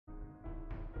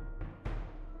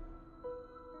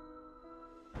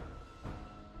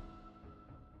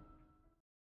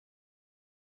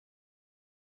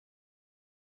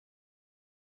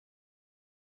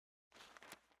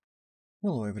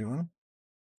Hello everyone,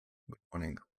 good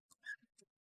morning.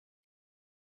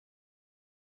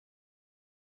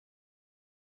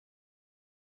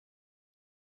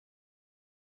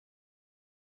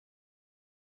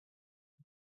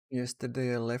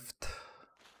 Yesterday I left,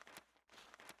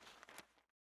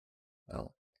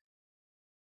 well,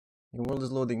 New World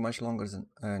is loading much longer than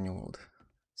New World.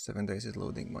 7 days is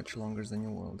loading much longer than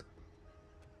New World.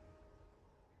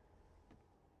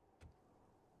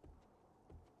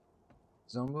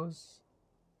 Zombos?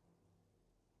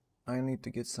 I need to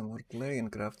get some more clay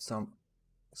and craft some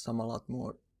a lot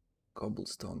more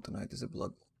cobblestone. Tonight is a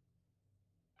blood.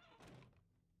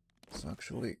 So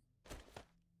actually,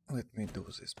 let me do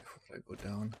this before I go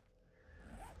down.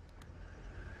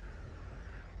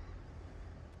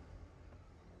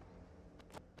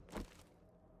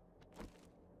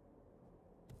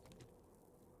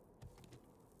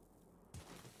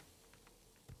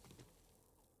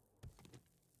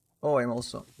 Oh, I'm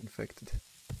also infected.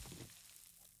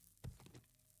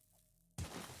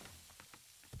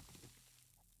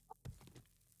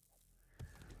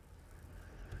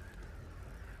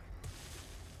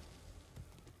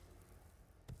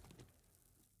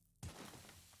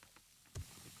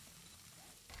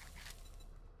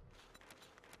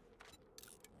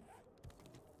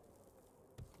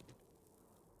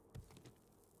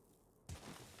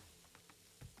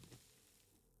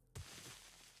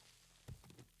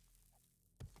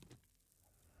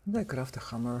 Did I craft a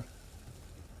hammer?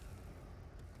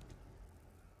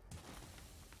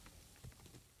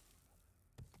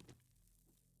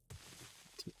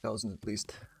 2,000 at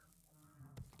least.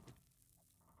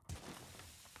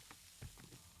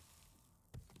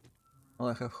 Well,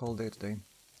 I have whole day today.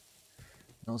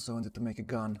 I also wanted to make a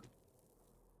gun.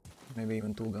 Maybe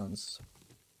even 2 guns.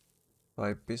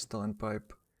 Pipe pistol and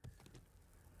pipe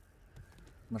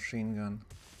machine gun,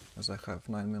 as I have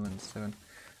 9mm and 7.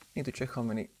 Need to check how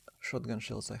many shotgun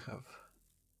shells I have.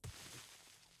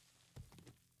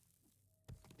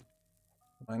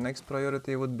 My next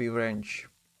priority would be range.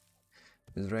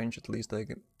 With range at least I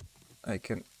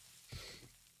can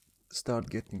start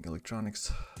getting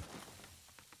electronics.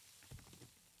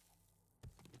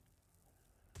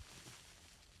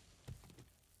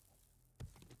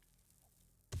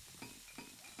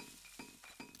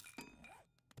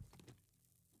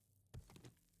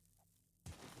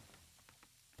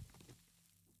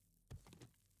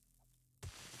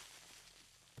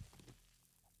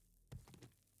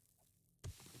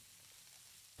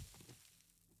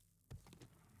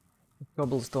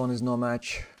 Cobblestone is no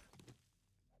match.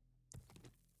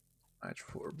 Match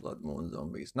for Blood Moon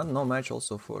zombies. Not no match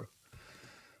also for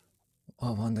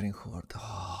Wandering Horde.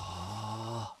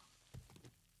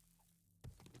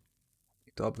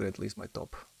 Need to upgrade at least my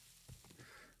top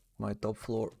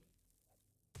floor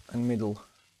and middle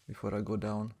before I go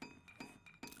down.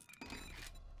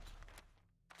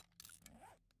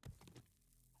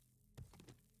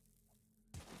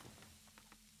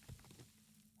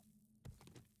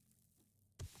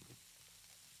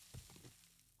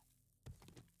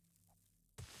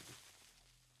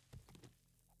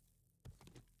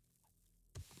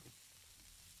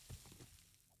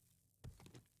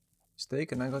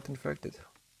 Mistake and I got infected.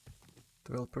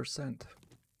 12%.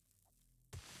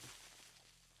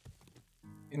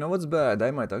 You know what's bad?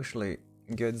 I might actually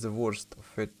get the worst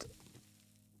of it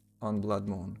on Blood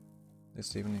Moon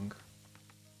this evening.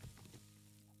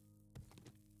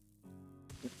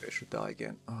 Maybe I should die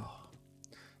again. Oh.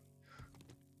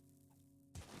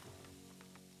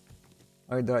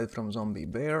 I died from zombie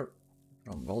bear,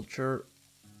 from vulture,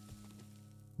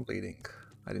 bleeding.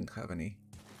 I didn't have any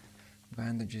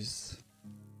bandages.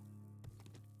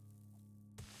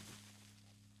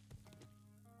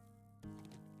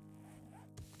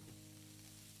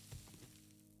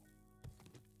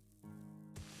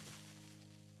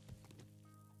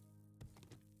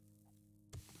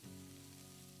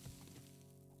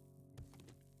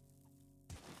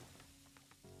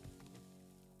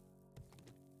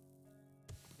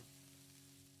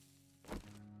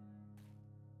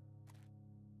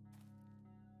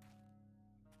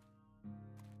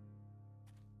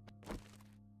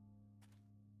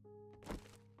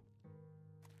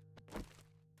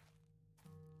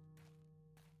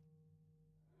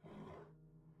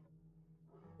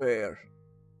 Where?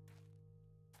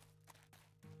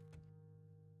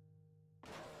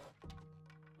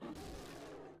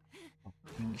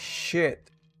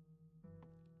 Shit.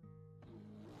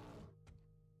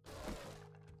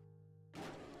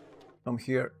 Come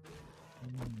here.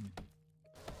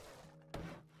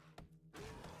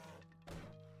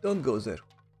 Don't go there.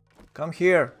 Come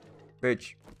here,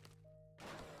 bitch.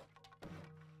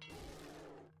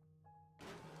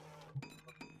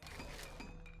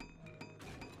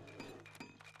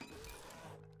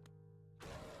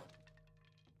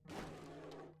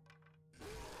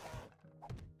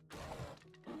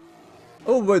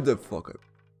 Oh, what the fuck?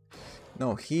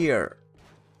 No, here.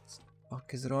 What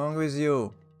is wrong with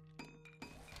you?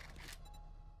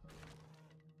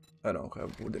 I don't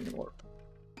have wood anymore.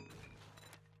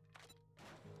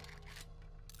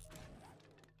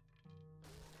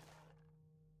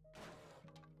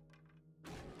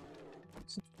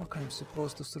 Fuck, I'm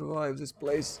supposed to survive this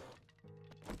place.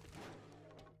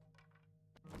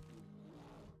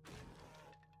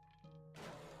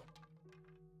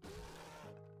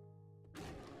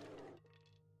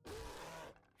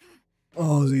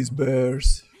 Oh, these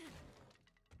bears.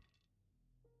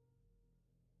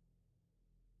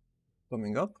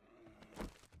 Coming up.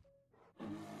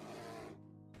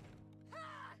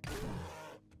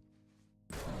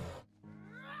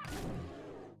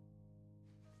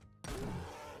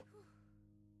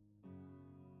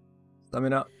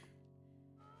 Stamina.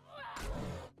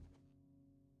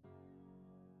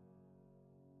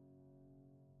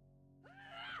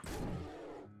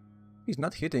 He's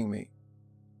not hitting me.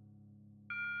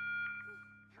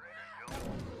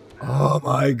 Oh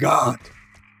my god!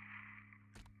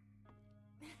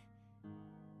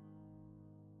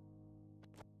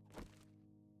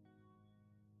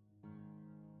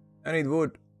 I need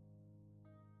wood.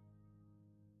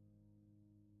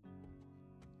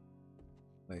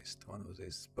 Placed one of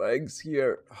these spikes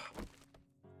here.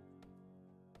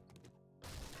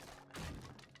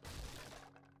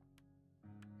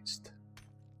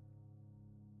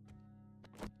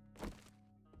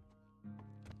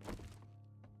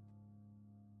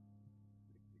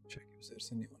 Check if there's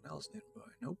anyone else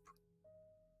nearby. Nope.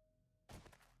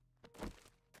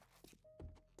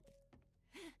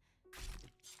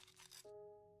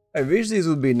 I wish these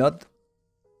would be not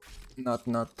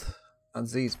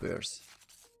these bears,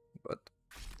 but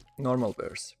normal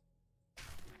bears.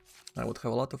 I would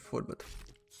have a lot of food, but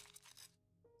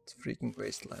it's freaking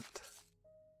wasteland.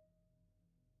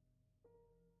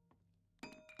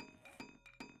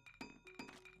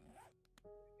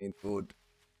 Need food.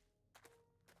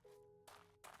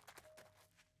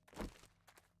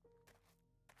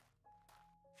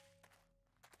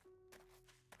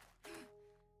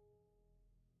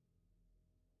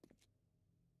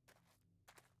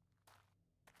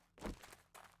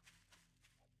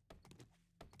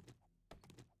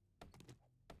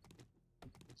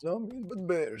 Zombies, but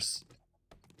bears.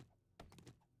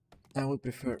 I would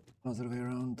prefer other way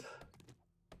around.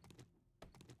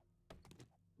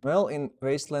 Well, in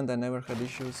Wasteland I never had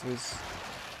issues with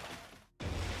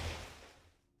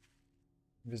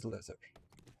leather.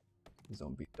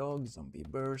 Zombie dogs, zombie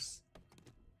bears.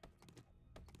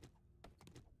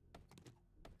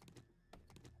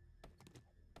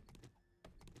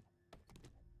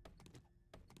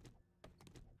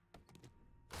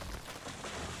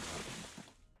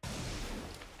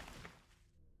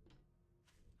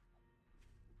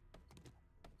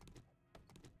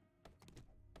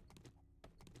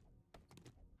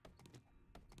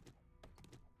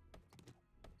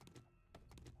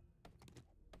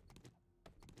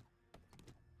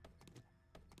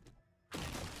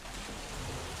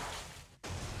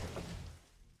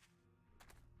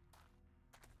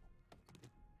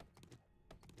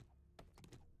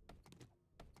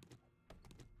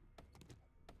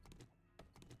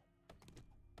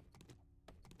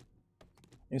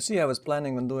 You see, I was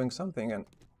planning on doing something and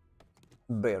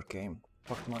bear came.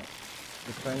 Fucked my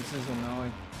defenses and now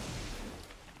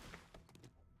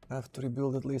I have to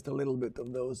rebuild at least a little bit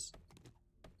of those.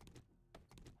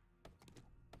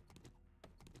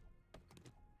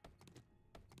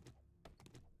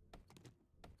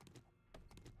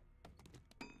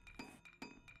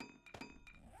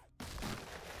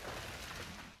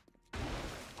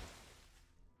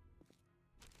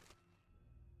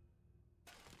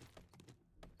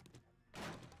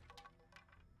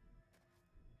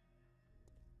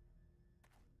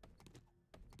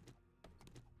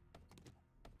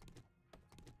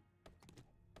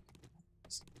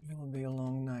 It will be a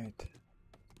long night.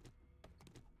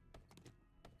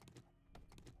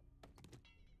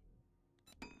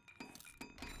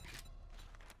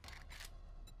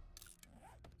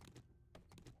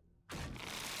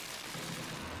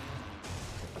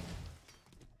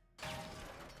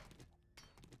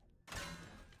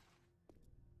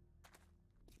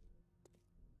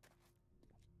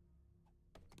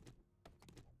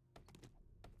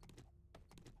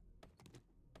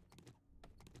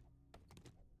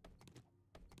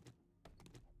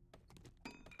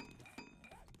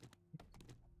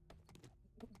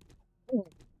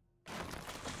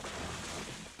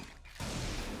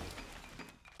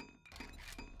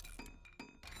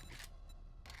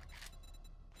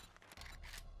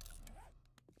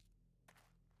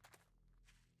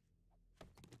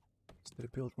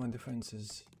 Rebuild my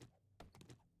defenses.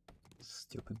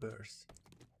 Stupid bears.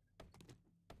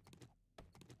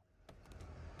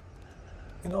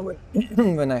 You know,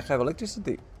 when I have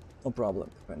electricity, no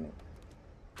problem defending.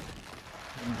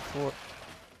 And before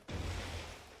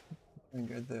I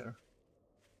get there,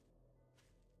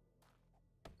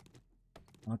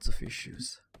 lots of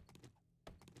issues.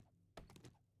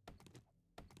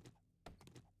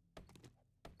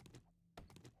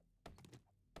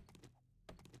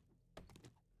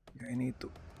 I need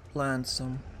to plant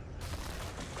some.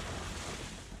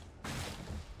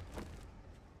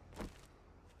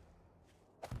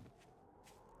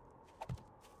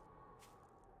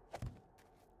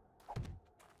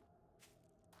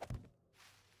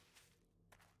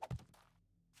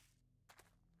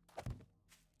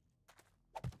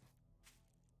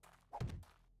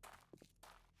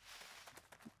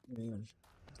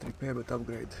 Repair but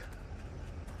upgrade.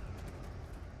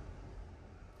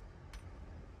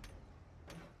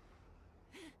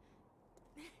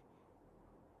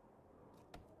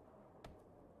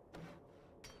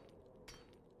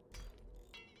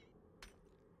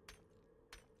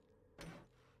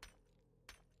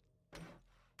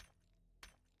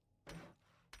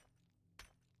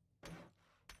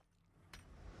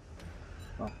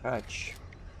 Oh, hatch.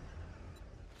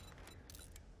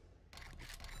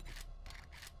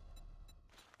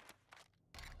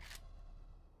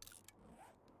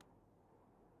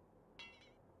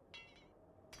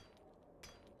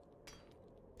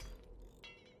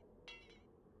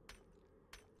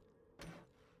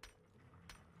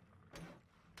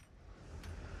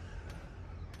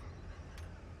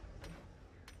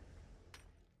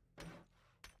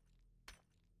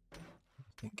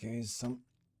 In case some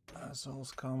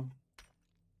assholes come,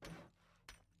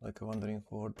 like a wandering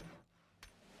horde.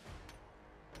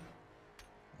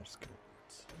 Or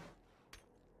skeletons.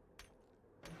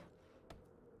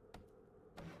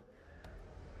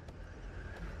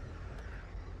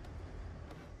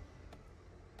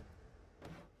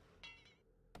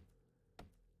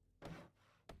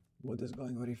 Wood is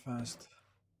going very fast.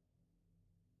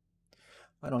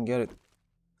 I don't get it.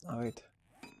 Oh wait,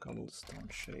 cobblestone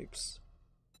shapes.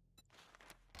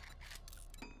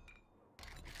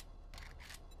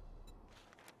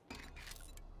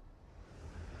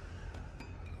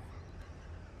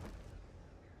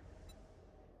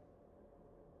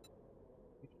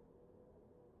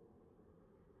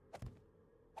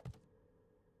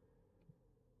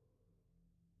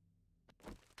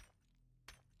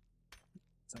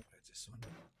 Let's upgrade this one.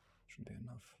 Should be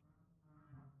enough.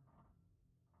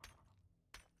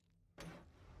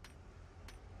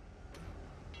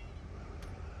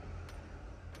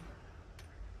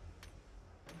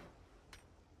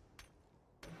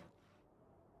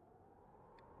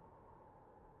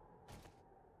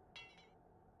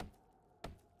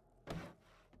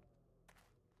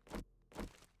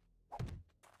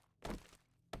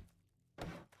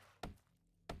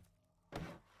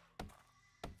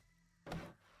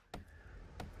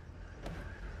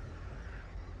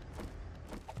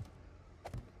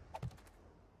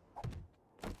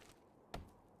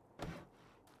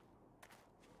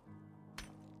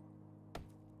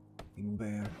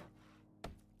 Bear.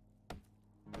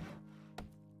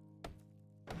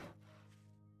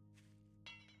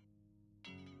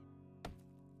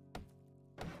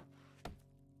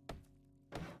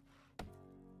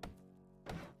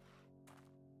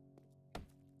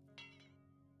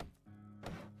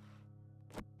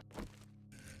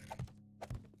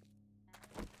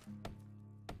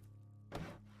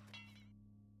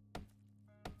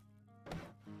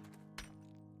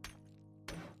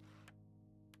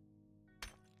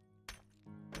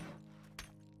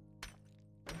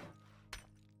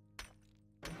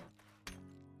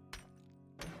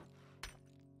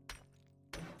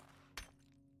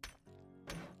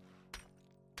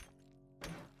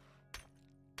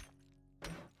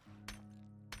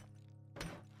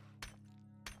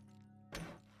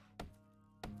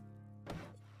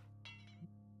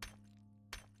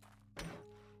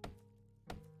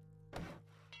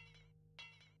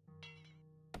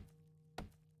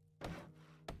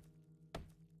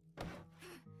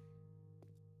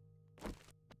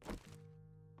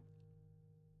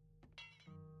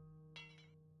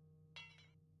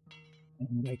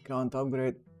 I can't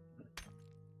upgrade.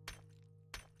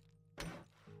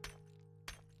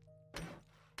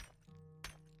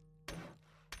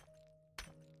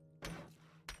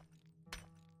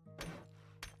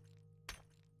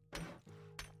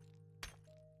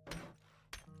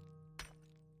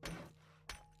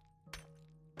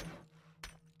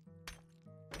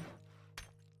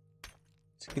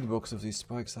 The hitbox of these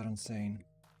spikes are insane.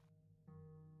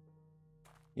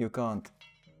 You can't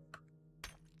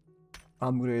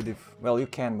upgrade if... Well, you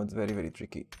can, but very, very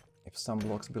tricky. If some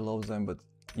blocks below them, but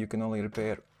you can only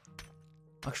repair.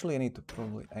 Actually, I need to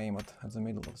probably aim at the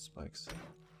middle of the spikes.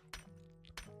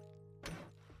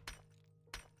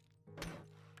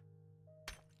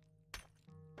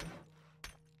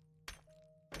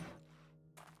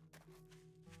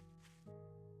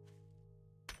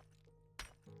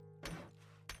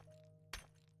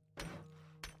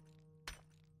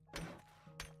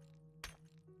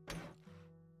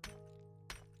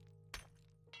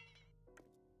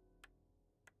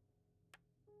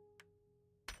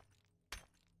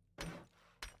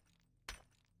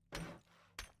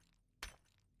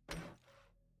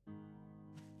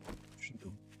 Should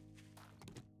do.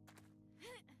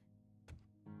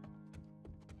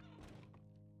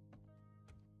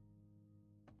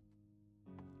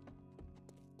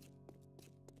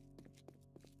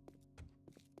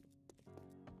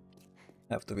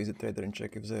 I have to visit trader and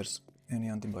check if there's any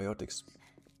antibiotics.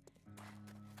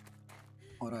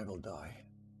 Or I will die.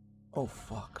 Oh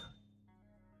fuck.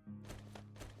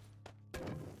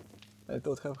 I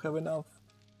don't have enough.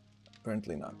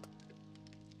 Apparently not.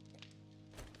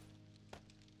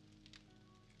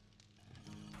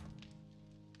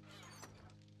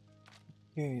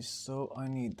 Okay, so I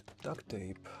need duct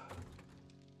tape.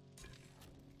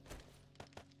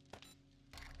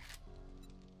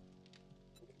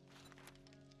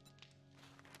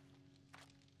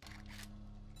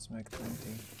 Let's make 20.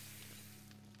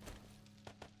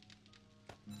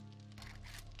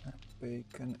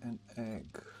 Bacon and egg.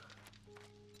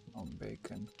 No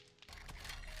bacon.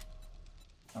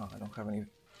 Oh, I don't have any.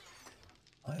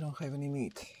 I don't have any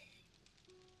meat.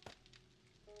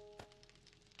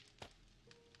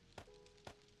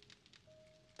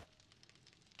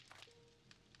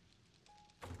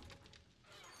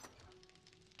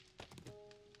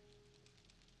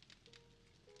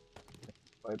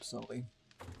 Pipes only.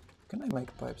 Can I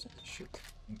make pipes in this shit?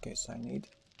 In case I need.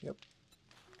 Yep.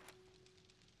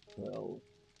 Well,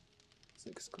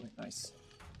 6 coin. Nice.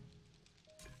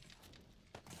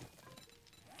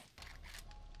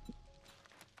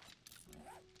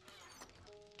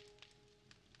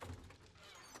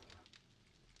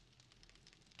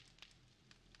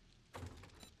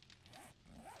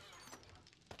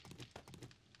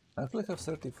 I actually have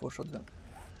 34 shotgun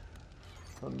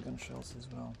shells as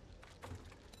well.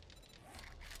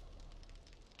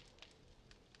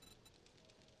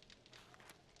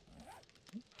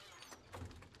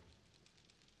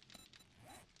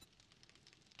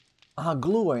 Ah,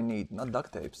 glue I need, not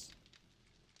duct tapes.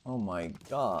 Oh my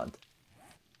god.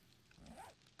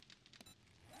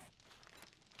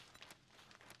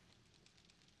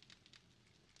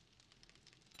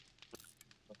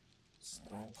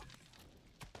 Stall.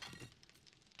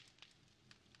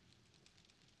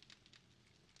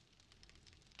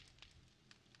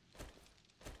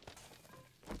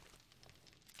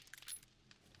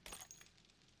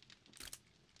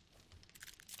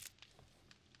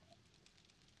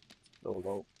 So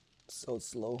low. So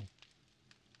slow.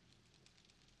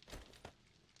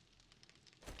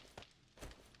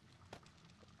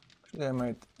 Actually, I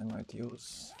might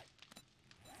use.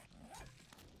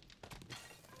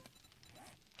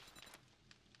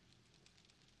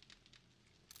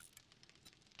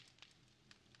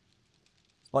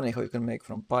 It's funny how you can make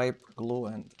from pipe, glue,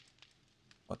 and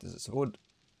what is this, wood?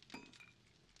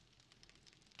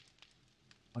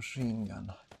 Machine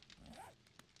gun.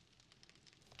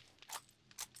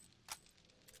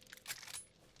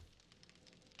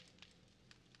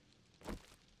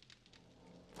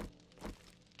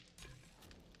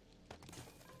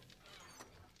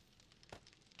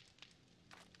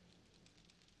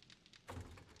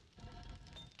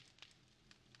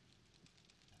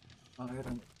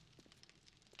 Iron.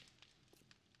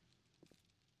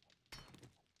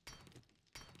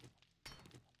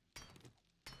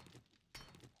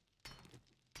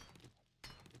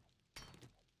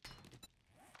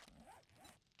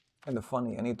 Kind of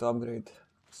funny, I need to upgrade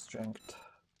strength.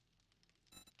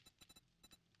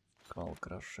 Skull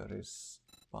crusher is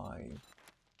 5.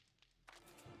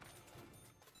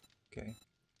 Okay.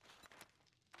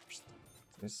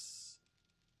 This.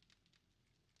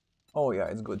 Oh yeah,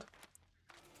 it's good.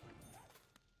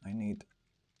 I need.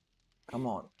 Come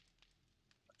on.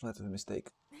 That's a mistake.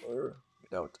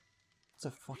 Without. What the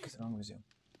fuck is wrong with you?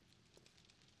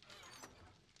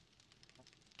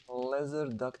 Leather,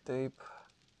 duct tape.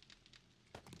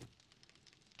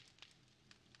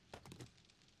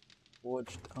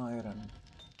 Forged iron.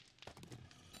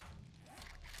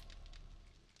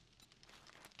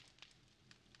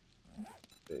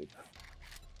 Tape.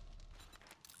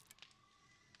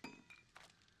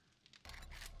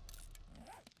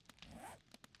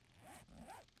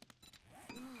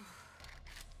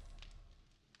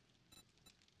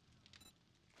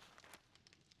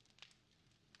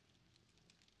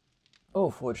 Oh,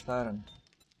 forged iron.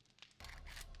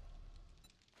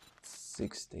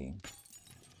 16.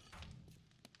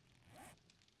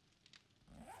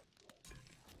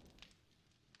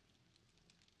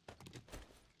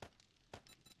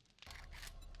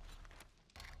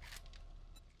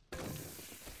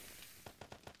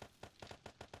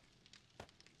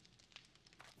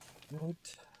 Good.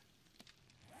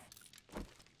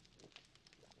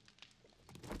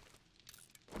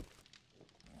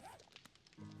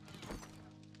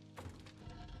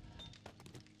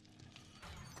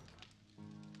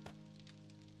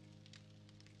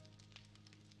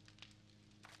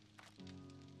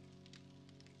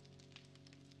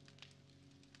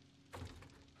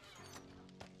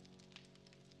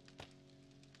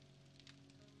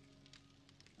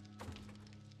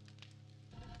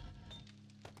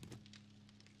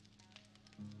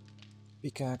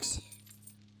 Pickaxe.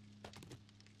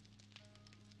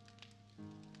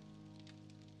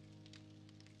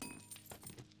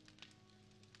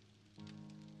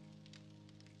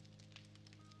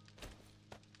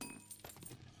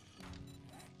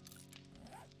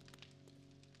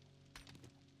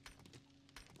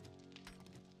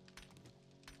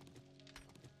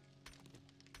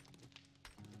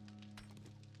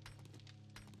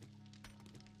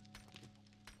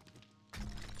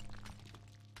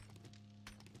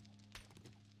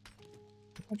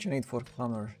 What you need for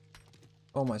hammer?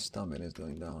 Oh, my stamina is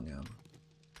going down, yeah.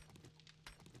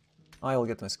 I'll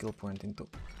get my skill point into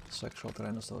sexual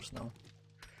tyrannosaurs now.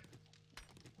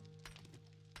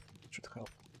 Should help.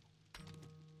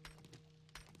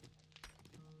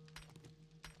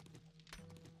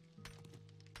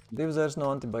 If there's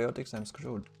no antibiotics, I'm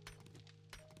screwed.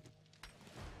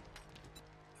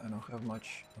 I don't have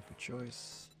much of a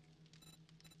choice.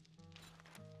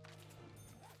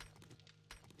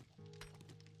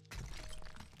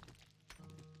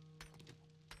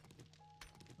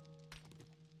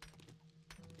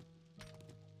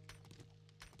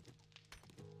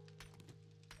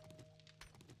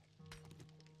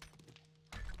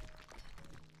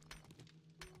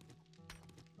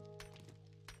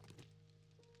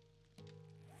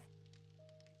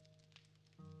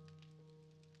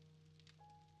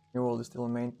 Your world is still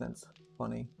in maintenance.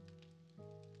 Funny.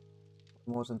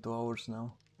 More than 2 hours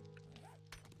now.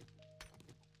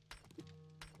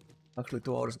 Actually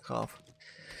 2 hours and a half.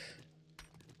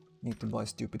 Need to buy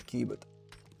stupid key, but...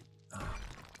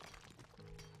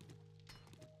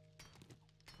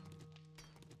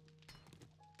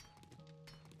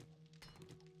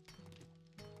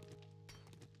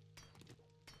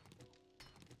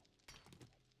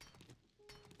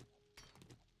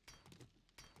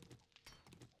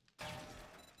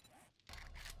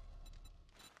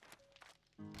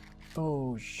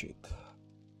 Oh shit.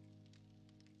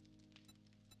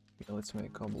 Okay, let's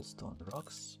make cobblestone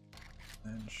rocks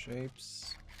and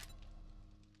shapes.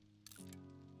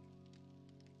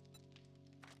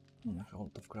 I have a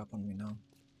lot of crap on me now.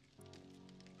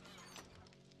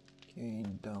 Okay,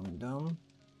 dumb. Dump.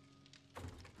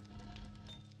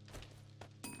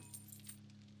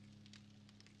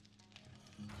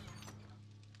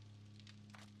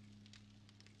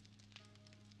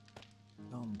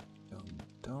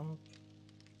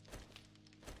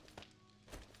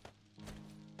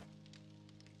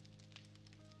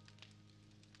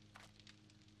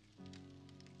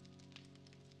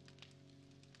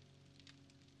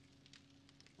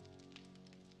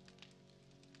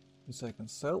 This I can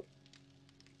sell.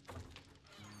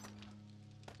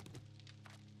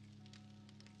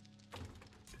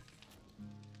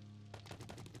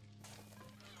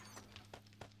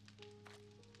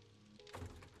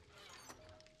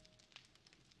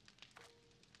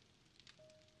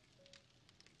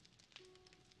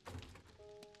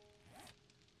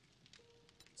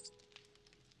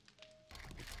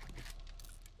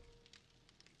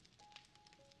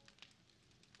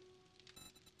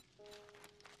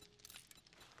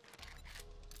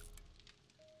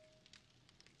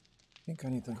 I think I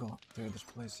need to go clear this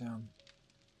place, yeah.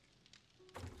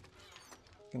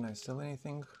 Can I sell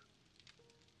anything?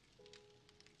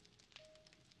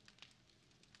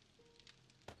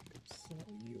 Sell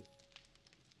you.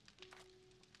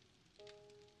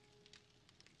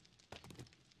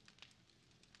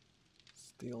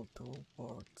 Steel tool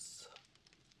parts.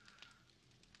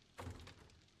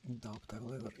 Doubt I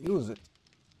will ever use it.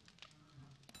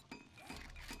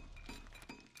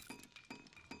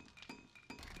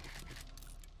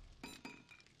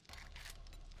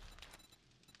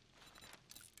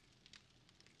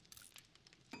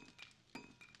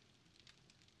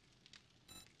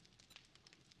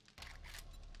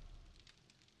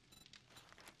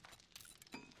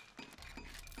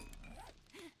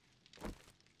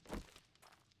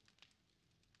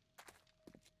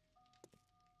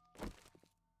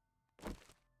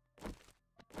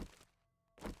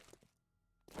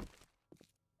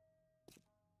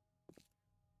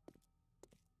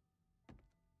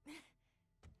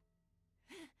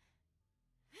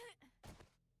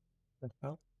 The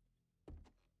hell?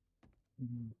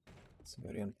 It's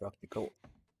very unpractical.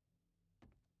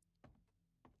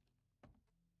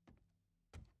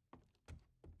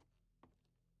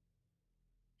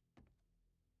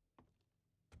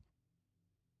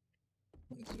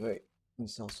 This way.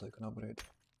 This also I can upgrade.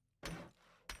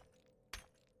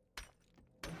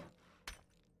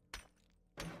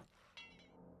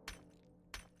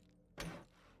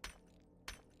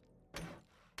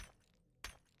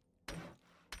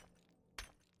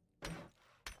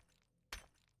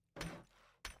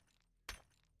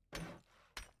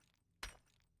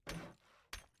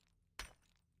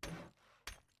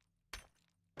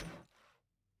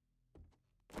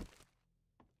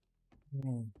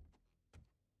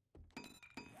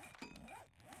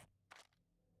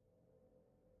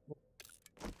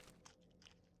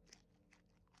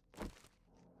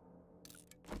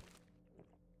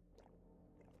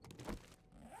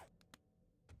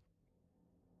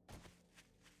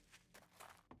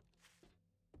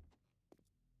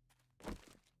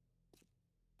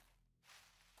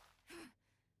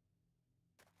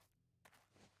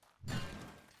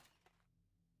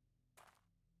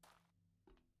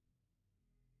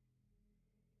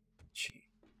 Gee.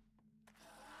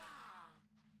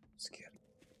 Scared.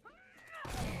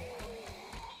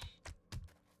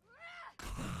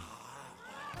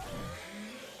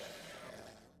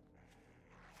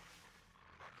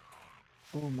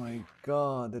 Oh my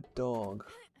god, the dog.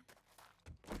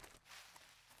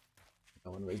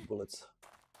 No one wastes bullets.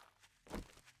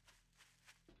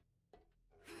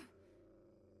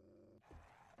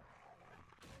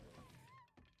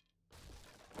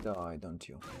 Die, don't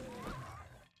you?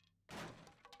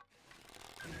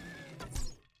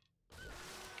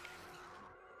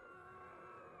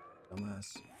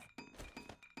 Dumbass.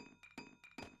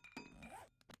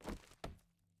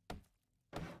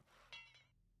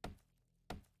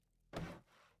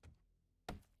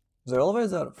 They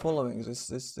always are following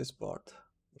this part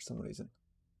for some reason.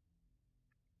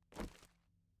 I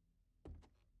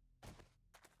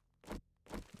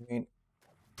mean,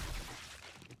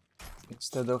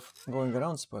 instead of going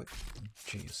around spot.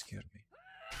 Gee, you scared me.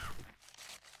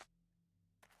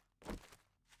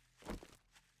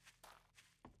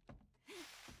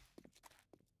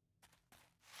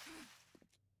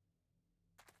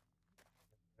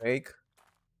 Break.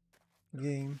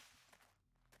 Game.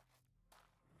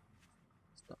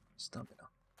 Stamina.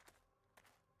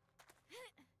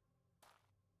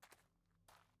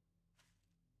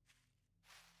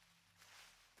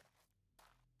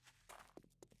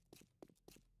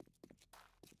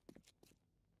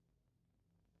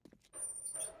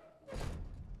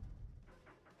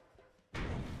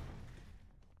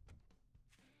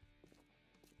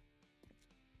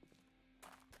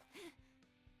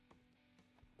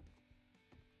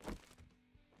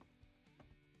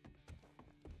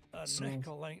 A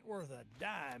nickel ain't worth a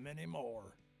dime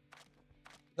anymore.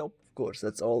 Nope, of course,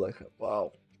 that's all I have.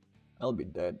 Wow. I'll be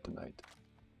dead tonight.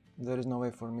 There is no way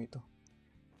for me to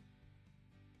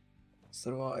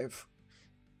survive.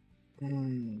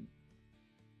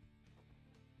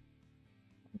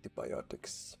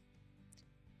 Antibiotics.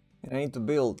 And I need to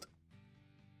build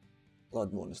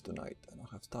blood wounds tonight. I don't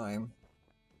have time.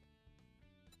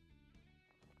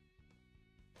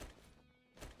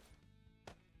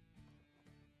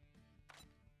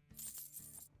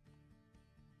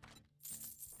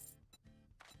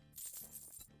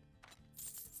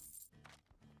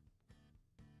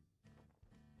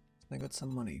 I got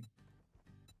some money.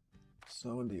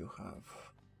 So what do you have?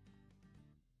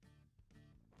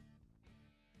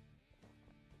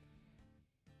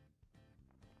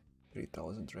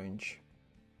 $3,000 range.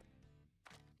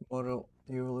 Tomorrow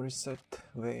you will reset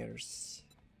wares.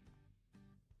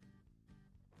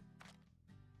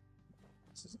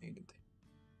 This is needed.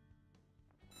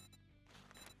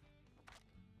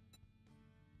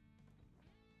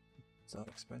 It's not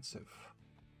expensive.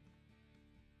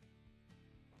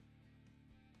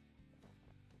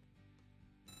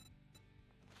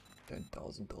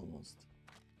 $10,000 almost.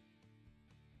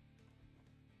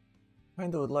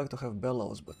 Kinda would like to have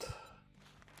bellows, but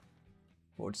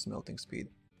forge smelting speed.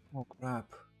 Oh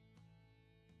crap.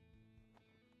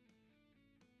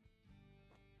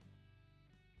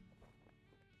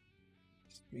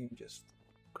 Stream just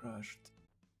crashed.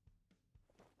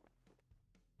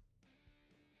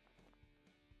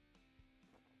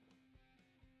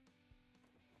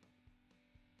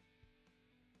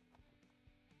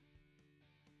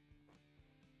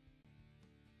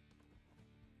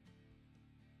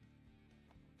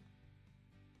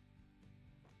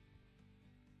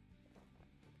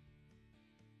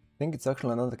 I think it's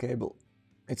actually another cable.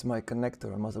 It's my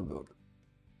connector and motherboard.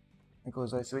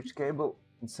 Because I switched cable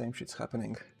and same shit's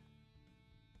happening.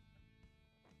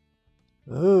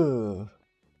 Ugh.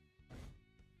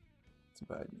 It's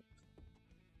bad.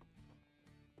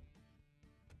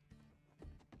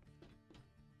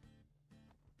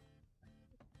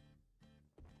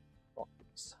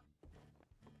 Focus.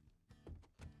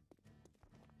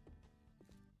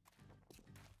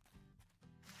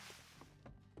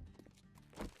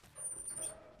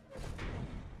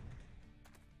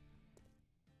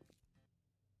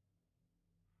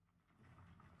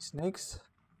 Snakes?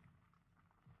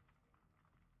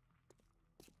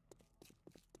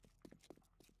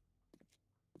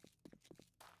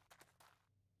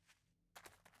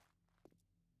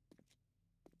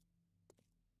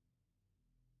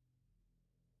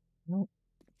 No.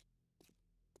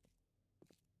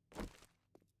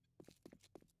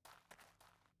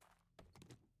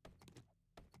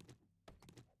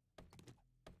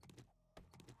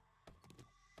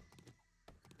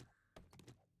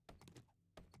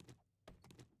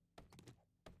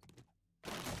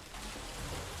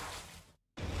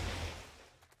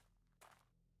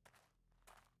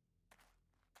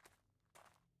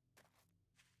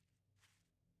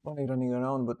 Funny running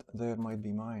around, but there might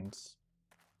be mines.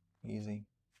 Easy.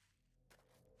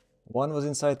 One was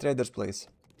inside Trader's place.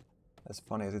 As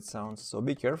funny as it sounds, so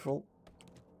be careful.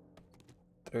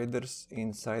 Traders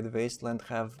inside Wasteland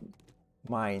have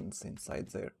mines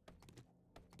inside their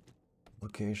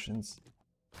locations.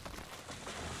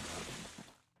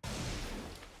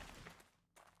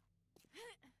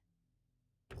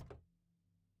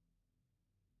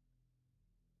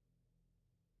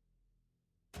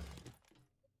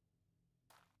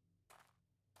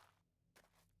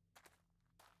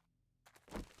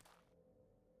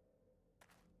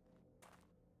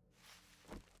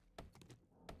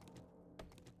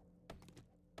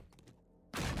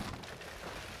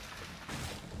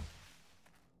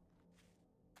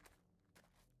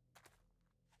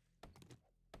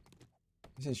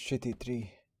 This is shitty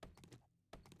tree.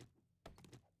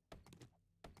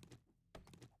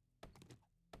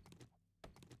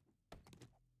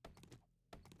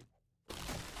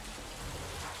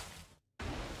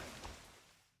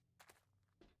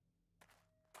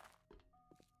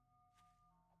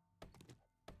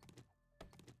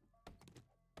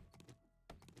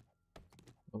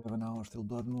 An hour till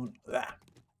Blood Moon. Ah!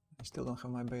 I still don't have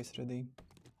my base ready.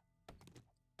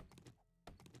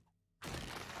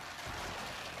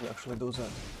 We actually do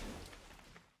that.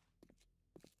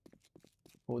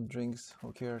 Food, drinks,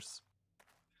 who cares?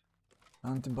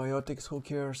 Antibiotics, who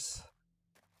cares?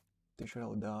 They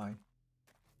shall die.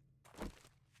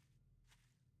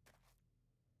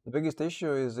 The biggest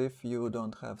issue is if you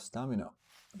don't have stamina,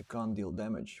 you can't deal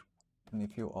damage. And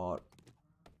if you are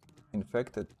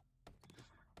infected,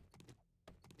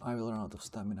 I will run out of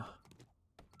stamina.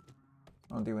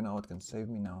 I don't even know what can save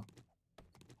me now.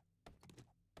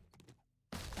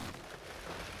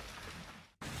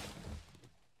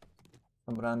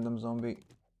 Some random zombie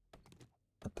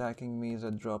attacking me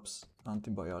that drops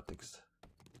antibiotics.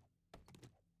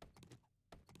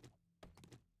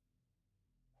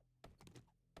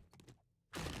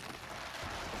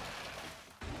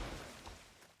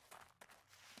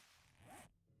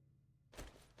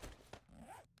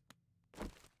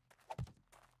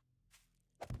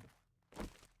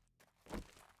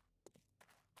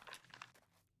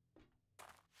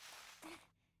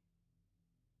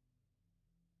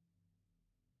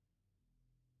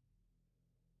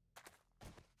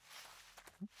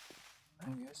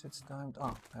 I guess it's time to...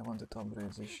 I wanted to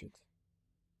upgrade this shit.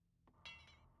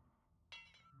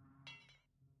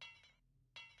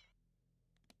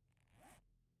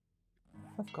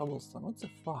 I have cobblestone, what the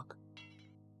fuck?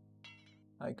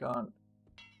 I can't.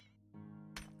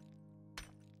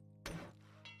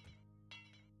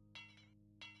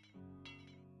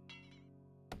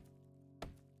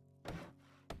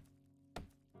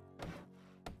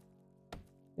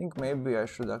 I think maybe I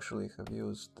should actually have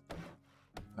used...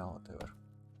 well, whatever.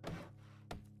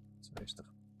 It's a waste of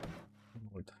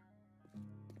wood.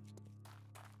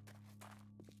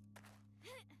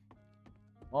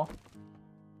 Oh!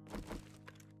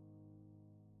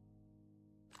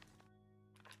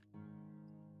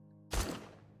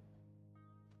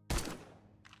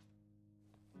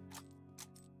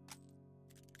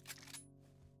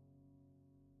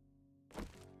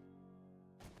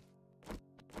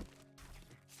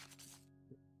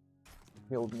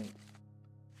 Killed me.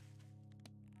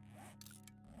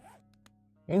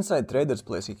 Inside Trader's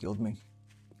place he killed me.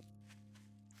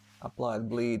 Applied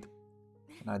bleed,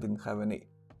 and I didn't have any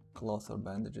cloth or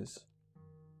bandages.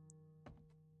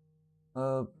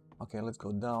 Okay, let's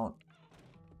go down.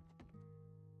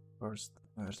 First,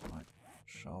 where's my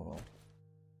shovel?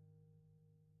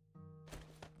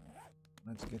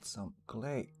 Let's get some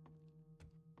clay.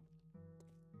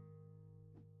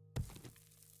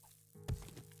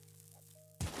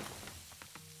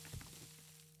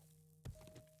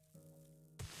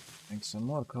 Make some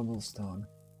more cobblestone.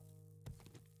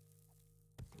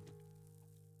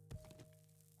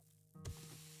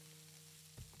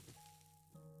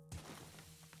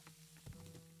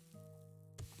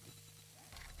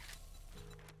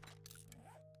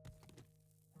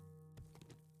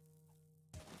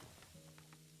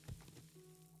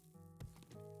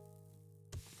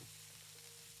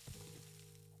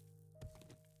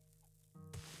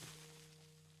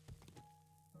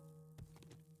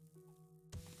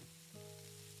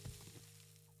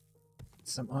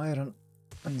 Some iron,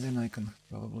 and then I can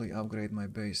probably upgrade my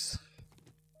base.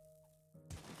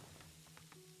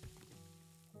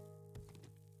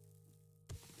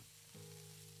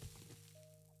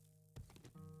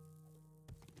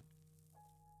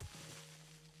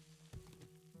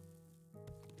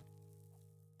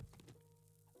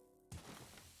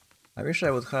 I wish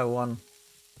I would have one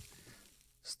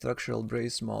structural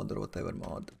brace mod or whatever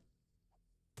mod.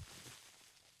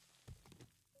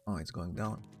 Oh, it's going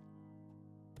down.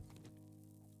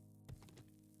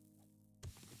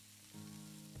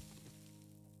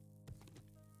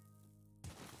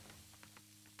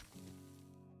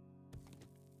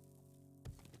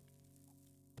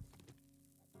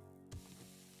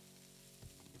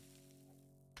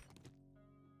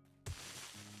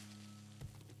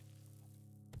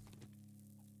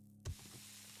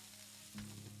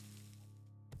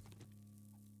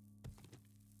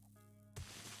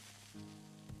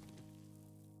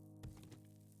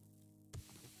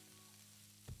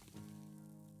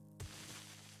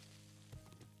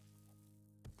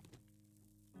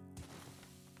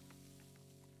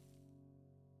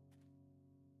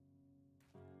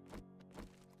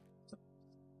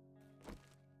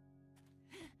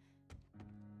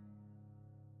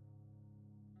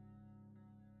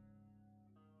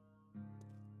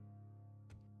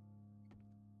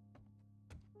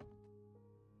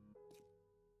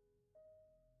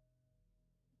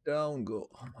 Down go.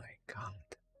 Oh my god.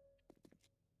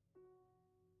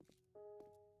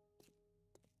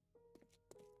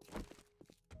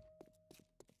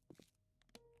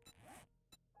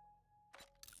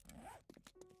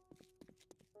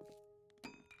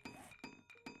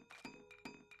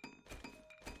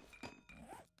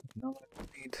 Now I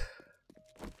need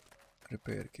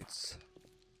repair kits.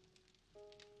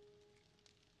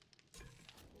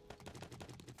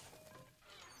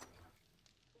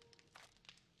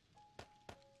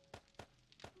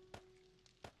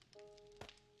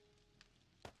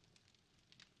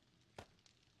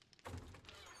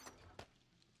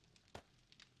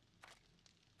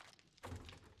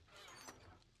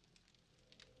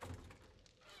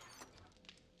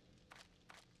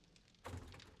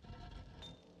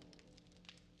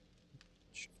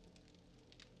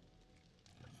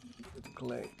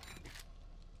 Clay.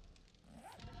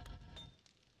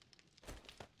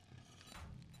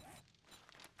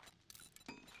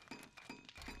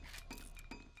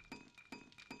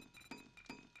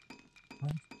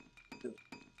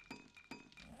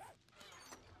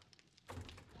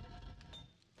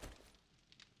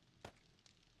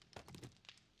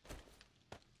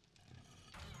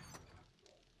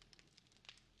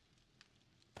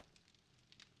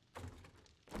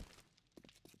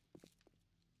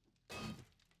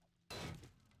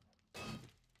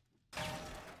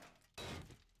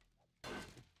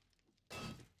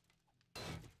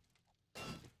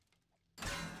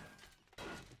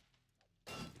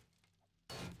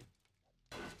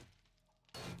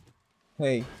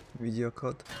 Hey, video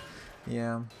code.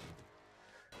 Yeah.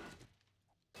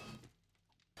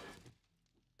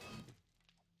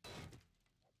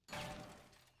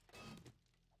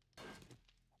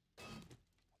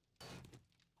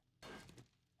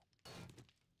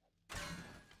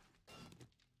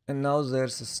 And now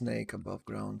there's a snake above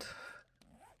ground.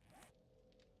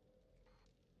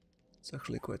 It's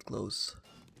actually quite close.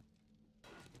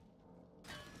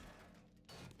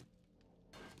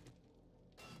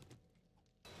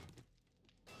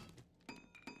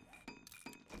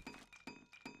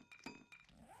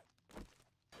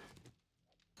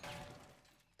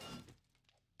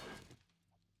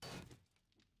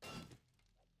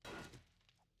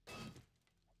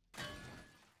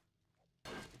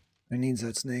 I need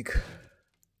that snake.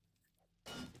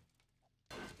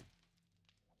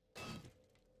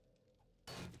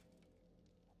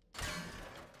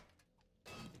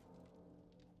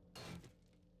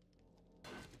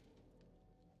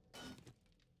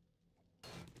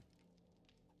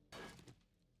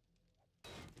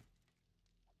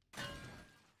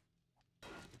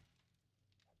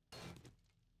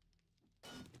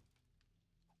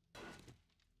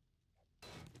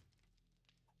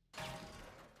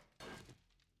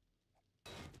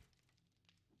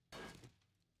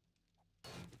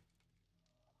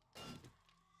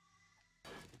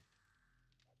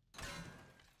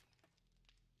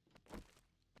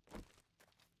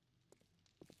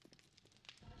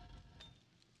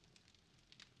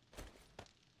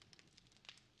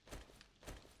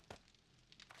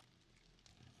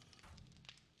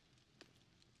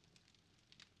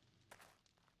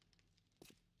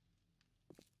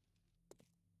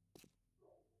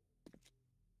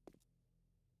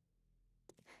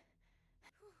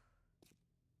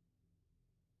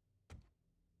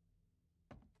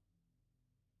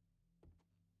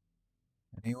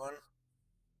 Anyone?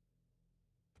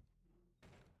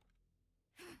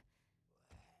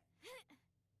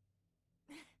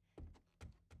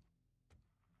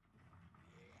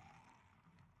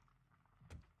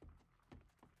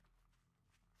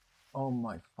 Oh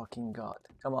my fucking god.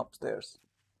 Come upstairs.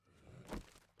 You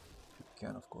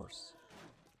can, of course.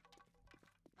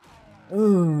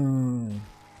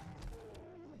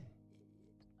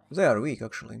 They are weak,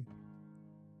 actually.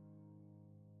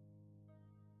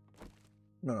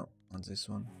 No, not this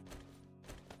one.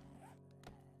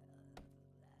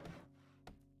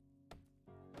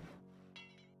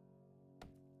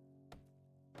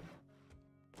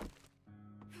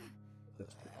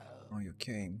 Oh, you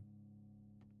came.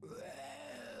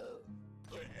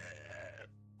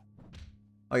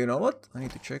 Oh, you know what? I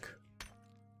need to check.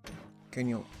 Can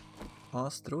you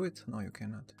pass through it? No, you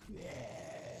cannot.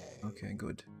 Okay,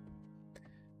 good.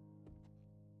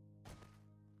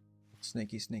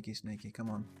 Snaky, snaky, snaky, come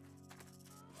on.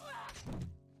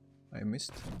 I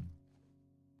missed.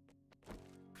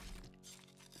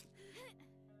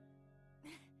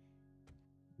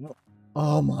 No.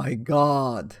 Oh my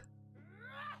god!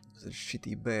 It's a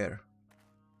shitty bear.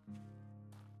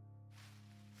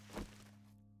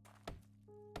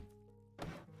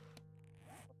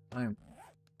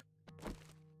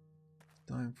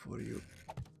 Time for you.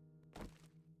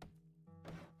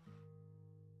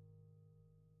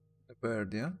 A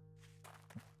bird, yeah?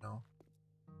 No.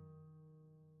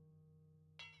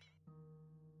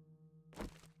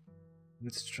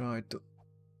 Let's try to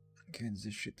get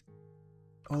this shit.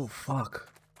 Oh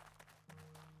fuck!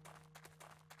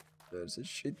 There's a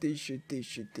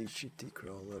shitty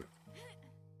crawler.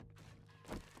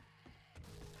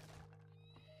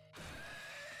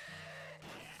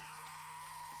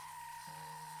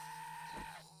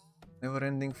 Never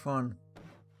ending fun.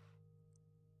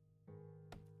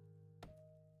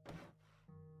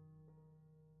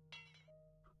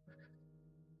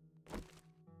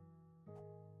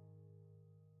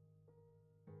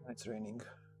 It's raining.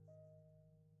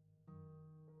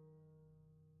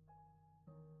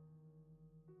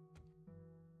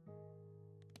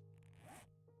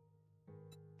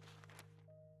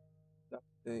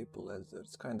 Staple leather.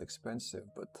 It's kind of expensive,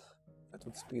 but that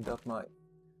would speed up my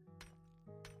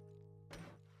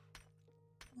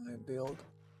build.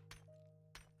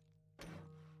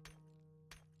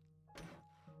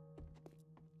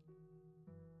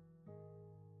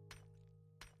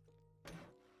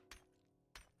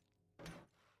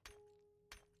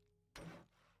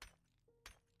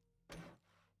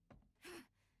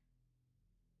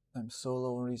 I'm so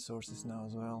low on resources now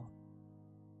as well.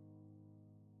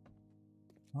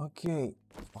 Okay,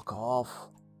 fuck off.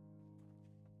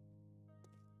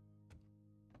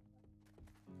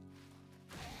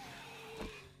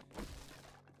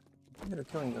 You're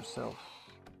killing yourself.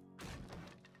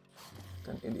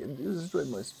 An idiot. You destroyed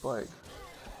my spike.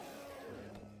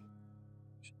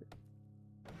 Shit.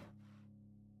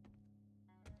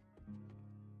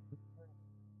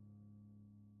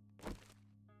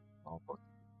 Oh, fuck.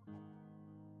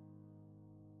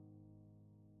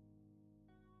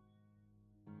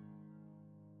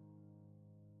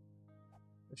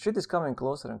 The shit is coming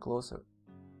closer and closer.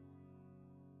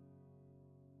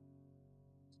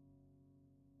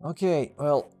 Okay,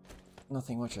 well,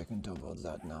 nothing much I can do about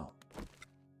that now.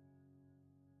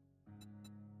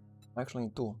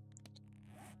 Actually, two.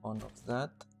 One of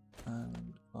that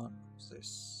and one of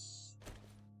this.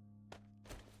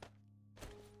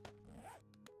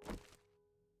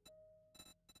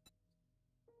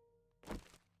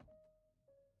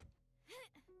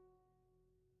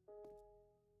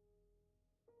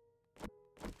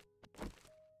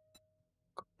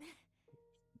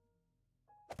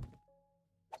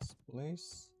 This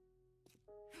place.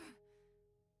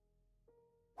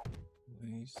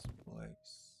 Place.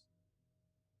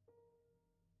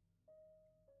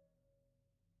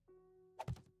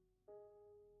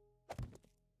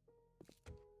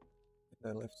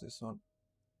 I left this one.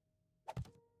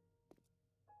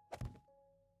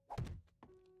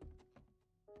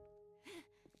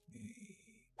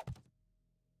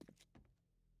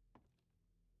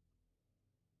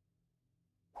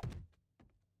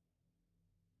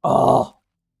 Oh!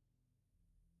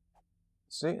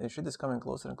 See, the shit is coming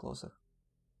closer and closer.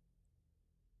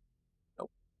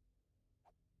 Nope.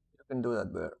 You can do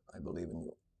that, bear. I believe in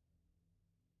you.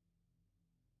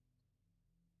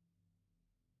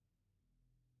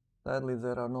 Sadly,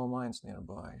 there are no mines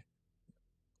nearby.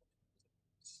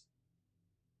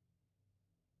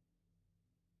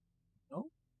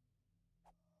 No?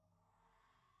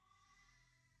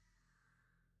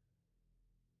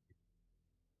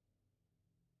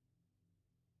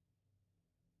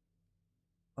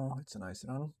 Oh, it's a nice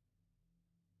run.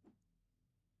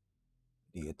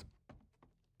 Idiot.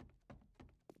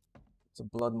 It's a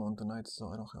blood moon tonight, so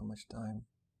I don't have much time.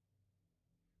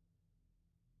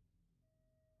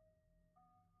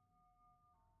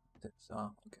 Okay.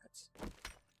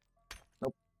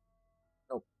 Nope.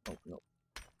 Nope. Nope. Nope.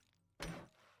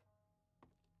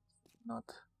 Not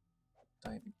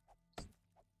time.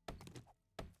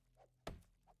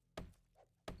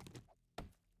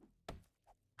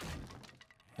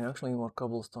 I actually need more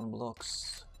cobblestone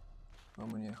blocks. How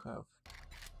many I have?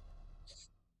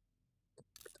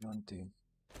 20.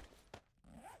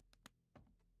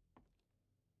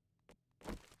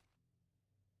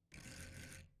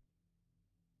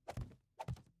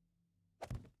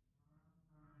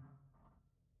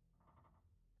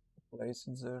 Place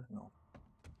it there? No.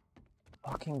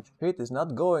 Fucking shit is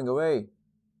not going away.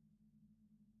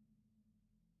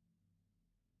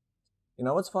 You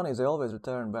know what's funny is they always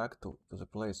return back to the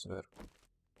place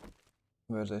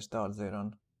where they start their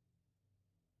run.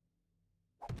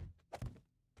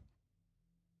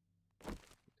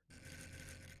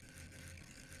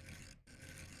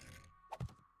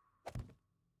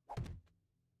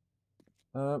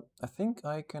 I think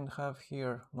I can have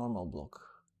here normal block.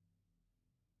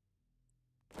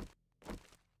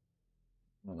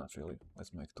 No, not really.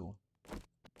 Let's make 2.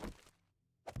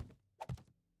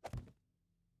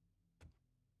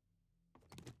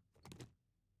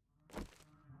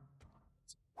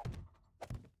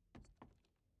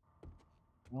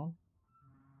 No?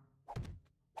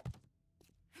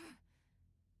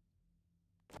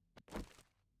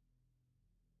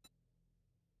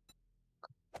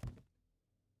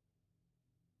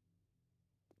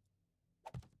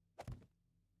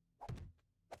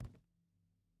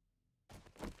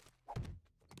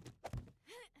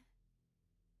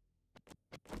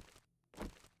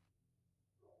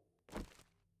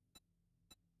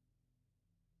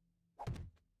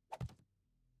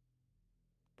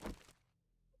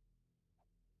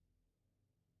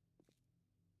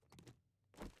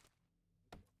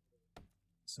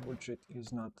 This bullshit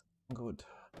is not good.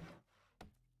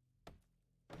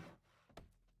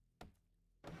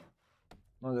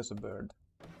 Oh, there's a bird.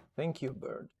 Thank you,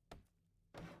 bird.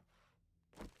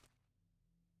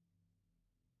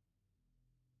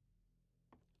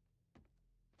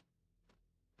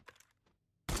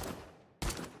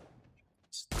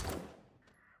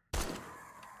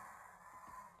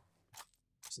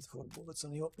 Is it 4 bullets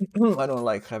on you? I don't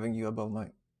like having you above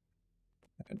my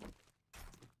head.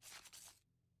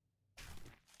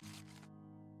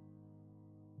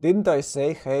 Didn't I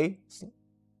say hey?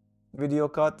 Video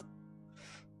cut?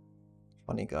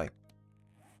 Funny guy.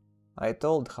 I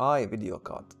told hi, video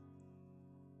cut.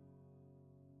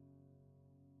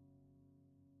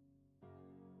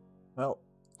 Well,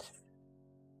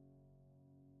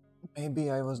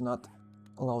 maybe I was not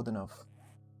loud enough.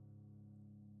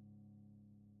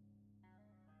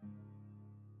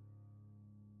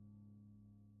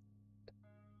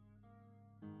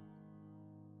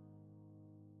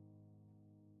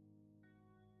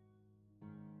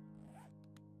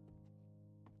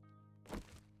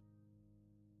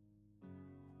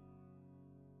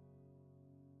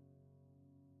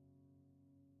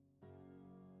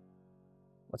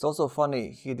 What's also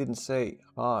funny, he didn't say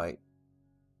hi.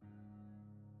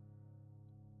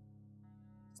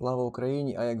 Slava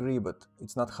Ukraini, I agree, but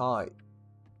it's not hi.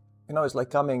 You know, it's like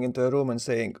coming into a room and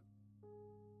saying,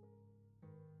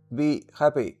 be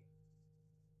happy.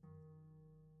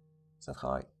 It's not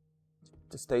hi.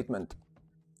 It's a statement.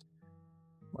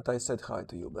 But I said hi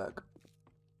to you back.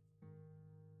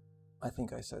 I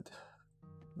think I said.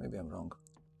 Maybe I'm wrong.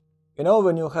 You know,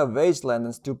 when you have Wasteland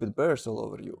and stupid bears all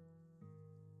over you,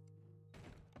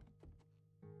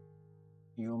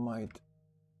 you might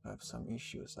have some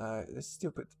issues. It's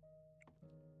stupid.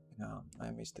 No, I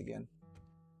missed again.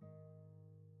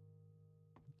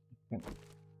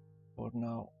 For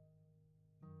now.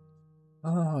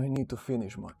 I need to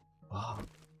finish my...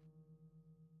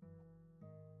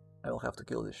 I will have to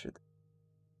kill this shit.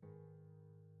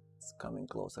 It's coming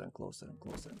closer and closer and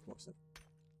closer and closer.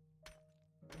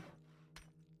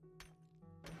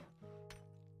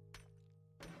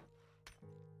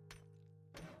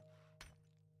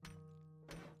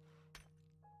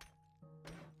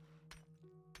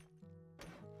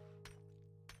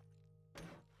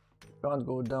 Can't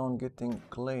go down getting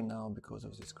clay now because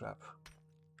of this crap.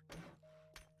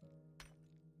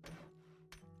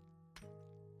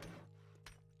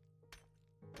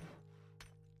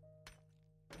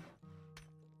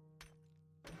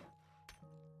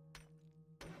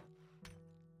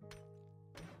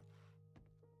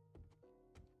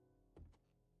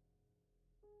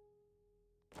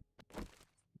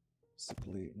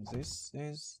 basically this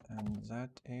is, and that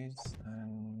is,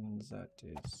 and that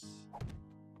is.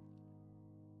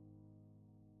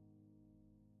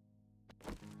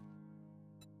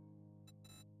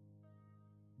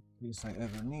 Least I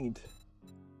ever need.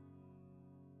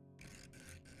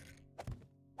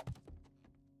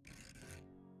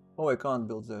 Oh, I can't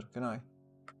build there, can I?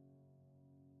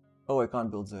 Oh, I can't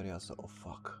build there, yeah, so oh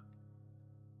fuck.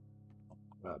 Oh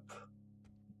crap.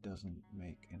 It doesn't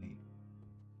make any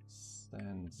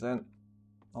sense. Then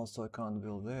also I can't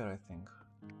build there, I think.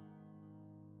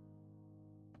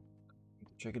 Need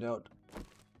to check it out.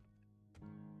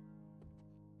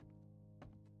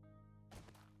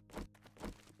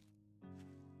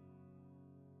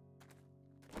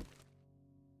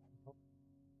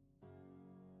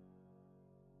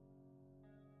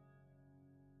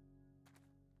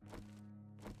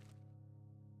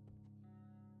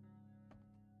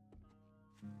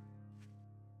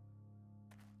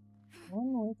 Oh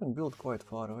no, I can build quite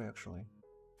far away actually.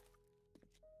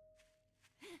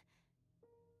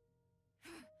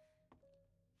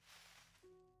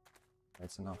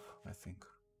 That's enough, I think.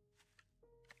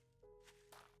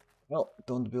 Well,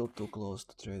 don't build too close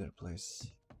to trader place.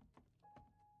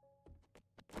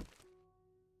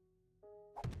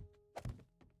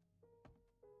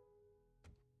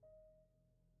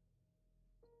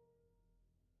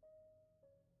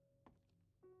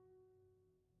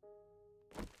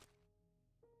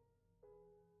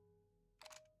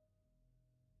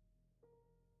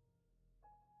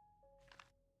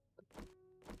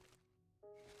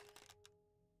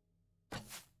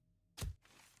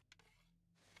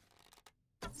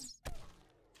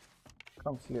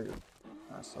 Come here, you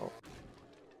asshole.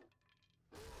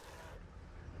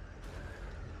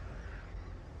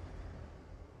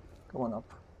 Come on up.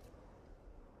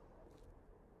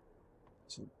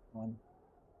 2, 1.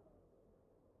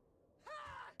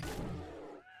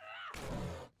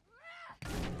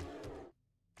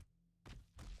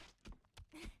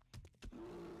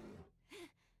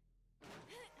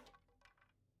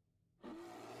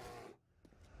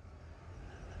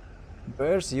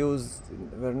 Bears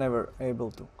were never able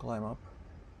to climb up.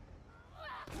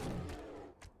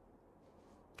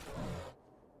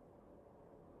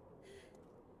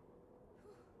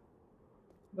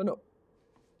 No, no.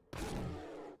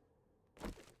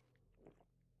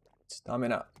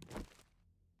 Stamina.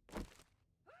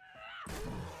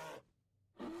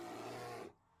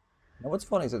 Now what's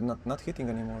funny is that not hitting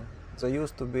anymore. They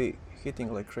used to be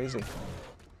hitting like crazy.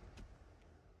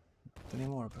 Not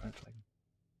anymore apparently.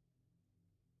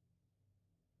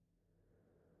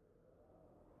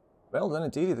 Well, then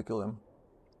it's easy to kill them.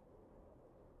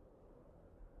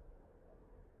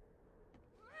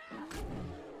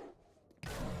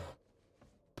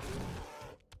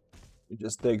 It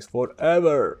just takes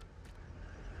forever.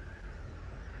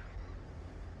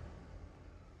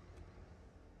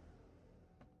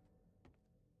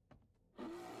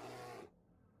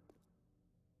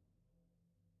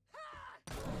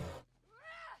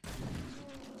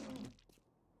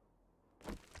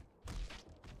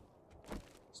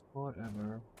 It's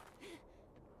forever.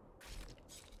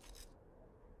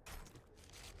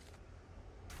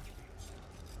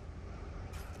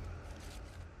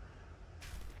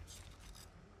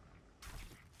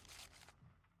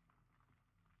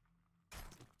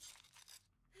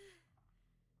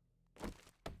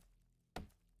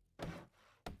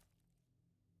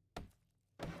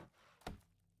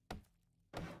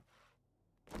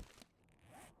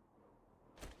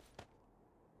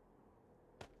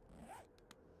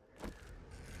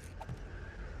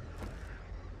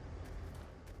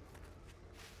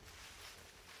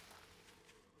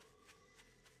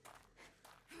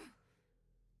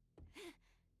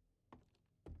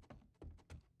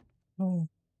 Oh.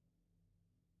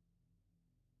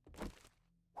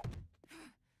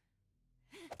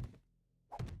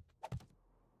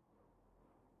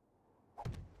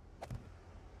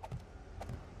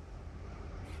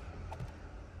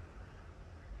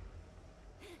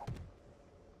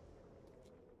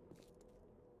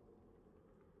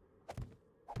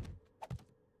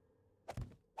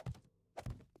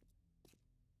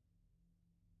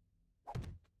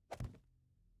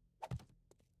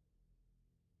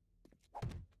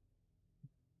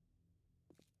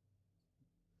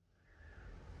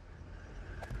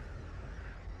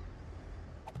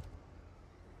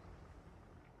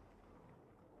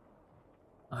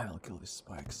 I'll kill these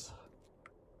spikes.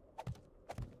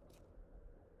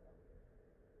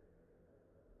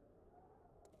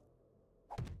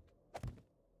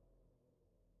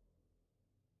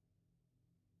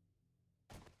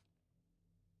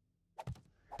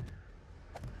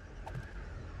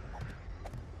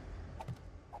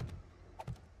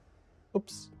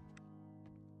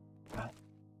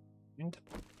 mind.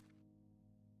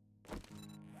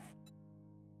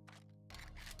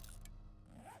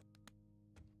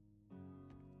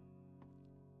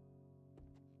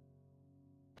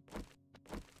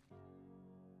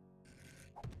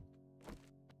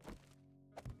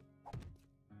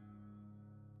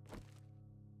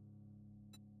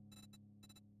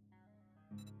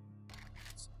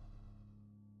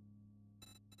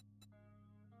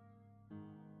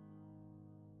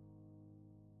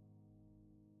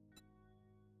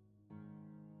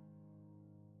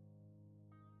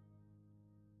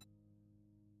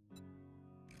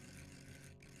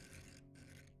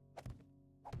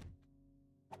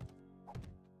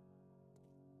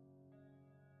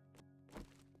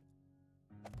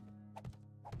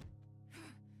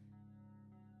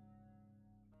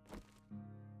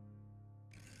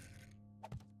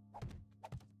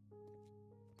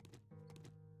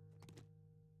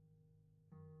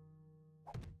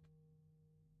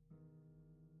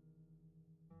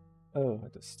 Oh,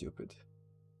 that's stupid.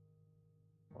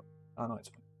 What? Oh no, it's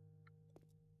fine.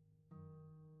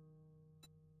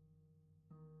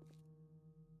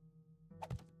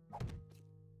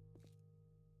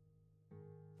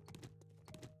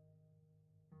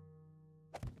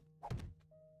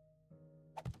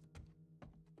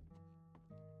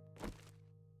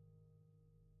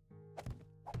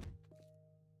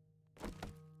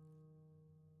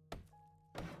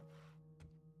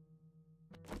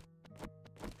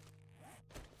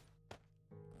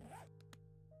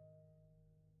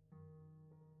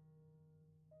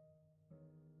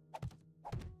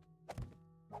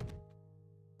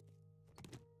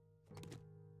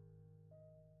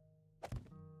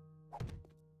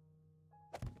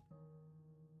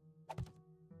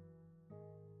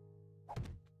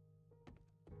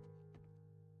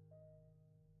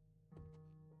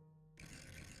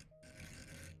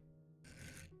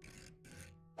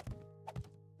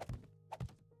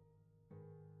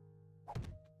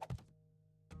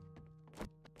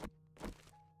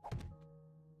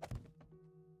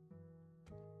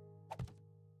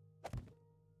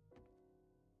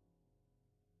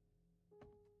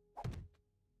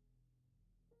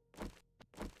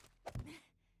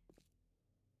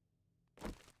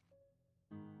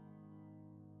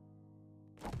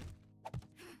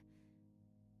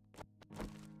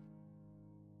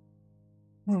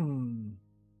 Hmm.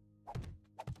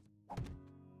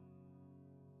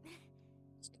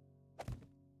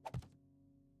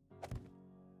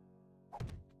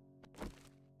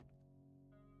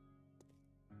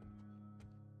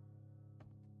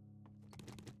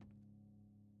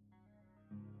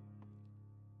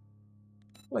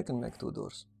 I can make 2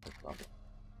 doors. No problem.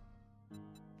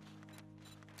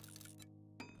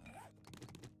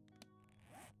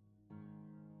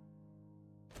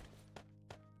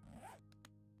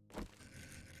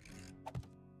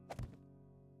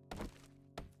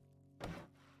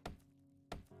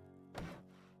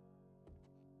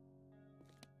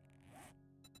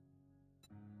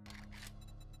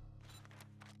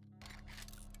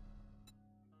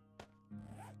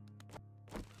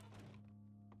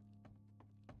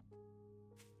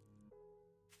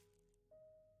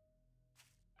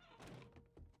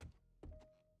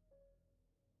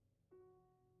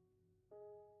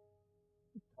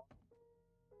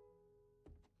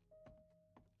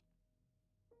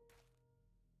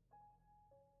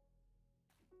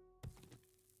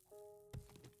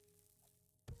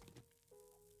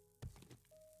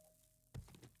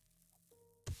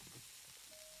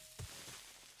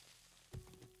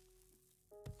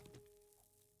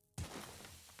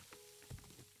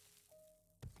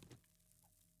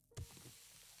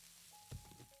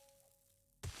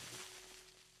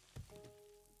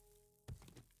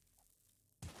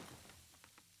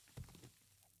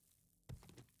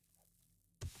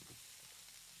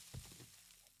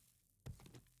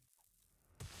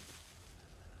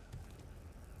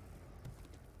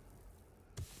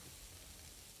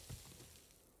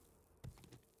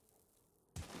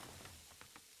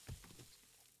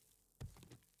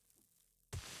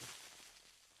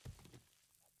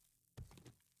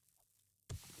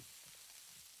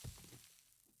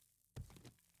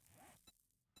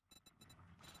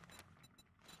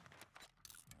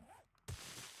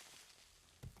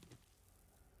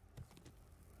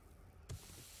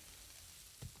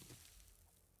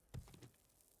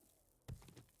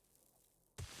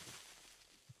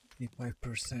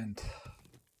 %.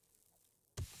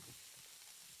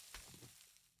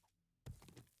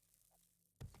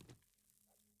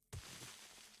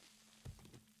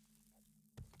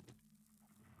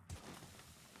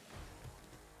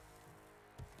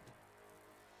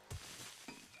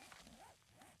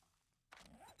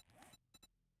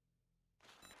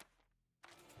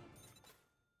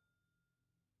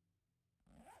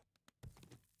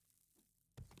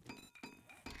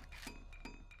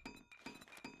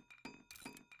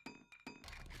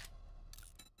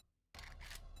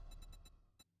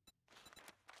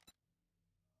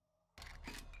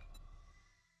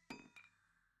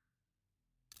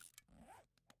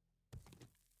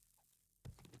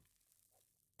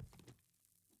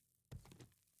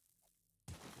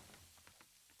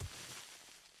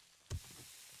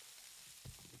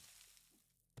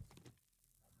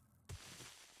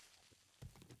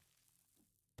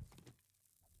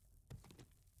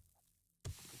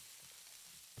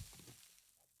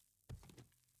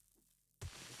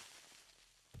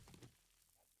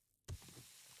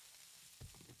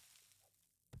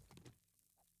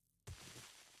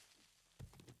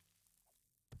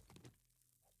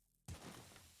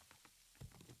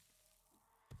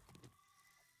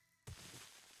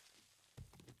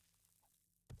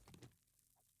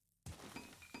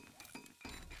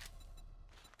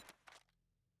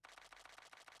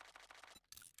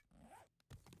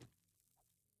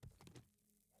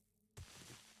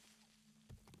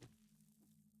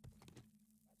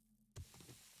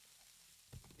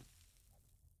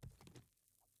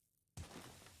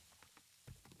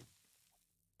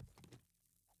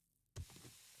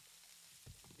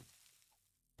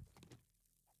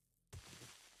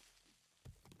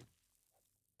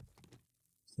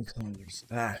 $6.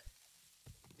 Ah.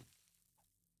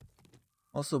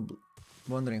 Also,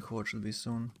 Moon&Horde should be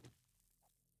soon.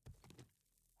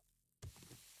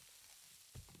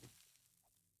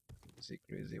 See,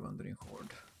 crazy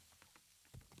Moon&Horde.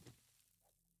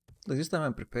 Look, this time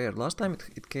I'm prepared. Last time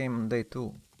it came on day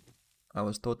 2. I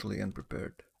was totally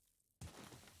unprepared.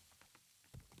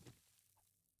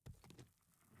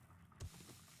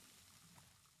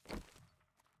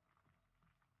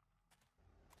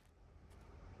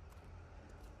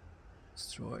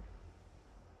 Destroy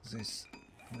this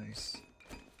place.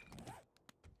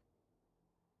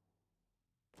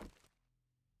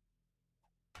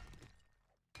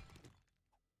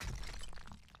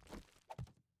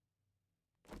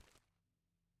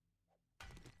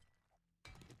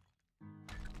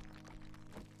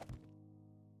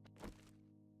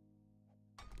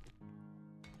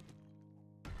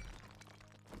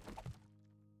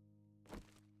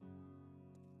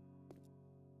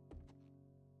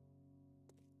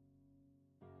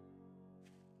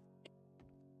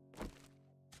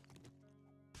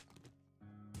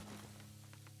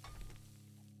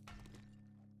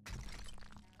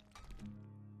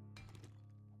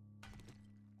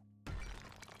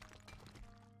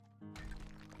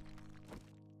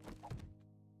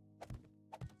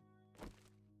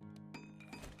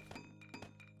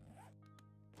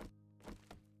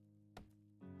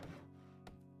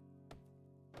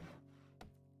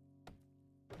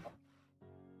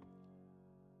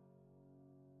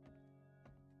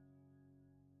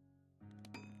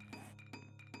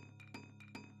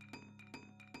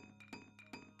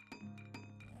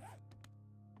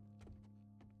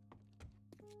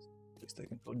 At least I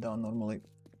can go down normally.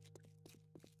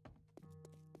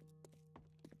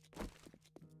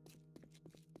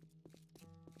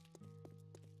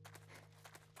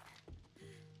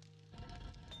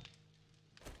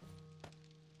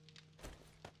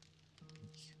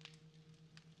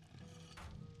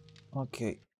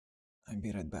 Okay, I'll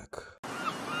be right back.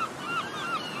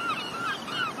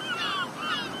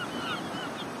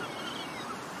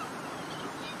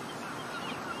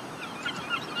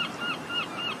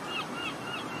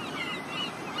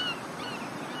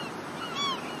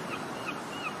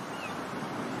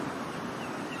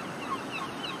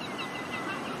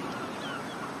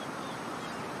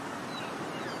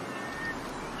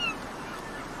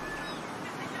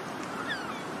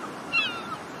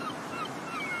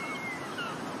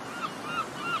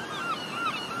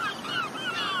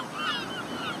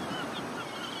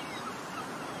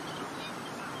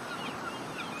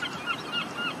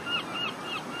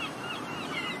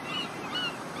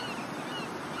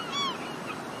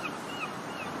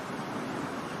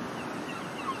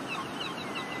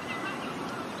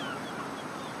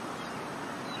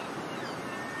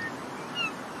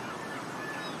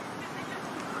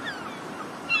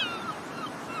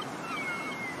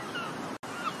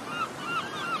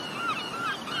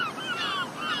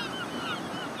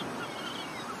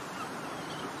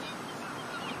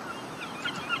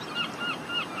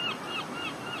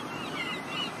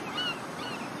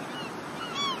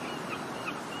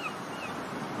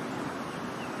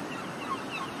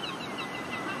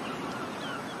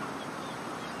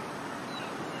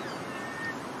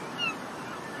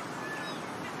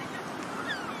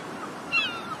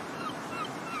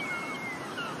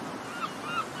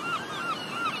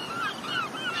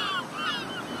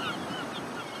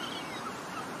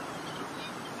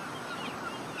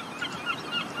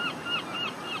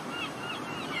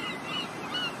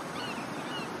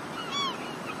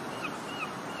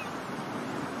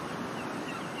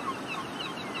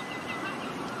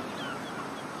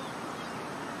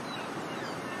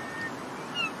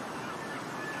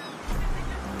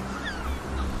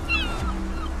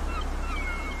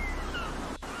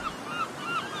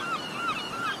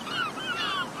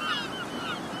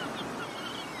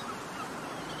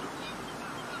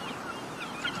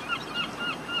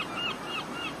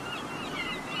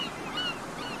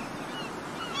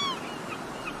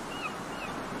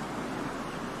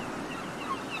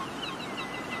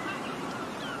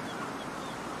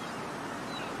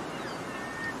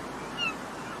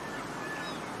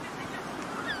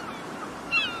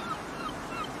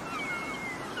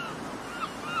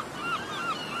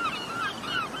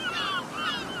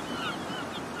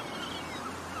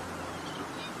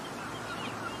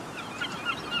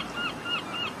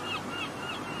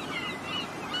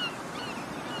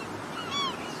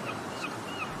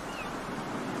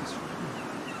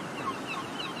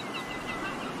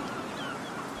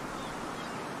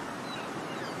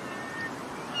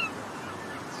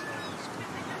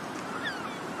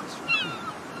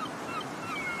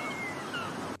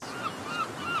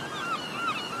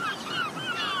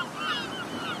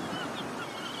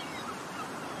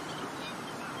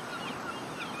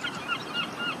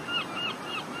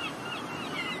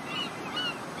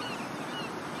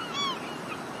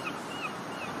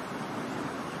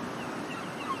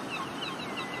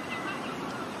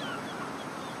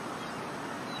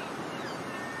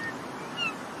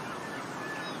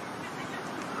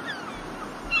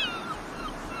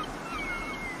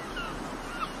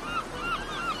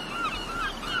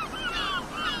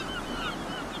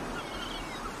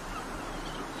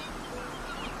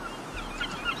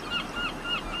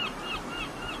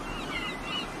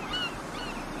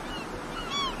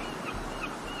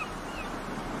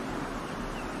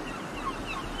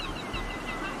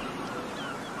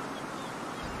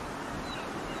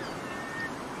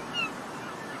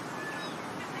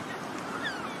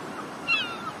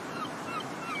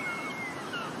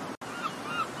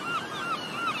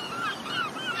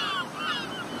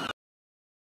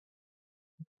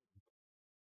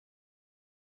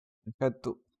 I had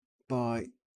to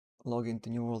log into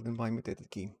New World and buy mutated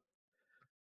key.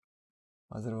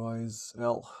 Otherwise,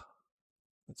 well,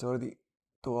 it's already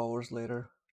 2 hours later.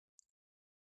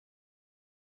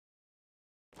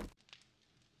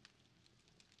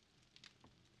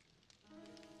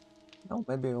 No,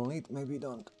 maybe I will need, maybe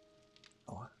don't.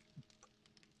 Oh.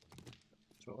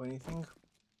 Throw anything.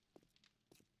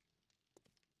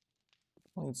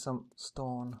 I need some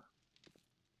stone.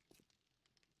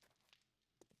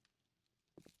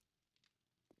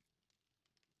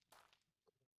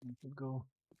 Let it go.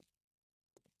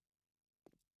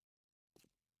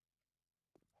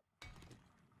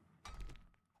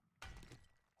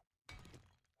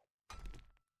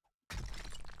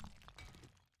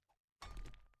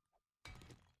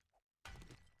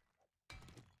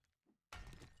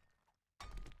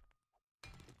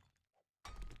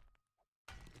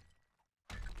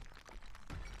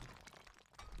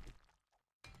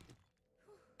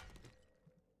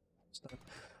 Start.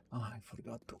 Oh, I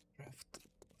forgot to craft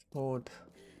food.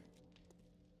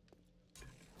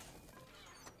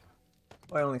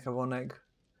 I only have 1 egg.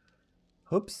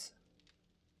 Oops.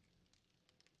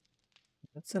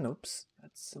 That's an oops.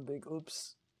 That's a big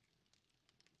oops.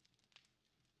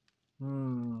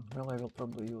 Well, I will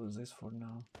probably use this for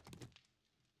now.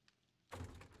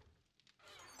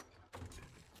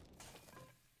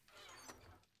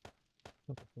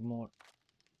 Looking for more.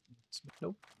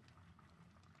 Nope.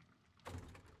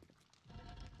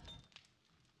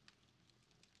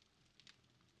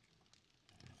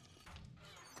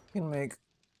 Can make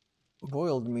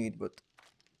boiled meat, but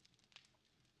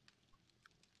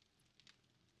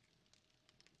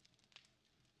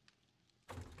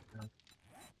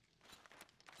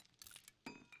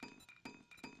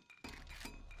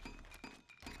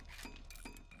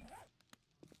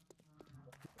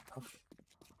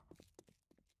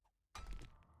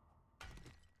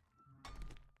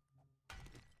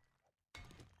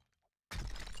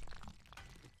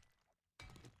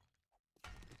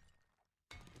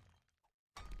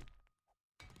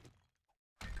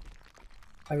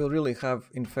I will really have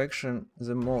infection,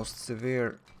 the most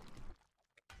severe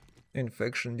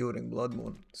infection during Blood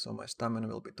Moon, so my stamina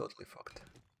will be totally fucked.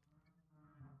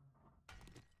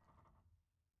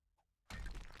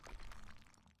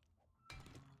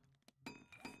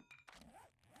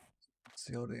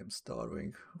 See, already I'm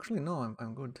starving. Actually, no,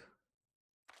 I'm good.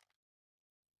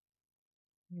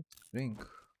 Need to drink.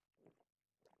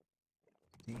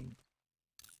 Tea.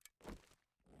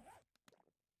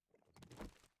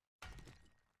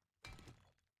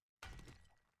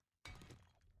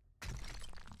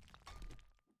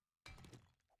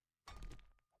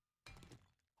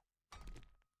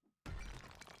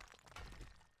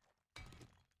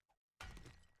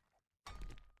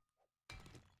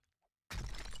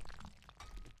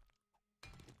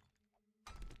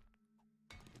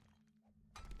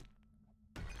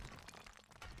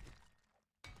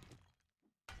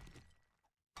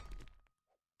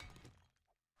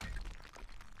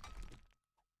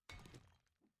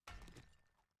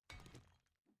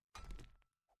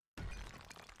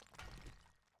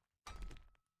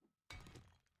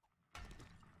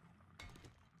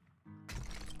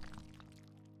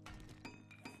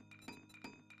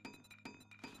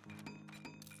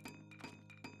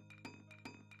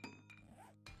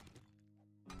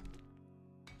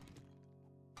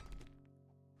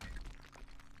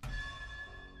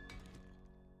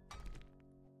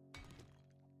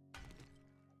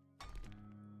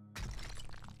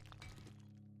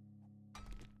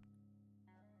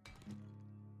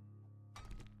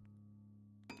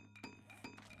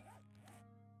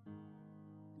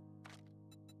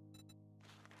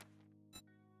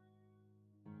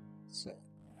 So.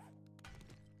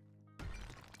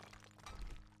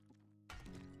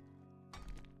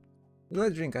 Did I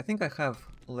drink? I think I have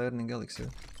learning elixir.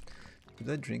 Did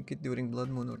I drink it during Blood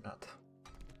Moon or not?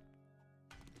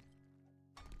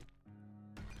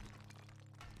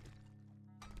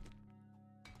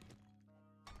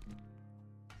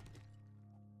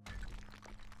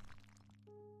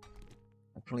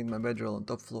 Actually, my bedroll on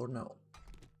top floor now.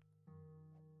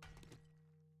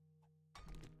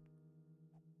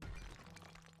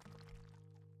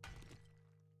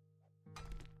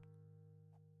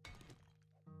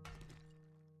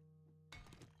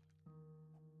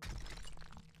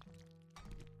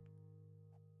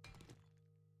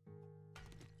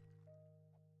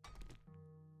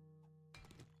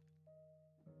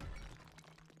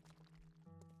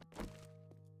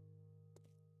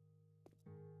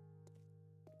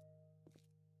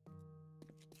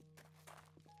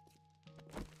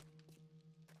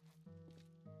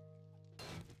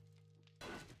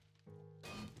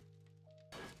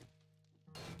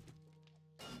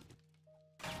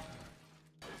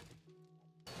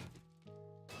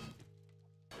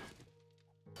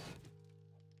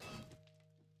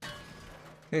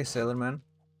 Hey, Sailorman.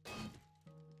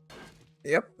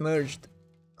 Yep, merged.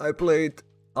 I played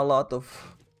a lot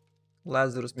of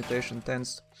Lazarus Mutation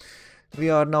 10s. We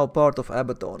are now part of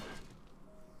ABATON.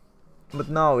 But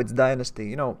now it's Dynasty,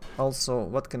 you know. Also,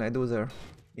 what can I do there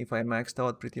if I maxed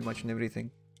out pretty much in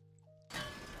everything?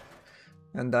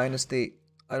 And Dynasty,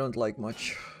 I don't like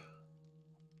much.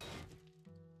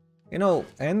 You know,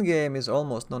 endgame is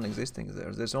almost non-existing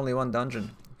there. There's only one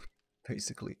dungeon,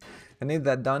 basically. And if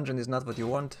that dungeon is not what you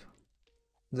want,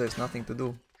 there's nothing to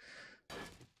do.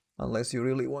 Unless you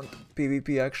really want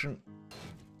PvP action.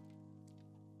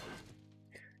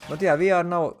 But yeah, we are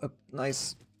now a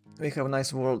nice... We have a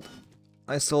nice world.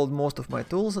 I sold most of my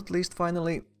tools at least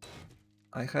finally.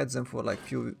 I had them for like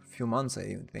few months, I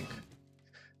even think.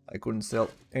 I couldn't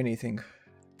sell anything.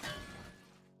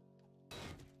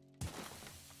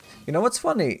 You know what's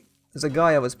funny? The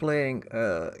guy I was playing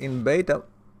in beta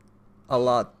a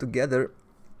lot together,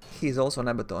 he's also an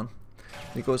ABATON.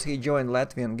 Because he joined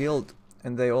Latvian guild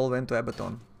and they all went to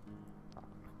ABATON.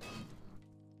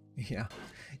 Yeah.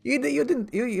 You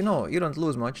know, you don't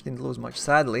lose much, didn't lose much.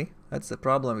 Sadly, that's the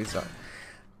problem with that.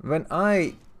 When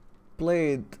I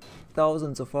played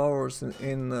thousands of hours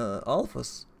in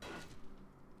alphas,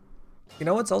 you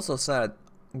know what's also sad?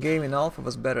 Game in alpha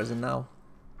was better than now.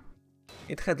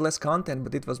 It had less content,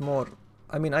 but it was more...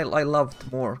 I mean, I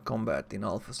loved more combat in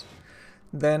alphas.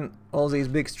 Then all these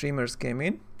big streamers came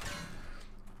in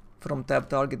from tab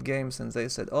target games and they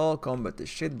said, oh, combat is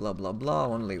shit, blah blah blah,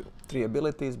 only 3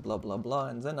 abilities, blah blah blah,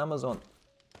 and then Amazon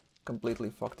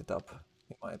completely fucked it up,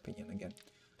 in my opinion, again.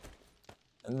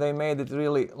 And they made it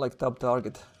really like tab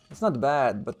target. It's not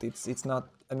bad, but it's not...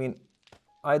 I mean,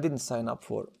 I didn't sign up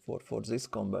for this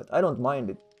combat. I don't mind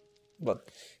it, but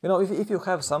you know, if you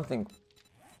have something,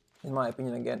 in my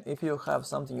opinion again, if you have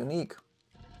something unique,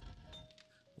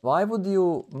 why would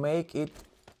you make it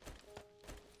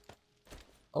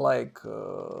like,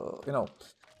 you know,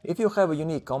 if you have a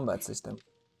unique combat system,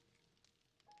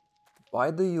 why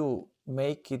do you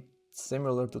make it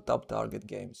similar to top target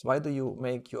games? Why do you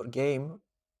make your game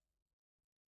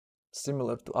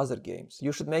similar to other games?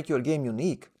 You should make your game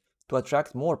unique to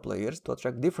attract more players, to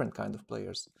attract different kind of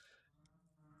players.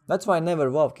 That's why never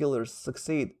WoW killers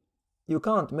succeed. You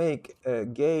can't make a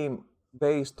game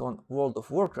based on World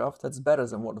of Warcraft that's better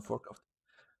than World of Warcraft.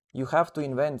 You have to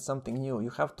invent something new. You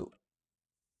have to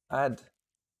add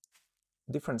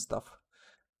different stuff.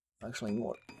 Actually,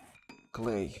 more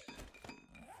clay.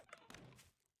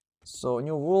 So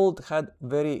New World had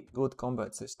very good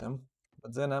combat system,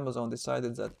 but then Amazon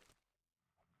decided that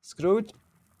screw it,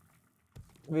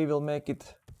 we will make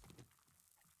it,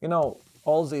 you know,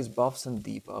 all these buffs and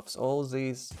debuffs, all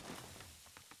these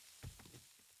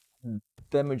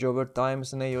damage over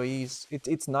times and AoEs,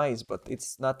 it's nice, but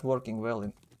it's not working well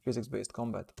in physics-based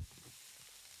combat.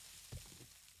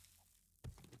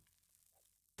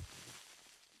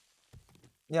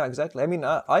 Yeah, exactly. I mean,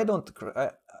 I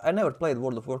never played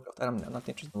World of Warcraft. I'm not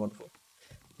interested in World of Warcraft.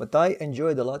 But I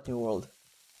enjoyed a lot New World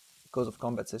because of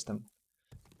combat system.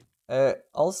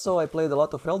 Also, I played a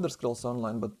lot of Elder Scrolls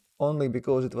Online, but only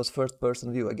because it was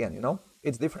first-person view again, you know?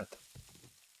 It's different.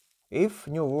 If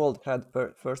New World had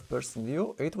first-person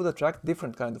view, it would attract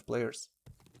different kind of players.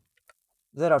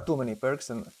 There are too many perks,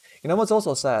 and you know what's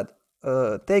also sad?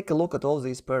 Take a look at all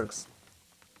these perks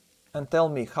and tell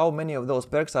me how many of those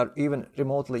perks are even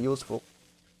remotely useful.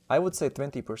 I would say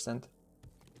 20%.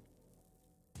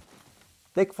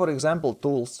 Take for example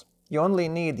tools. You only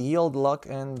need yield, luck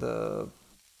and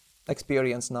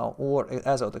experience now, or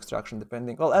azote extraction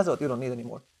depending. Well, azote you don't need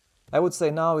anymore. I would say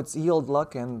now it's yield,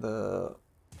 luck and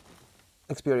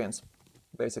experience,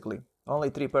 basically. Only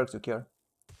 3 perks you care.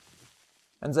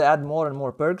 And they add more and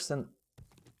more perks and...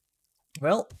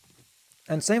 Well,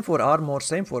 and same for armor,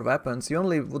 same for weapons. You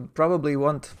only would probably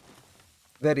want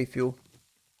very few.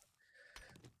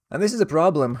 And this is a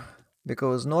problem,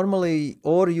 because normally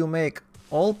or you make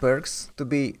all perks to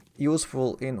be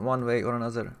useful in one way or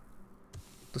another,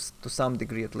 to some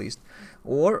degree at least,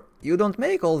 or you don't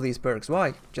make all these perks.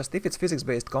 Why? Just if it's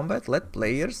physics-based combat, let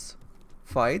players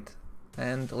fight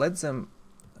and let them,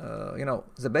 you know,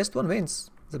 the best one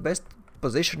wins. The best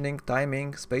positioning,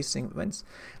 timing, spacing wins.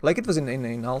 Like it was in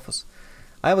alphas.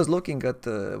 I was looking at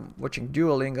watching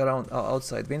dueling around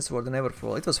outside Windsward and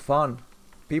Everfall. It was fun.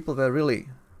 People were really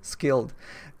skilled.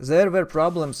 There were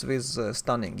problems with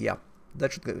stunning. Yeah,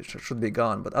 that should be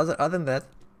gone. But other than that,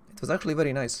 it was actually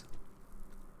very nice.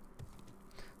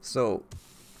 So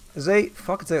they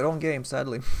fucked their own game,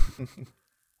 sadly.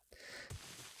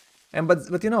 And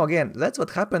but you know, again, that's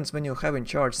what happens when you have in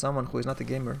charge someone who is not a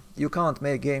gamer. You can't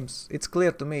make games. It's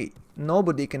clear to me.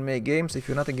 Nobody can make games if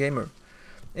you're not a gamer.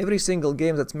 Every single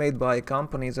game that's made by a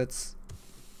company that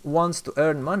wants to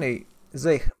earn money,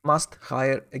 they must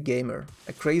hire a gamer,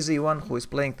 a crazy one who is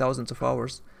playing thousands of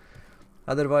hours.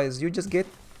 Otherwise, you just get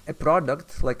a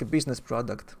product, like a business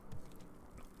product.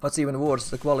 What's even worse,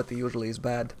 the quality usually is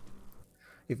bad.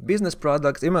 If business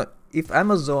products, if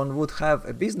Amazon would have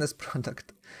a business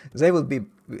product, they would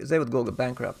go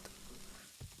bankrupt.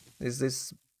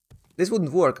 This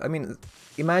wouldn't work. I mean,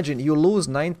 imagine you lose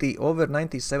over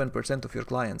 97% of your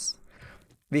clients.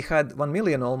 We had 1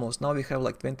 million almost, now we have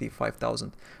like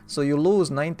 25,000. So you lose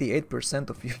 98%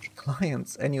 of your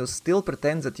clients and you still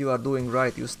pretend that you are doing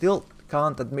right. You still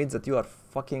can't admit that you are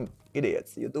fucking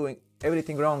idiots. You're doing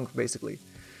everything wrong, basically.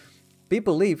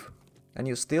 People leave and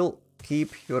you still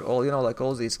keep your all, like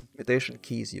all these mutation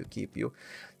keys you keep.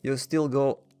 You still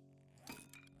go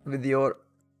with your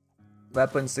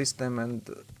weapon system and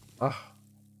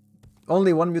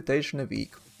only 1 mutation a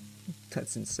week.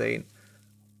 That's insane.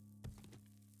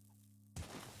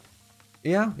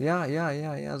 Yeah.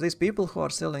 These people who are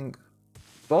selling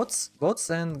bots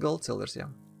and gold sellers, yeah.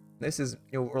 This is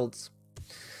New World's,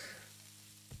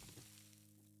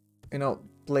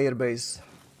 player base.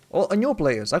 Oh, new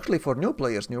players. Actually, for new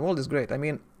players, New World is great. I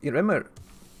mean, you remember,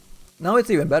 now it's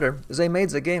even better. They made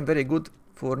the game very good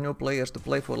for new players to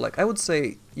play for. Like, I would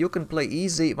say you can play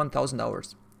easy 1000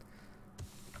 hours.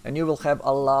 And you will have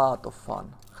a lot of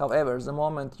fun. However, the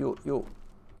moment you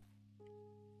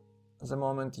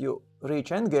reach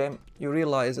endgame, you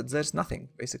realize that there's nothing,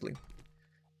 basically.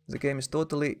 The game is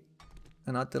totally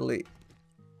and utterly...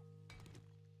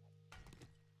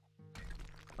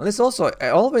 And this also, I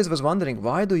always was wondering,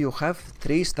 why do you have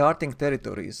 3 starting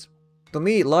territories? To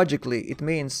me, logically, it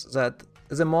means that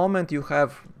the moment you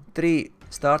have 3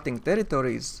 starting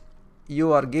territories,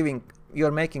 you are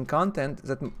making content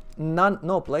that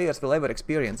no players will ever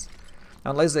experience.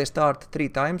 Unless they start 3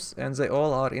 times and they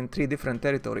all are in 3 different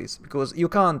territories. Because you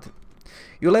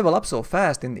level up so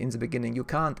fast in the beginning, you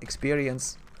can't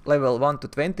experience level 1 to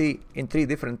 20 in 3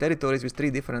 different territories with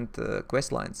 3 different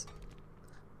quest lines.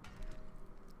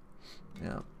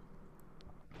 Yeah.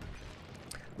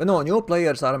 But no, new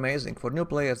players are amazing. For new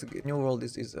players, New World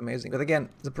is amazing. But again,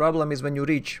 the problem is when you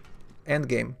reach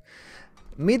endgame.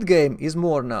 Mid-game is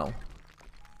more now.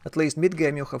 At least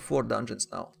mid-game you have 4 dungeons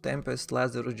now. Tempest,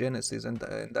 Lazarus, Genesis and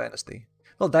Dynasty.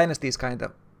 Well, Dynasty is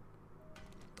kinda...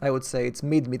 I would say it's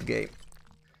mid-game.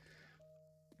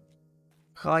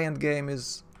 High-end game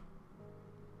is...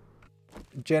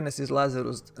 Genesis,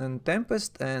 Lazarus and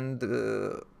Tempest and...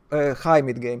 high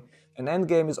mid-game. And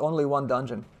endgame is only 1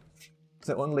 dungeon.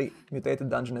 The only mutated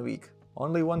dungeon a week.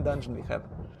 Only 1 dungeon we have.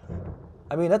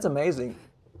 I mean, that's amazing.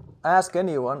 Ask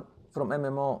anyone from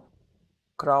MMO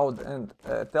crowd and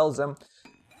tell them,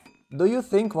 do you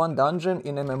think 1 dungeon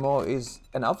in MMO is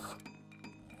enough?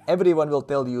 Everyone will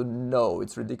tell you no,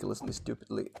 it's ridiculously,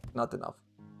 stupidly not enough.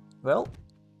 Well,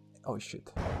 oh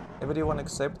shit. Everyone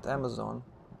except Amazon.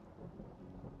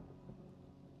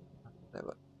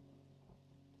 Never.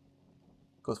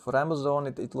 Because for Amazon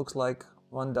it looks like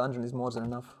 1 dungeon is more than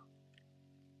enough.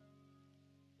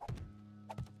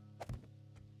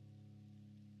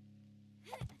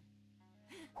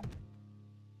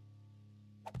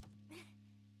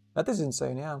 That is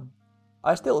insane, yeah.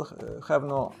 I still have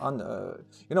no...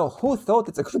 who thought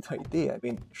it's a good idea? I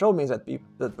mean, show me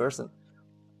that person.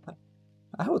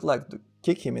 I would like to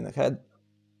kick him in the head.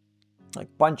 Like,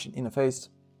 punch in the face.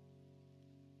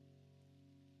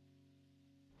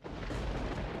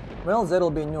 Well, there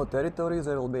will be new territories,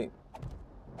 there will be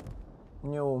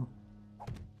new...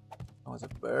 Oh, it's a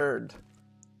bird.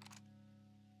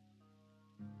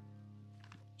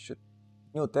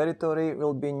 New territory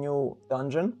will be new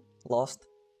dungeon, lost,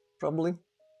 probably.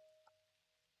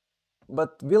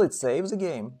 But will it save the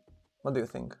game? What do you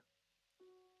think?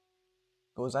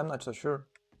 Because I'm not so sure.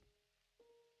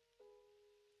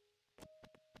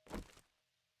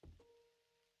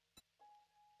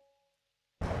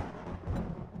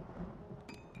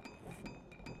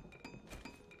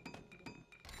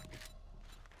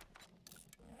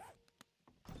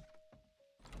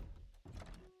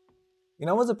 You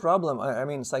know what's the problem? I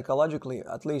mean, psychologically,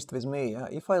 at least with me,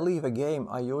 if I leave a game,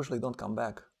 I usually don't come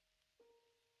back.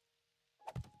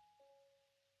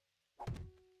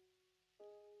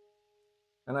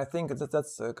 And I think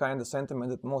that's a kind of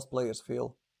sentiment that most players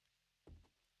feel.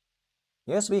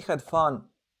 Yes, we had fun,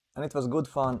 and it was good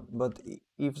fun, but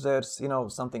if there's,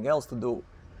 something else to do,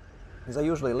 they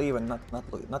usually leave and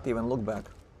not even look back.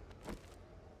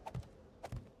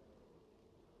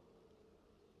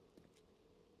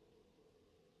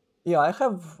 Yeah, I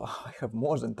have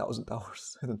more than 1000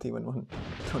 hours. I don't want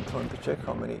to check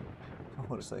how many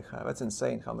hours I have. That's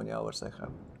insane how many hours I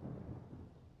have.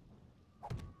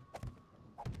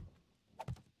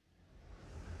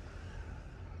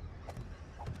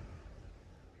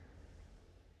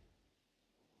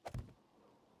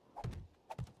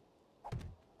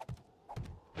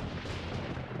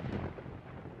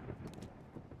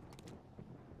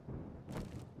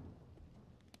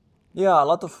 Yeah, a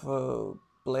lot of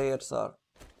players are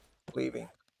leaving.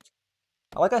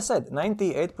 Like I said,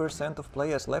 98% of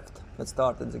players left that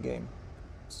started the game.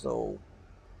 So,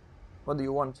 what do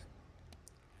you want?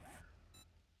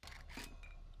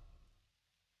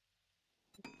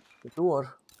 The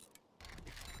tour?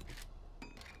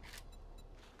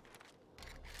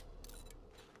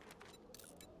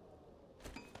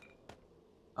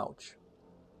 Ouch.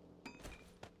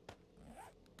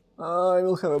 I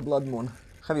will have a Blood Moon.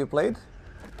 Have you played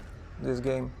this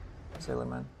game, Sailor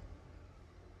Man?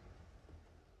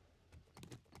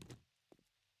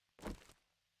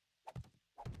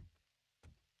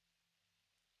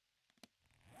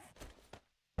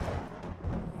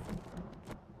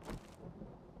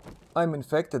 I'm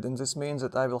infected, and this means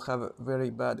that I will have a very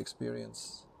bad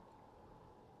experience.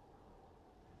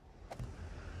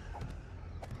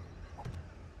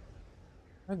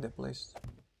 Where's the place?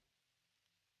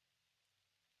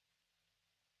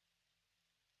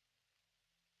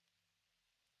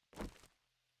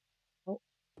 Oh.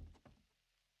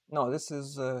 No, this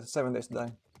is 7 Days to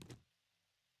Die. I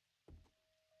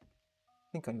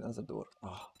think I need another door.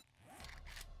 Oh.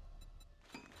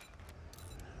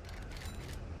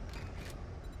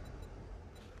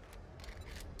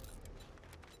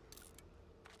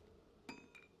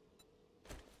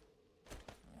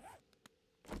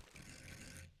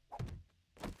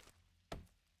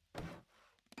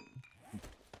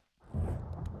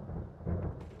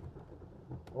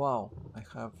 Wow, I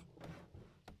have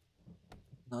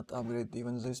not upgraded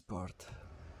even this part.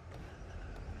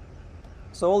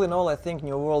 So all in all, I think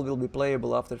New World will be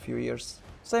playable after a few years.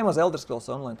 Same as Elder Scrolls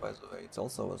Online, by the way. It's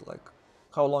also was like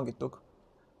how long it took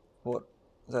for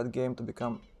that game to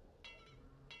become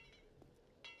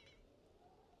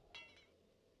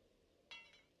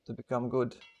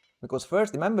good. Because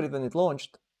first, remember when it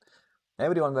launched,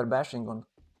 everyone were bashing on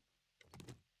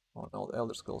all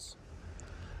Elder Scrolls.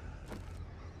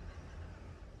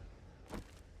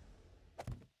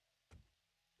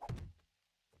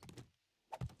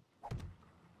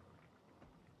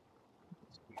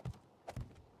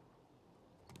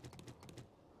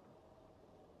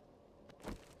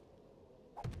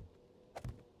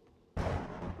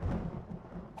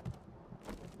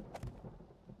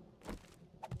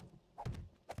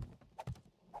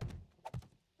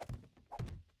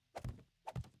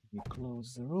 We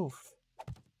close the roof.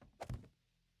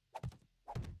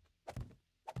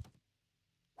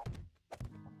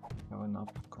 Have enough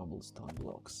cobblestone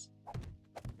blocks.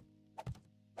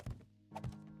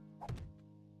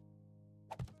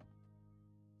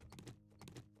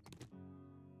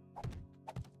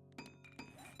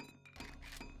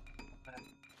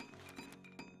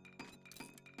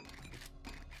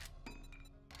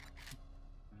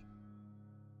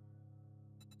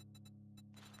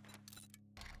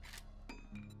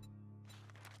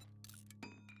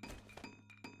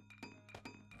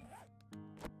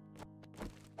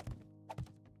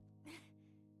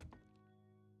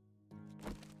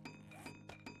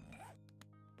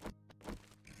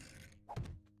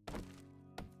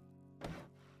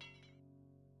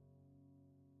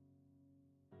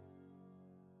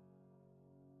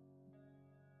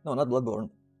 No, not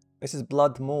Bloodborne. This is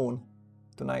Blood Moon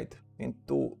tonight in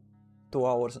 2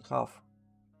 hours and a half.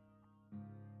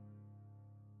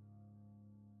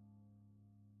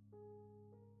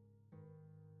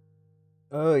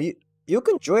 You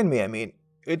can join me. I mean,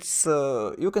 it's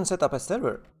you can set up a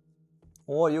server,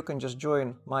 or you can just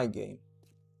join my game.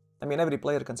 I mean, every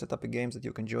player can set up a game that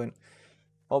you can join.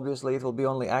 Obviously, it will be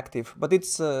only active, but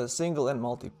it's single and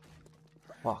multi.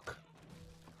 Fuck,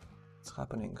 what's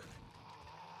happening?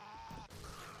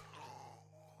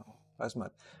 That's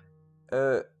mad.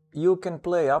 You can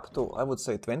play up to, I would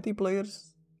say, 20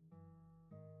 players.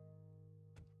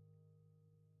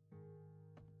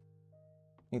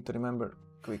 Need to remember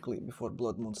quickly before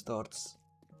Blood Moon starts.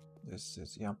 This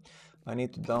is, yeah. I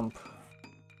need to dump,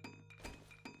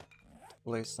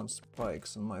 place some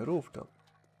spikes on my rooftop.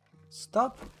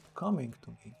 Stop coming to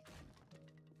me.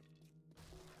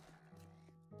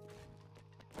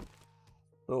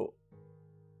 So,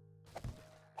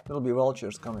 there'll be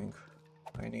vultures coming.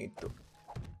 I need to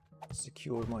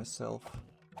secure myself.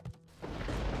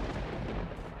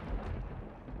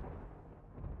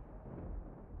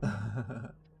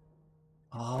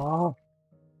 Ah.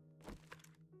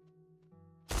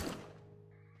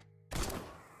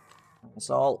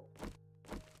 Saul.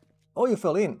 Oh, you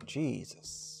fell in.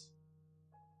 Jesus.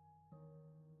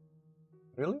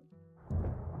 Really?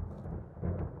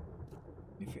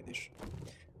 Let me finish.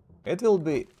 It will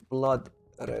be blood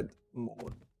red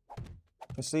moon.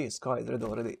 You see, sky is red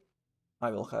already.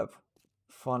 I will have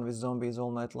fun with zombies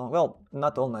all night long. Well,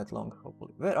 not all night long,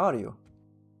 hopefully. Where are you?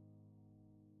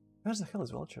 Where the hell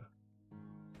is Vulture?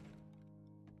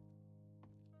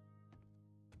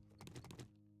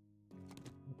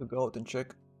 Need to go out and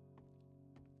check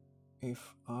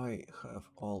if I have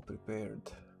all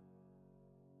prepared.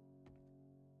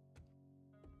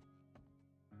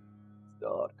 It's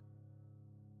dark.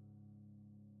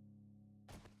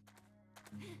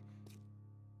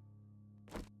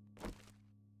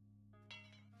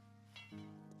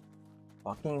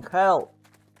 Fucking hell!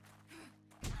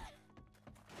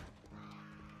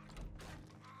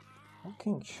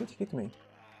 Fucking shit hit me.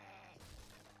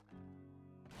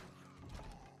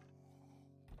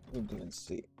 You didn't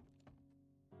see.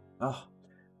 Ah.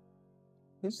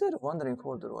 Is there a wandering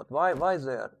horde or what? Why is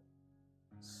there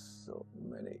so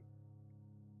many?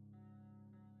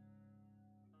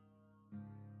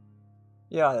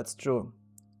 Yeah, that's true.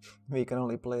 We can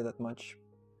only play that much.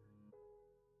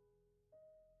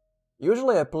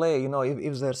 Usually I play, you know,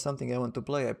 if there's something I want to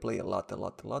play, I play a lot,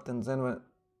 and then when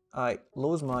I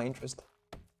lose my interest,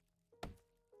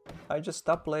 I just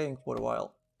stop playing for a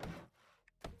while.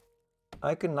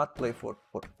 I cannot play for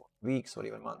weeks or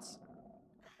even months.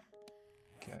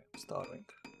 Okay, I'm starving.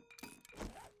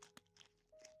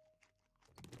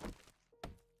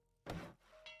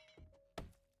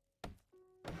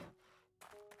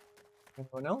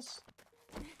 Anyone else?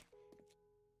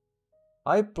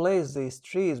 I placed these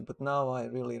trees, but now I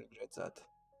really regret that.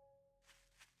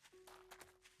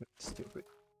 It's stupid.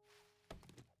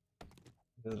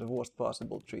 They're the worst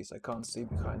possible trees. I can't see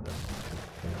behind them.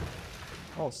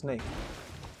 Oh, snake.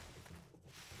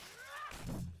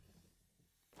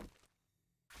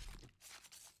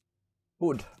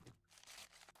 Wood.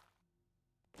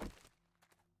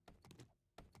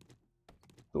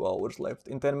 Two hours left.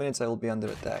 In 10 minutes I will be under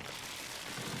attack.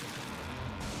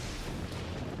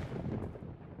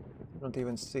 Don't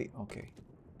even see. Okay.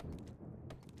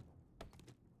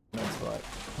 That's why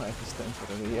life is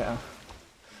temporary, yeah.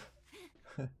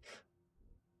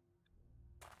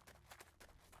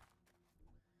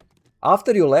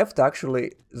 After you left,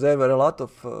 actually, there were a lot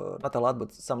of, not a lot,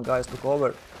 but some guys took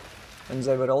over. And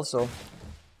they were also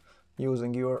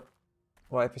using your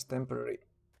life is temporary.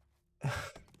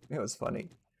 It was funny.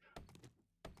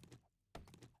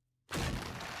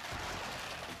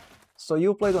 So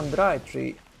you played on Dry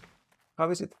Tree. How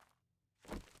is it?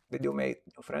 Did you make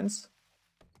new friends?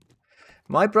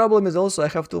 My problem is also I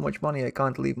have too much money, I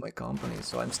can't leave my company,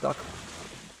 so I'm stuck.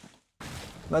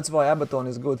 That's why ABATON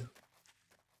is good.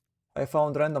 I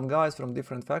found random guys from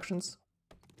different factions,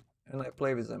 and I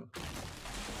play with them.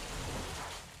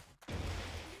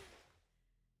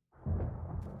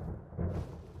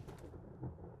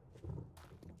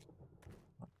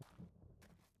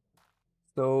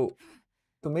 So,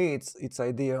 to me it's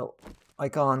ideal. I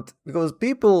can't, because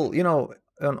people, you know,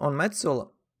 on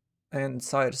Metzl and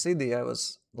Sire City, I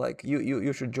was like,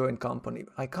 you should join company.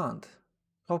 I can't.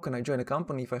 How can I join a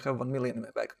company if I have 1 million in my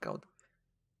bank account?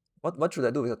 What should I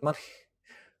do with that money?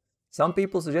 Some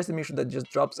people suggested me should I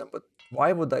just drop them, but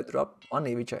why would I drop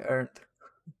money which I earned?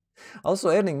 Also,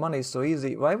 earning money is so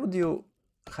easy. Why would you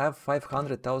have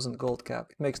 500,000 gold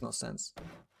cap? It makes no sense.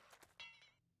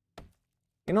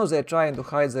 You know, they're trying to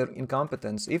hide their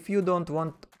incompetence. If you don't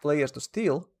want players to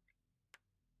steal,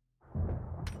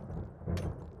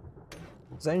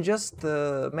 then just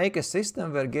make a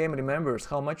system where game remembers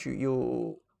how much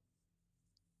you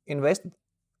invested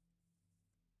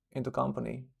into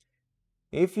company.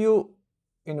 If you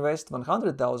invest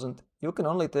 100,000, you can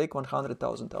only take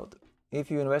 100,000 out. If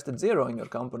you invested 0 in your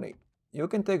company, you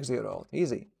can take 0 out.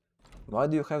 Easy. Why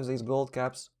do you have these gold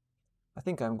caps? I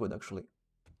think I'm good, actually.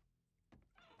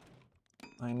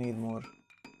 I need more.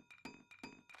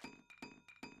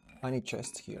 I need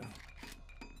chests here.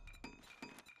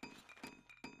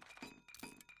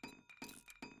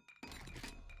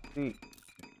 Three.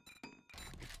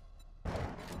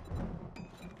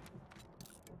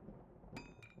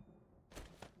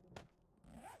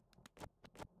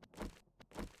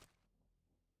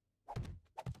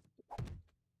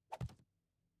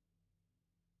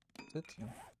 That's it, yeah.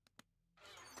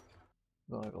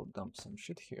 Well, I will dump some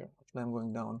shit here. Hopefully I'm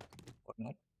going down or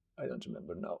not. I don't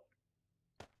remember now.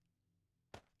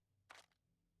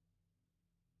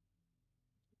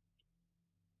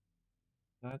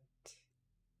 That.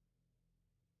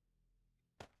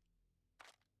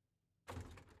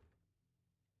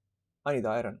 I need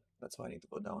iron. That's why I need to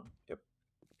go down. Yep.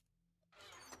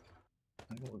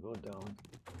 I will go down.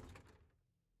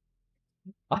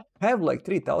 I have like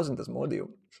 3000 Asmodium.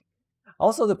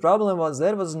 Also, the problem was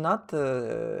there was not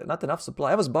enough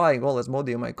supply. I was buying all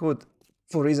Asmodium I could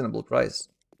for reasonable price.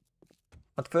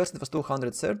 At first it was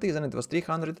 230, then it was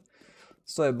 300,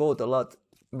 so I bought a lot.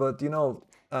 But you know,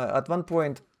 at one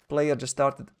point, player just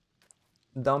started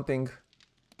dumping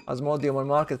Asmodium on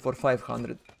market for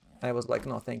 500. I was like,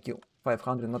 no, thank you.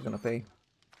 500, not gonna pay.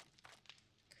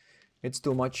 It's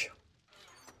too much.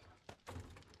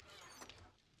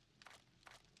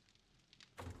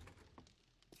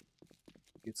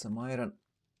 Get some iron,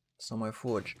 so my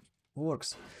forge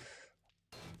works.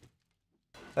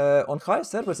 On high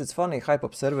servers, it's funny,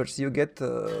 hype-up servers, you get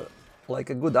like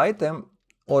a good item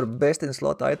or best in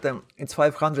slot item. It's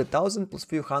 500,000 plus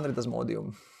few hundred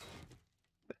Asmodium.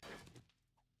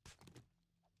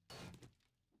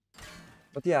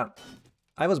 But yeah,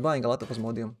 I was buying a lot of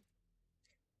Asmodium.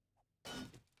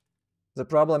 The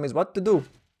problem is what to do,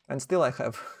 and still I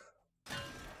have.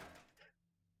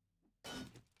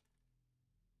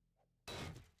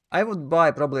 I would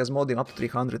buy probably Asmodium up to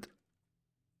 300.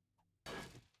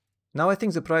 Now I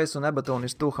think the price on ABATON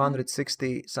is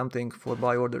 260 something for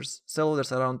buy orders. Sell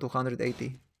orders around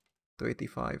 280 to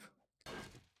 85.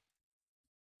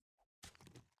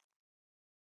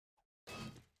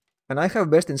 And I have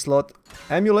best in slot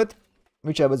Amulet,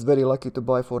 which I was very lucky to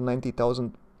buy for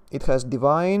 90,000. It has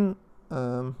divine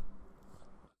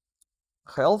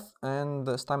health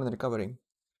and stamina recovery.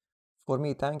 For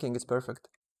me, tanking is perfect.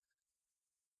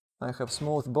 I have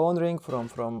smooth bone ring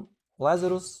from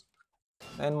Lazarus,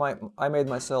 and I made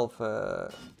myself. I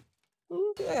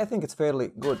think it's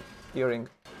fairly good earring.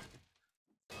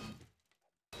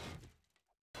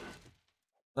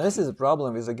 Now, this is a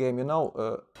problem with the game. You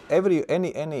know,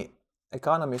 any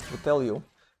economist will tell you,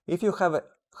 if you have a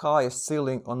highest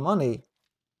ceiling on money,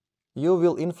 you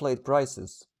will inflate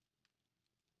prices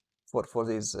for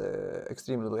these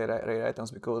extremely rare items,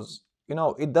 because you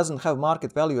know it doesn't have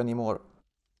market value anymore.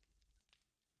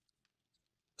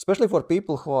 Especially for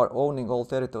people who are owning all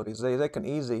territories, they can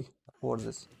easily afford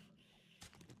this.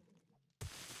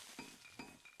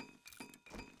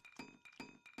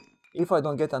 If I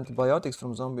don't get antibiotics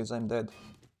from zombies, I'm dead.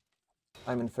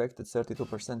 I'm infected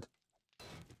 32%.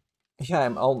 Yeah,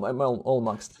 I'm all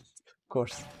maxed, of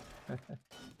course.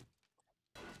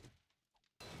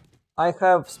 I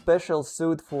have special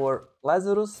suit for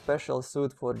Lazarus, special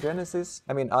suit for Genesis,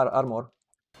 I mean armor,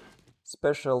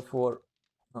 special for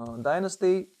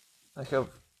Dynasty.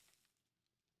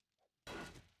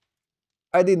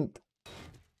 I didn't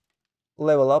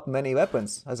level up many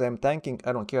weapons, as I'm tanking,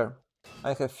 I don't care.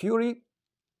 I have Fury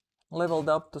leveled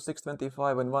up to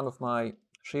 625 in one of my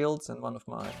shields and one of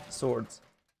my swords.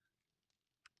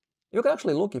 You can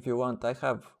actually look if you want, I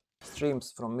have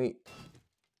streams from me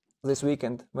this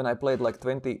weekend when I played like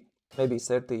 20, maybe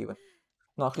 30 even.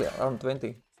 No, actually around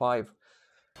 25.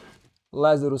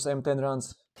 Lazarus M10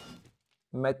 runs.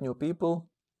 Met new people.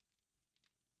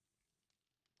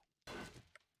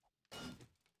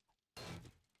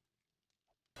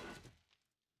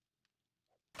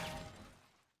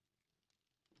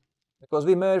 Because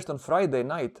we merged on Friday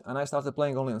night and I started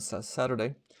playing only on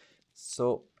Saturday.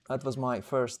 So that was my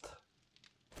first.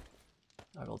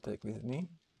 I will take with me.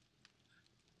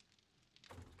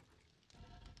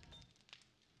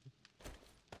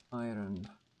 Iron,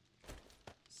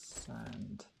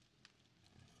 sand.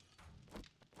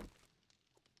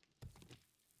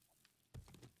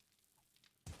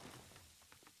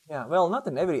 Yeah, well, not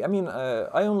in every. I mean,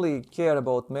 I only care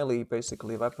about melee,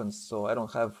 basically, weapons, so I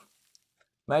don't have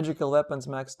magical weapons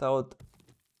maxed out.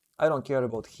 I don't care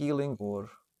about healing or,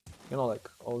 you know, like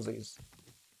all these.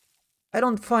 I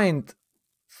don't find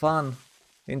fun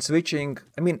in switching.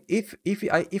 I mean,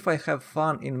 if I have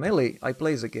fun in melee, I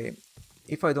play the game.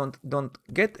 If I don't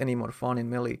get any more fun in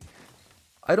melee,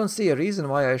 I don't see a reason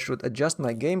why I should adjust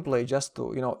my gameplay just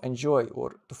to, you know, enjoy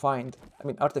or to find. I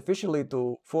mean, artificially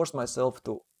to force myself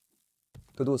to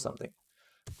do something.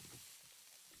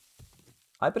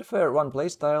 I prefer one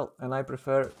playstyle and I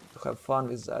prefer to have fun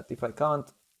with that. If I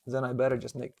can't, then I better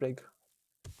just make break.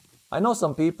 I know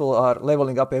some people are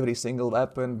leveling up every single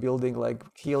weapon, building like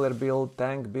healer build,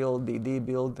 tank build, DD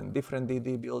build, and different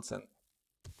DD builds, and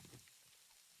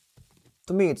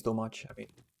to me it's too much. I mean,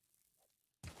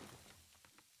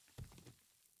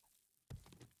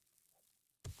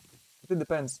 it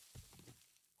depends.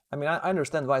 I mean, I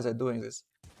understand why they're doing this.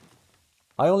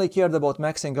 I only cared about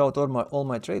maxing out all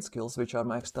my trade skills, which are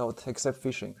maxed out, except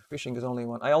fishing. Fishing is only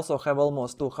one. I also have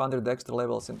almost 200 extra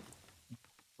levels in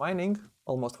mining,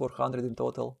 almost 400 in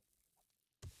total.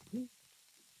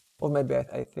 Or maybe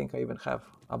I think I even have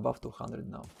above 200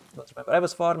 now. Don't remember. I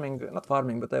was farming, not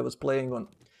farming, but I was playing on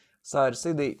Sire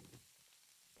City,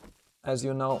 as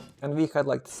you know, and we had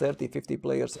like 30-50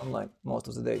 players online most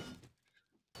of the day.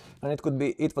 And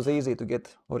it was easy to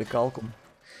get Orichalcum.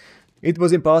 It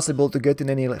was impossible to get in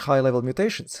any high-level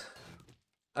mutations.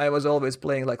 I was always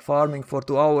playing like farming for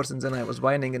 2 hours, and then I was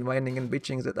whining and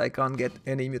bitching that I can't get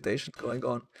any mutation going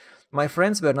on. My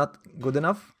friends were not good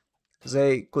enough.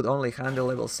 They could only handle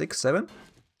level 6, 7.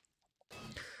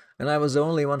 And I was the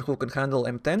only one who could handle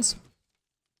M10s,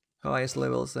 highest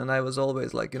levels, and I was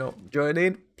always like, you know, join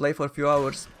in, play for a few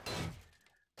hours.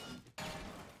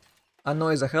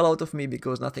 Annoys the hell out of me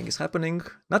because nothing is happening.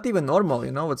 Not even normal,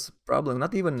 you know what's the problem?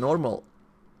 Not even normal.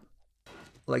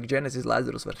 Like Genesis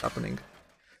Lazarus were happening.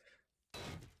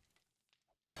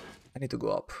 I need to go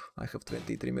up. I have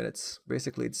 23 minutes.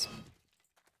 Basically it's...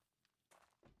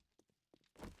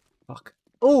 Fuck.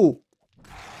 Oh!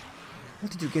 How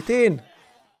did you get in?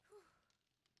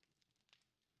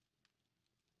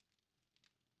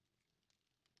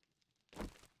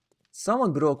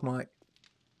 Someone broke my...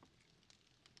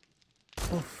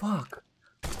 Oh fuck.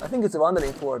 I think it's a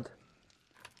wandering horde.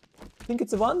 I think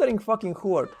it's a wandering fucking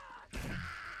horde.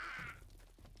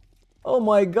 Oh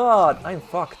my god, I'm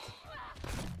fucked.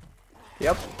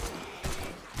 Yep.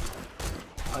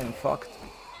 I'm fucked.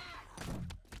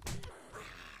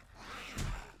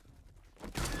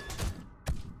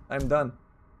 I'm done.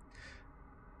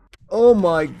 Oh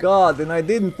my god, and I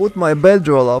didn't put my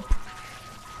bedroll up.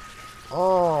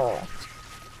 Oh.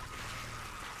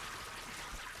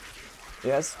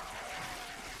 Yes.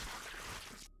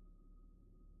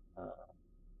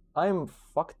 I'm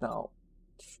fucked now.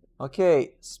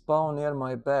 Okay, spawn near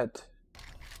my bed.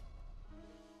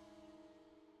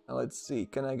 Let's see,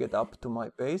 can I get up to my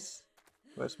base?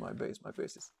 Where's my base? My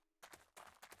base is...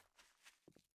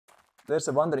 There's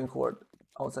a wandering horde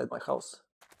outside my house.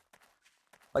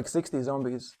 Like 60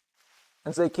 zombies.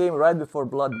 And they came right before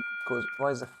blood, because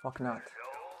why the fuck not?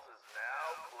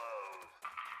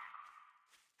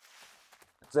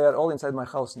 They are all inside my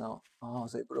house now. Oh,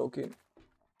 they broke in.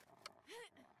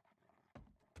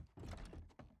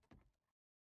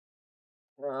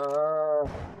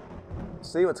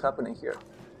 See what's happening here.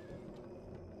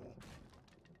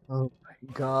 Oh my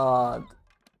god.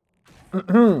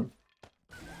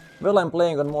 Well, I'm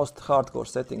playing on most hardcore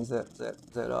settings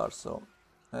there are, so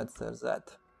there's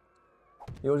that.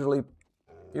 Usually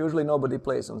nobody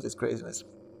plays on this craziness.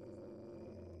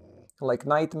 Like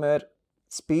Nightmare,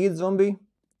 Speed Zombie,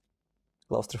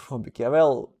 Claustrophobic. Yeah,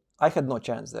 well, I had no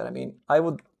chance there. I mean, I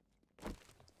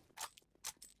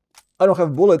don't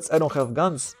have bullets, I don't have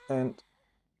guns, and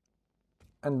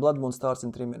Blood Moon starts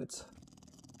in 3 minutes.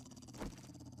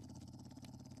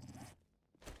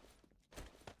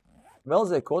 Well,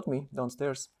 they caught me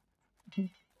downstairs.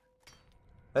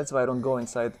 That's why I don't go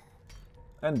inside.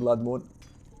 And Blood Moon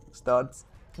starts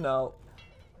now.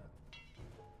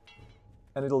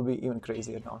 And it'll be even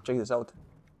crazier now. Check this out.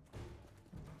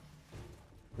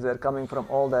 They're coming from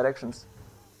all directions.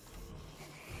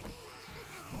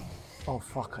 Oh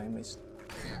fuck, I missed.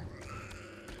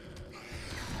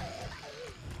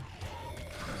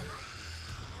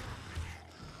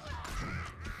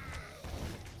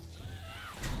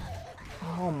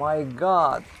 Oh my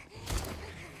god.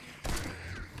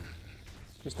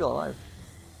 You're still alive.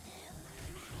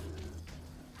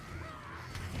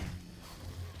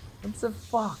 What the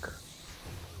fuck?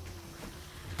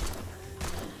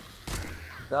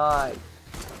 Die.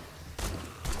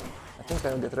 I think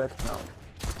I'll get wrecked now.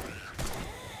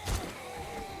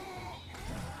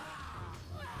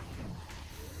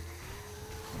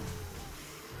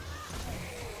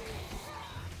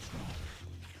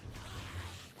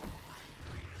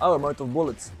 Oh, I'm out of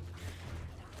bullets.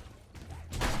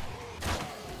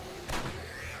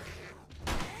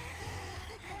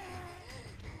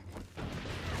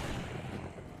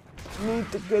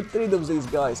 Need to get rid of these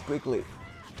guys quickly.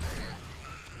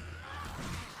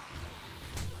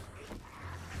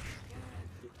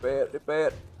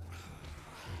 Repair.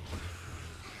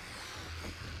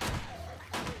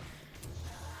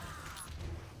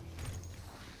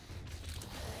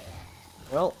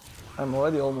 Well, I'm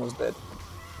already almost dead.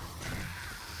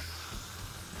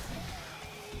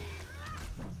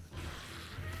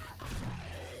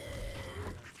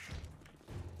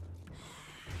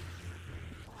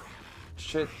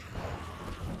 Shit.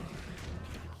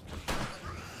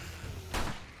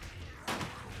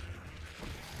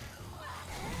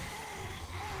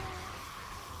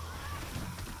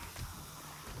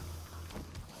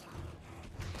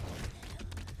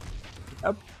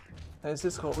 Yep. This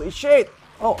is holy shit!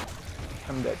 Oh,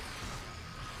 I'm dead.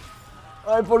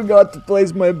 I forgot to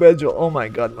place my bedroll. Oh my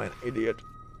god, my idiot.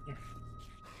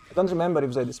 I don't remember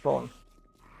if they despawn.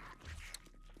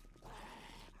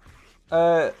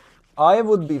 I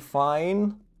would be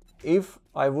fine if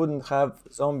I wouldn't have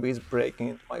zombies breaking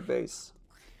into my base.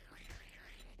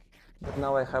 But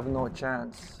now I have no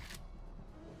chance.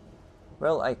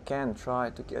 Well, I can try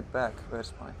to get back.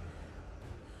 Where's my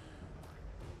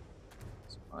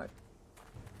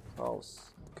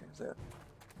house? Okay, there.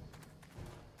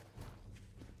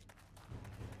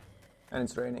 And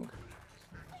it's raining.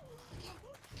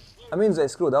 I mean, they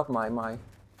screwed up my...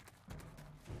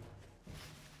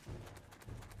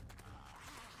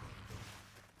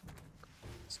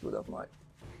 Screwed up my...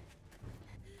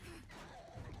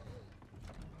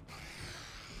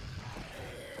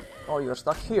 Oh, you're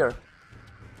stuck here.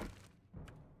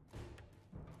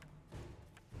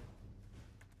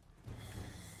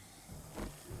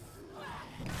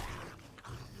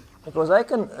 Because I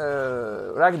can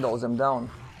ragdoll them down.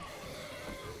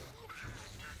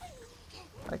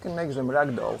 I can make them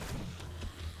ragdoll.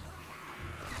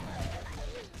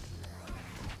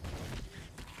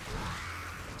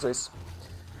 This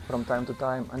from time to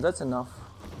time, and that's enough.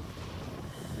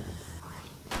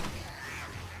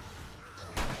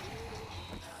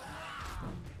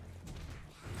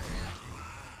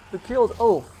 We killed.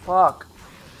 Oh fuck!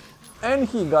 And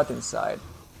he got inside.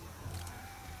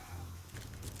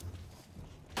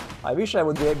 I wish I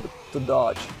would be able to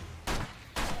dodge.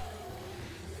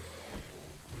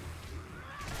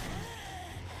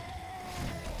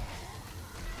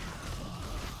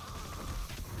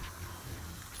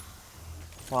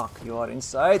 Fuck, you are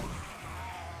inside.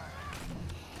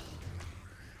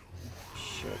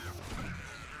 Shit.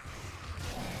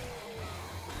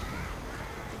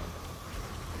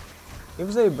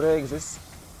 If they break this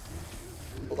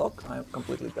block, I am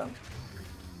completely done.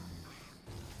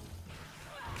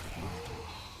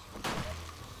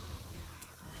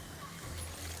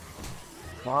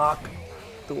 Fuck.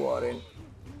 Two are in.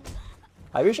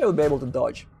 I wish I would be able to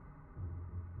dodge.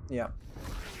 Yeah.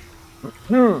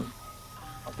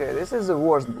 Okay, this is the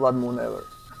worst Blood Moon ever.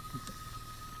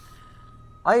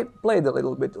 I played a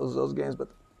little bit of those games, but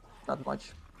not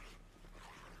much.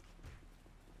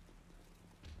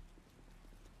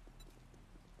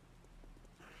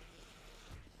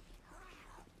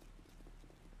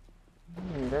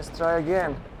 Let's try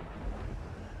again.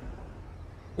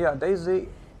 Yeah, Daisy...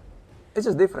 It's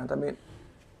just different, I mean...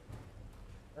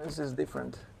 This is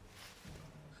different.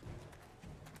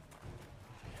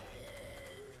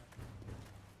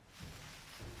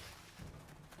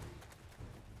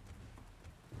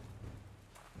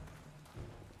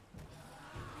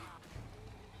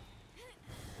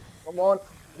 Come on,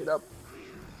 get up.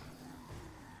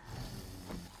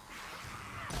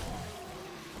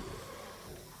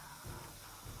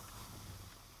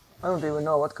 I don't even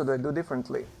know what could I do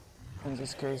differently in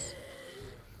this case.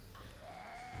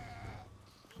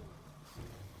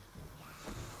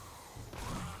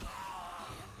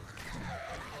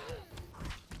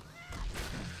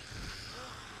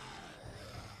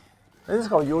 This is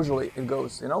how usually it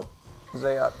goes, you know?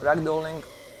 They are ragdolling.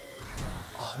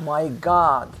 Oh my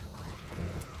god!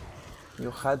 You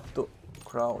had to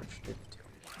crouch, didn't you?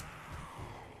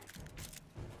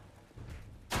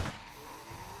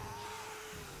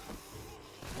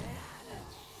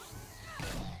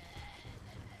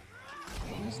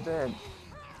 He's dead.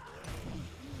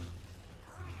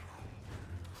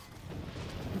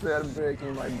 They are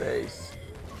breaking my base.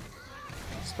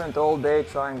 Spent all day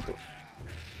trying to...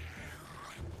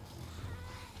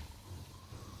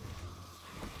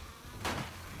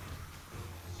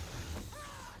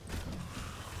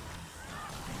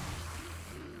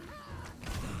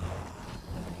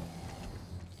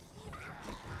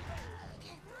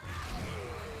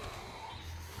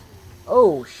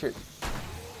 Oh shit.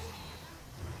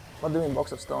 What do you mean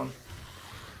box of stone?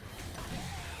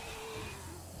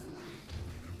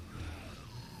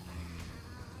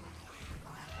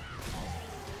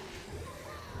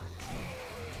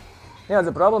 Yeah,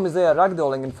 the problem is they are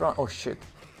ragdolling in front. Oh shit.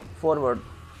 Forward.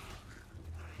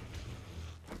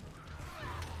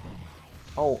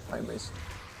 Oh, I missed.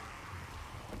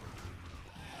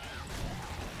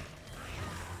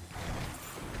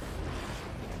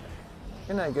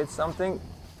 Can I get something?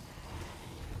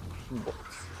 Box.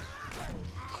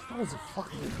 How the fuck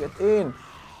did you get in?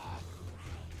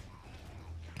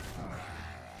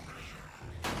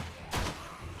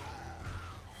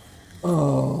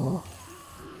 Oh.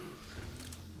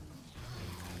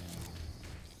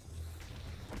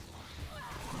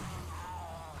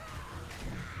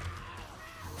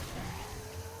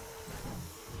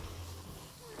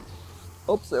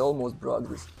 Oops, I almost broke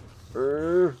this.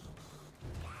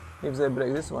 If they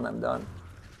break this one, I'm done.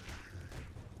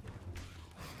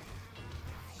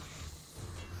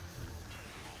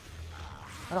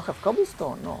 I don't have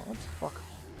cobblestone. No, what the fuck?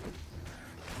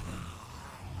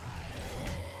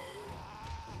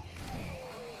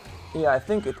 Yeah, I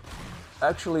think it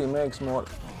actually makes more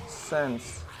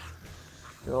sense.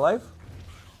 You alive?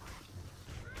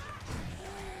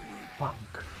 Fuck.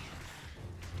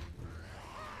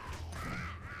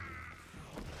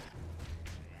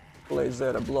 Place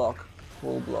there a block,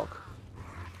 full block.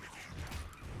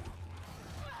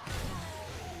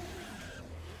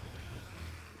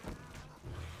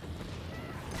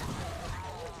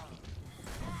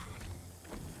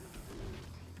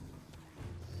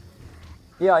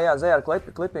 Yeah, they are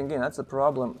clipping in, that's a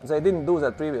problem. They didn't do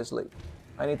that previously.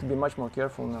 I need to be much more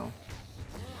careful now.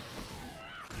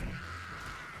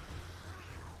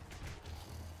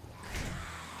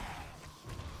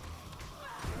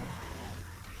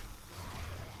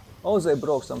 Oh, they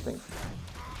broke something.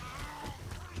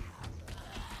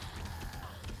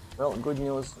 Well, good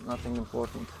news, nothing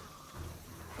important.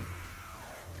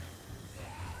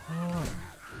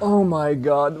 Oh my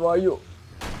god, why you...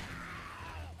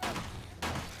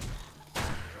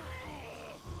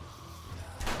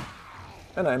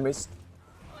 And I missed.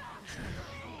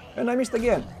 And I missed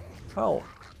again. How?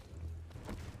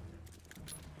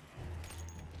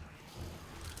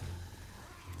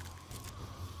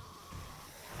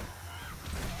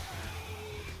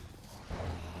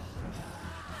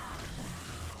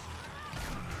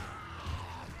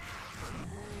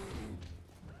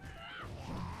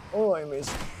 Oh, I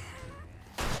missed.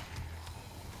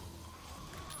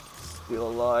 Still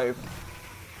alive.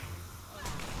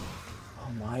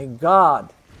 Oh my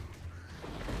god.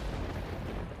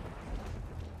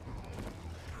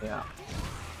 Yeah.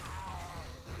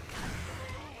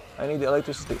 I need the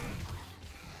electricity.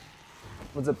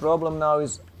 But the problem now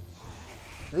is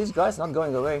these guys not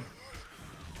going away.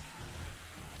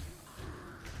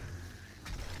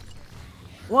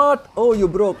 What? Oh, you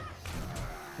broke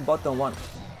bottom one.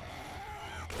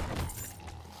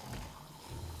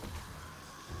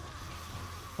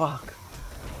 Fuck.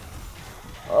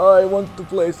 I want to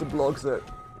place the blocks there.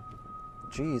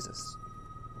 Jesus.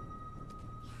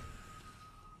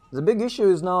 The big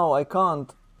issue is now I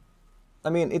can't...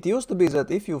 I mean, it used to be that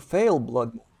if you fail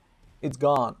blood, it's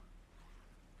gone.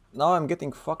 Now I'm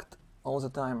getting fucked all the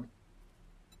time.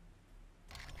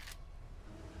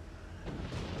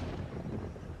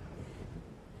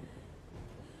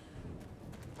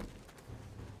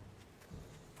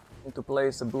 Need to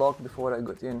place a block before I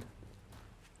get in.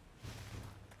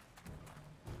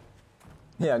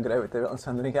 Yeah, gravity on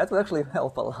Sundering. That would actually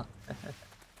help a lot.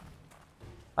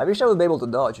 I wish I would be able to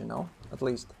dodge, you know, at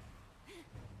least.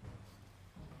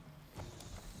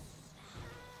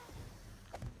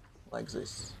 Like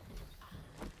this.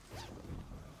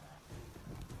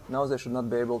 Now they should not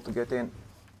be able to get in.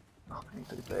 Oh, I need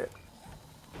to repair.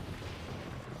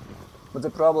 But the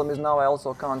problem is now I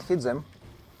also can't hit them.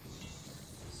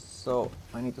 So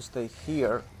I need to stay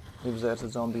here if there's a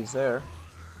zombie there.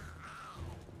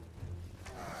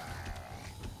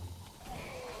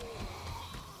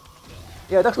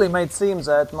 Yeah, it actually made seem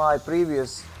that my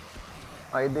previous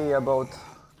idea about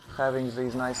having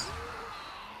these nice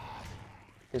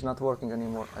is not working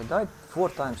anymore. I died 4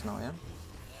 times now, yeah?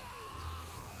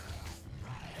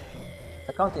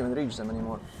 I can't even reach them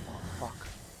anymore. Oh, fuck.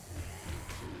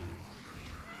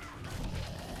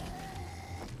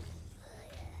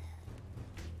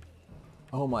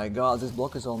 Oh my god, this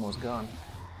block is almost gone.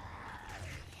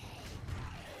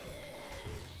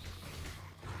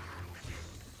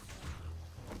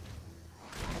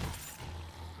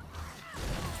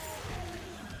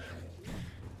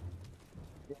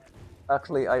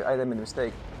 Actually, I made a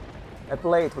mistake. A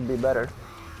plate would be better.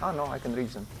 Oh no, I can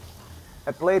reach them.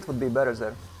 A plate would be better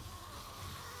there.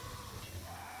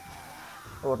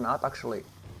 Or not, actually.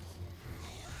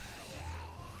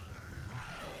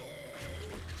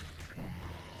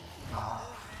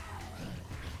 Oh.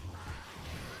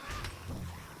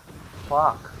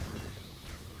 Fuck.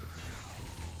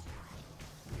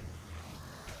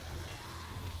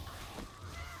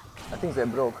 I think they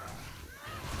broke.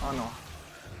 Oh no.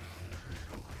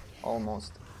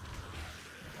 Almost.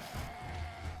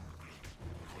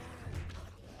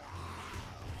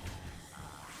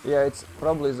 Yeah, it's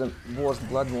probably the worst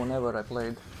Blood Moon ever I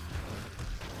played.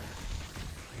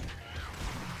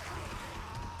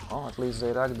 Oh, at least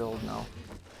they ragdolled now.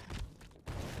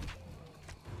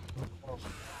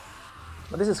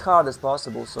 But this is hard as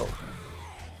possible, so...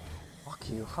 Fuck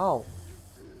you, how?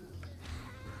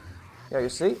 Yeah, you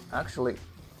see? Actually...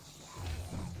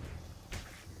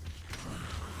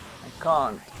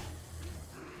 can't.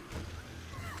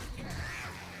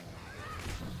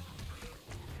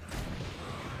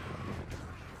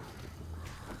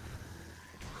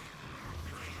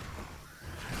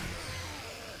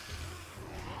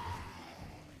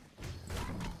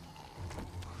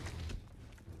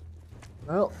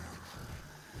 Well,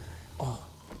 oh,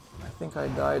 I think I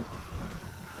died.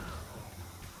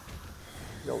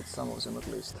 Killed some of them at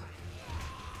least.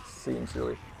 Seems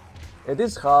really. It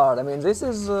is hard. I mean, this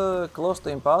is close to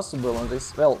impossible on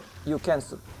this. Well, you can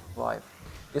survive.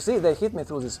 You see, they hit me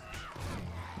through this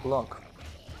block.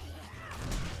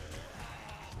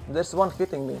 There's one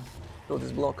hitting me through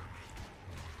this block.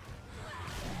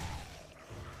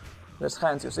 There's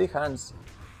hands, you see, hands.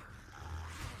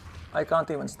 I can't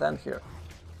even stand here.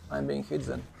 I'm being hit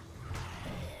then.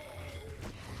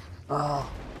 Ah.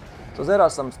 So there are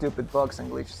some stupid bugs and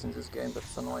glitches in this game,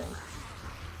 that's annoying.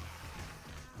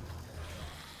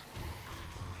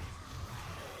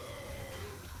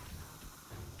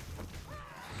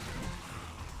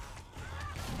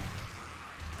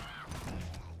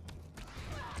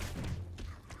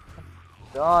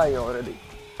 Die already.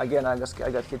 Again, I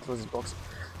got hit through this box.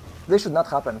 This should not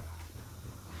happen.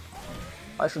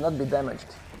 I should not be damaged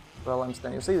while I'm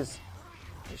standing. You see this?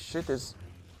 This shit is...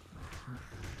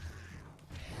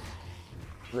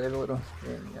 They will run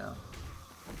in, yeah.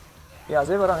 Yeah,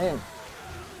 they will run in.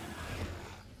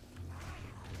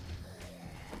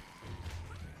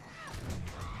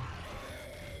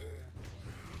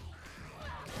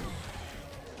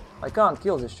 I can't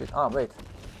kill this shit. Ah, wait.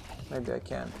 Maybe I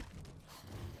can.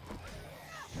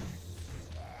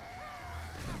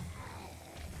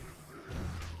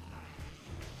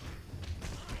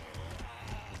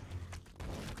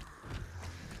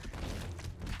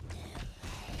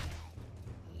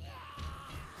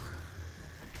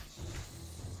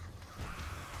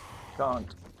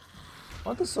 Can't.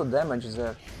 What is so damaged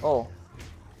there? Oh.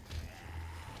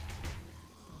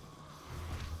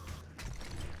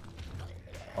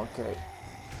 Okay.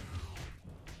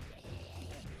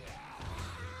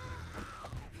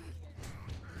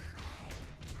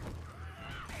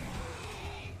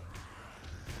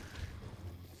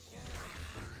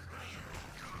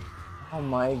 Oh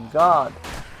my god.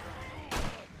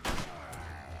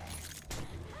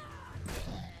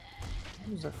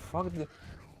 Who the fuck did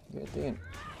get in?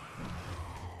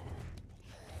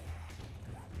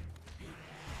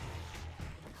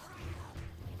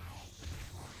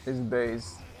 This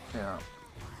base, yeah.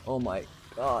 Oh my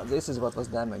god, this is what was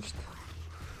damaged.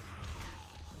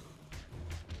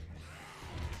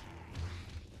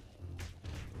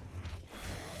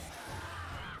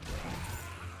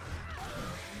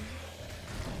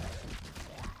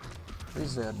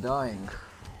 These are dying.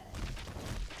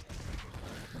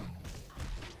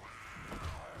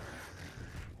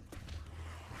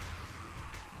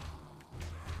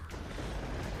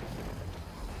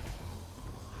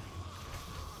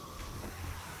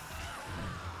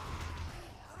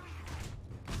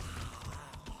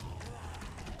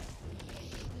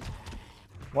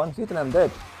 One hit and I'm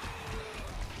dead.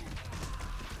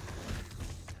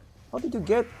 How did you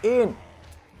get in?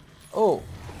 Oh.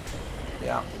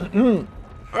 Yeah.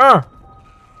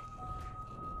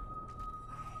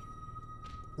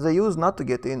 They used not to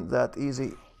get in that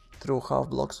easy through half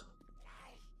blocks.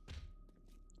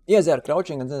 Yes, they are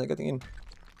crouching and then they're getting in.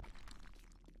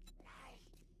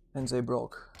 And they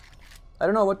broke. I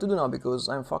don't know what to do now because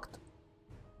I'm fucked.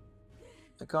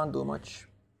 I can't do much.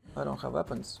 I don't have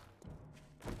weapons.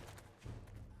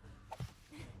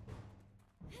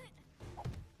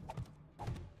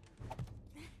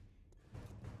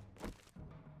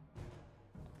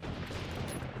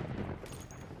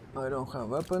 I don't have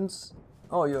weapons.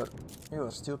 Oh, you're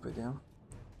stupid, yeah.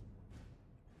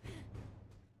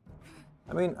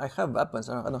 I mean, I have weapons.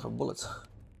 I don't have bullets.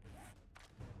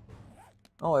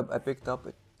 Oh, I picked up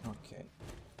it. Okay.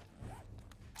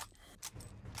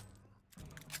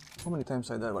 How many times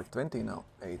I died? Like 20 now.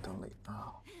 8 only.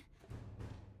 Oh.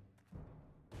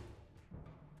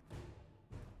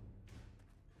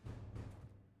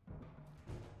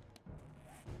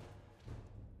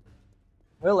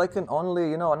 Well, I can only,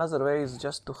 you know, another way is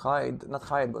just to hide, not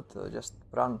hide, but just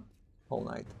run all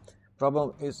night.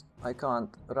 Problem is, I can't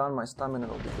run, my stamina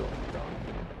will be going down.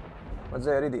 But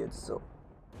they're idiots, so.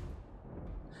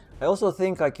 I also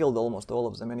think I killed almost all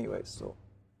of them anyway, so.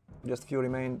 Just few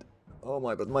remained. Oh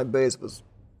my, but my base was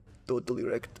totally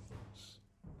wrecked.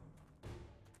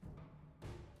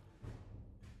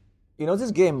 You know,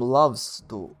 this game loves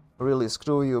to really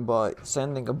screw you by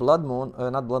sending a Blood Moon,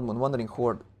 not Blood Moon, Wandering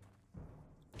Horde.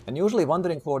 And usually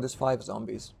Wandering Horde is 5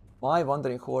 zombies. My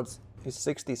Wandering Hordes is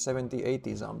 60, 70,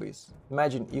 80 zombies.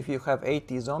 Imagine if you have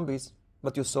 80 zombies,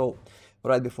 but you saw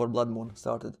right before Blood Moon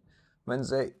started, when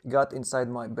they got inside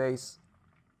my base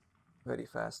very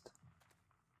fast.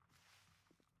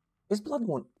 Is Blood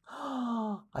Moon?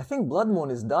 I think Blood Moon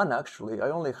is done actually. I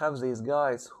only have these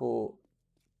guys who...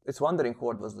 It's Wandering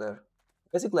Horde was there.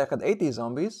 Basically I had 80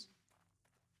 zombies,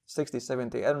 60,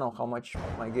 70, I don't know how much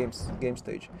my game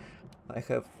stage. I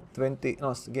have 20,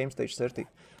 no, game stage 30.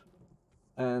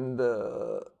 And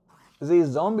these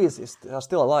zombies are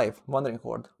still alive, Wandering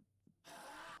Horde.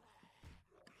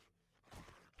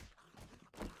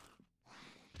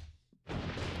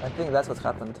 I think that's what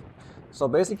happened. So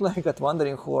basically I got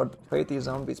Wandering Horde, 80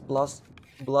 zombies plus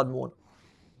Blood Moon.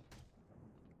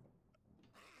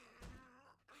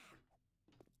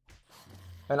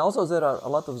 And also there are a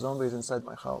lot of zombies inside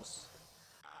my house.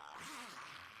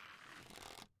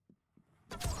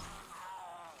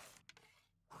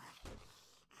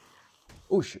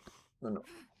 Oh shit. No.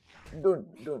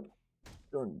 Don't. Don't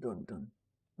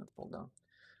fall down.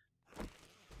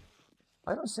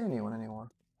 I don't see anyone anymore.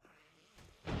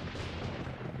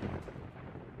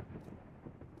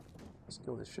 Let's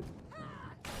kill this shit.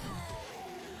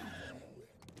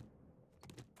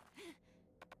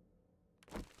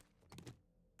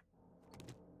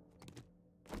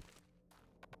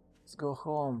 Let's go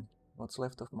home. What's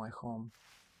left of my home?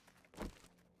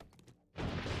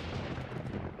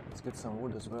 Let's get some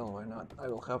wood as well, why not? I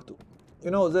will have to.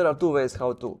 You know, there are two ways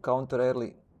how to counter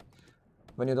early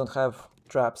when you don't have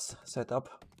traps set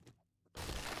up.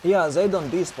 Yeah, they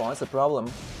don't despawn, it's a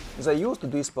problem. They used to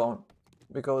despawn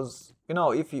because, you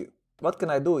know, if you... What can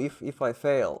I do if I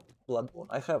fail Blood Moon?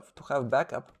 I have to have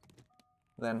backup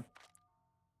then.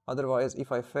 Otherwise,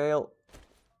 if I fail,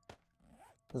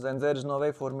 then there is no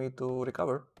way for me to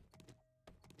recover.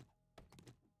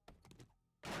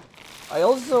 I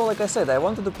also, like I said, I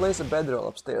wanted to place a bedroll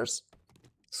upstairs.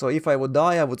 So if I would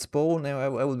die, I would spawn and I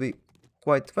would be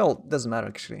quite, well, doesn't matter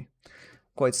actually.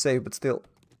 Quite safe, but still.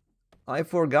 I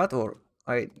forgot, or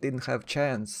I didn't have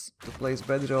chance to place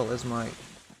bedroll as my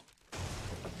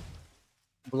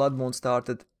Blood Moon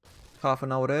started half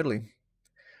an hour early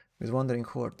with Wandering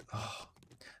Horde. Oh.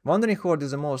 Wandering Horde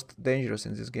is the most dangerous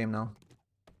in this game now.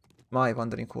 My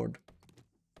Wandering Horde.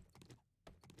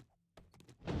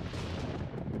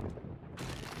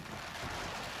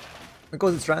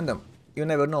 Because it's random. You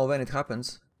never know when it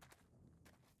happens.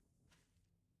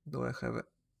 Do I have a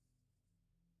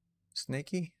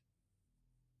snaky?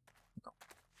 No.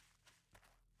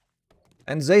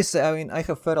 And they say, I mean, I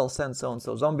have feral sense on,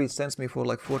 so zombies sense me for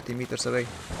like 40 meters away.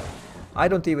 I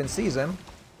don't even see them,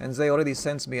 and they already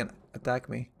sense me and attack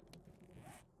me.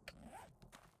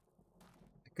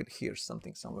 I could hear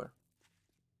something somewhere.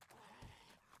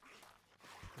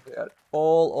 They are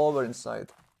all over inside.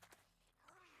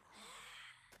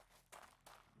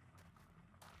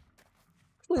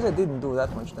 Actually, they didn't do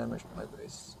that much damage to my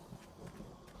base.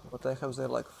 But I have there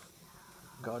like...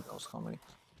 God knows how many.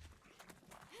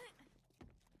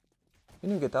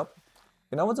 Can you get up?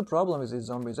 You know what's the problem with these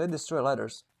zombies? They destroy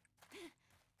ladders.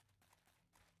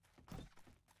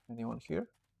 Anyone here?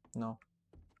 No.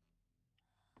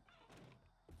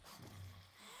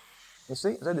 You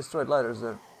see? They destroyed ladders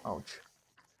there. Ouch.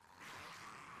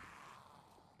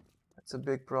 That's a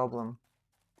big problem.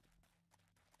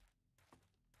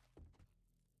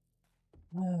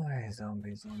 Oh,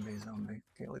 zombie.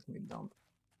 Okay, let me dump.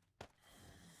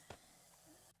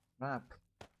 Map.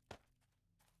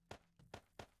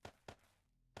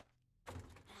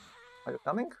 Are you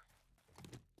coming?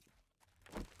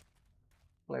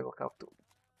 I will have to.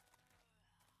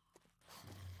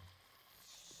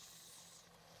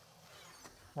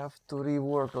 Have to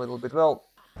rework a little bit. Well,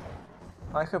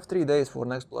 I have 3 days for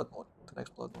next Blood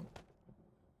Moon.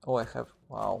 Oh, I have.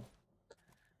 Wow.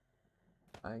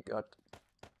 I got.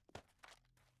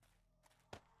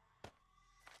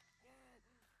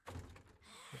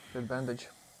 Good bandage.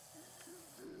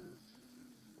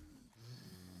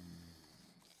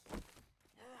 I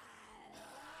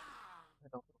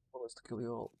don't have bullets to kill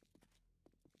you all.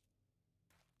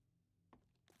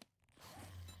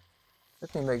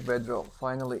 Let me make bedroll,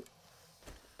 finally.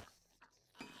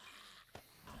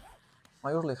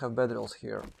 I usually have bedrolls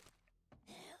here.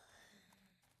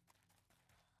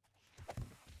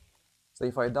 So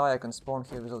if I die, I can spawn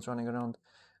here without running around.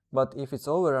 But if it's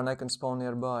over and I can spawn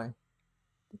nearby.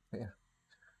 Fair.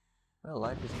 Well,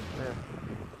 life isn't fair.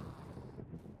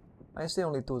 I see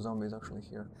only 2 zombies actually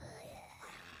here.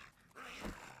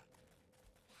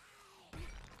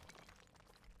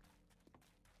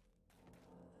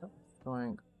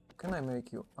 Going. Can I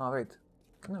make you... Ah, wait.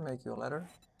 Can I make you a ladder?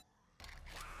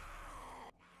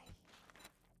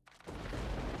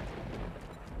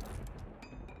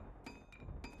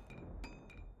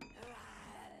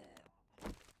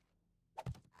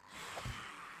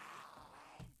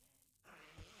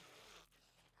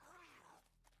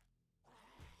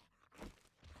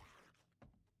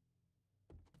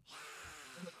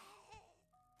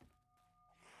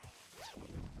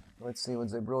 Let's see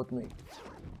what they brought me.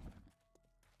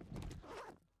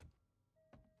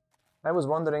 I was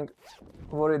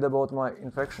worried about my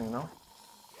infection, you know?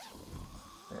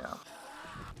 Yeah.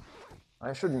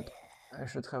 I shouldn't. I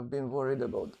should have been worried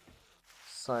about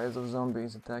size of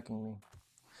zombies attacking me.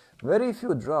 Very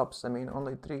few drops. I mean,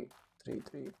 only three.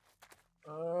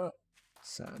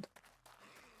 Sad.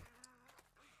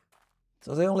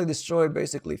 So they only destroyed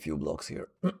basically a few blocks here.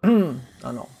 Oh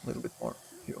no, a little bit more.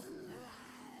 Few.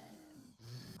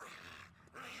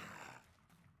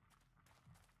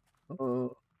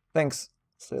 Thanks,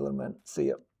 Sailorman. See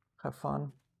ya. Have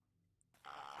fun.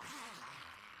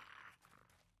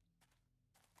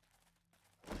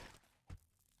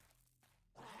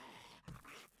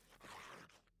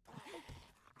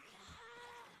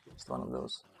 Just one of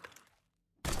those.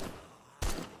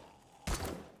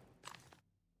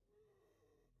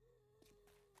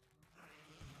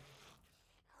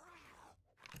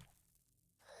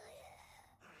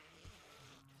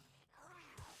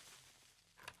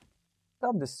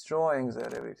 Stop destroying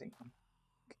that everything.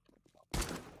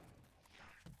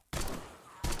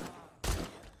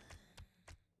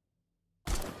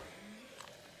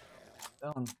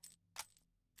 Down.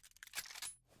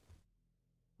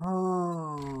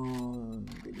 Oh,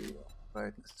 video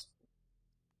brightness.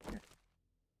 Yeah.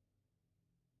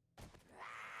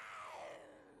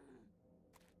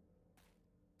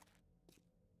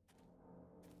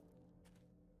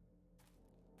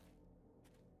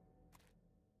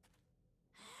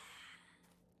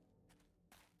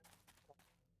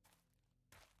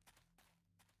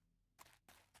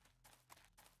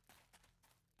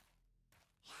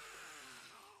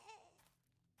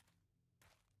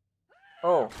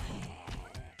 Oh.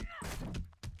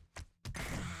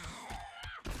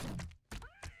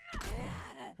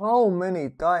 How many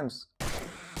times?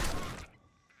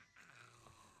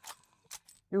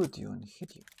 Shoot you and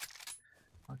hit you.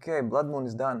 Okay, Blood Moon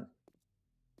is done.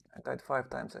 I died 5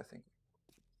 times, I think.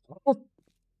 Oh.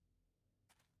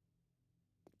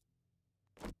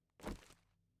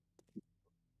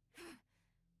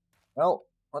 Well,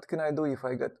 what can I do if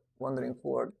I get wandering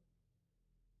forward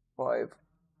 5?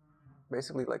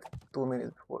 Basically like 2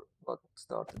 minutes before what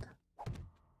started.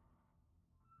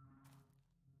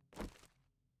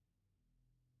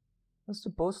 It's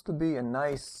supposed to be a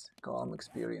nice, calm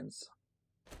experience.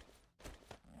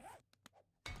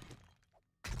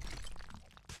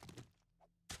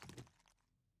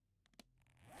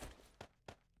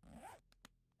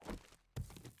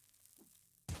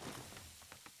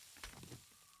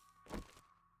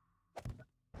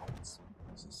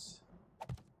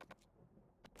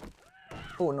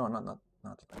 Oh no, not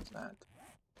like that.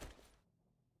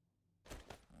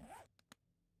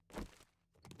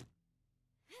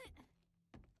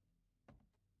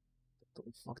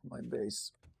 Totally fucked my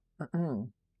base.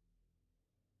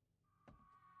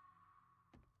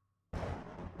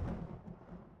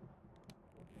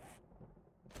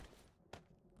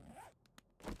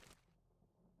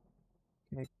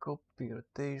 Okay, copy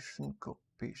rotation,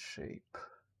 copy shape.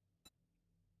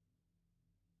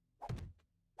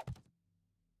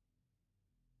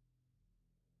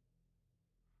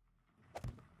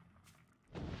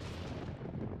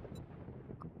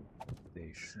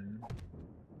 Rotation.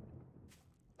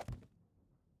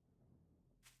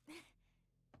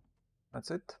 That's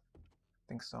it? I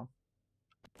think so.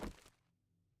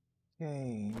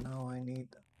 Okay, now I need...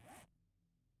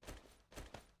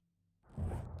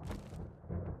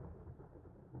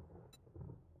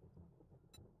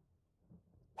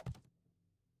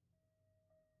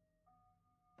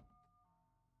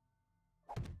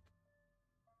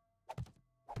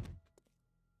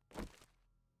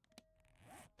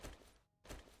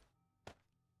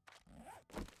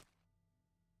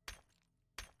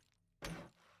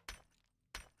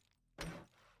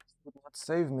 Would not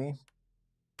save me.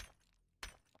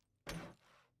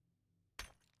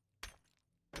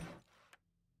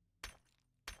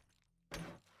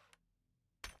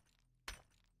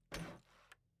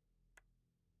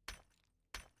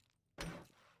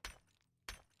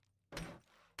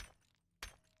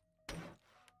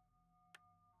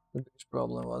 The biggest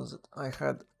problem was that I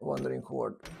had Wandering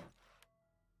Horde.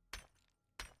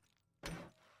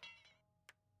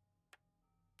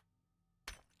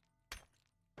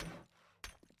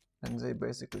 And they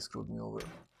basically screwed me over.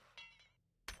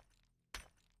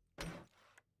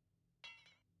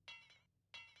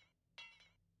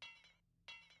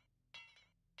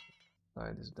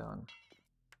 Side is done.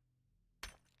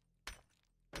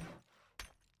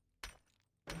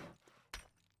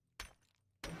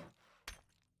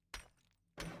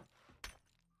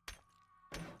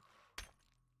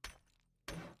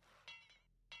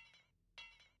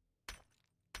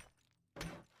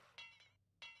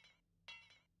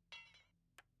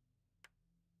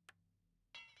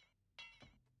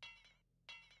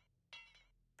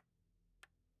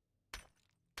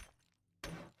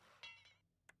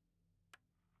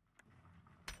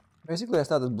 Basically, I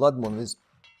started Blood Moon with,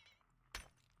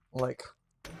 like,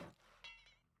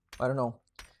 I don't know,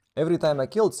 every time I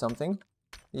killed something,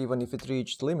 even if it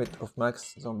reached limit of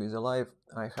max zombies alive,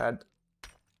 I had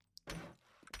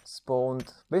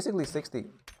spawned basically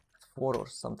 64 or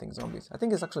something zombies. I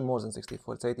think it's actually more than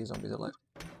 64, it's 80 zombies alive.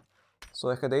 So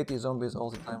I had 80 zombies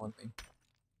all the time on me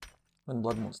when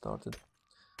Blood Moon started.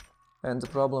 And the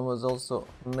problem was also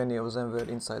many of them were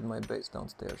inside my base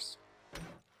downstairs.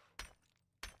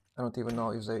 I don't even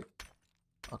know if they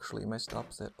actually messed up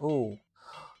there. Oh,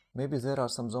 maybe there are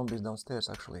some zombies downstairs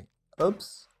actually.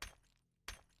 Oops.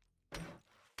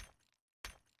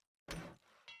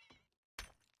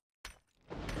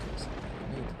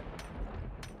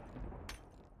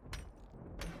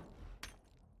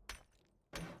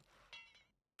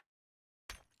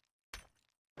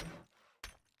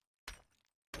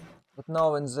 But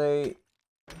now when they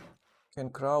can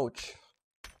crouch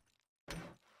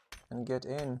and get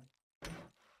in,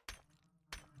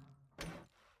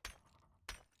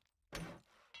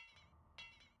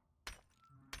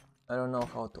 I don't know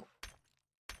how to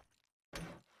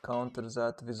counter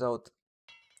that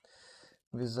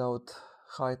without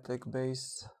high-tech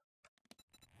base.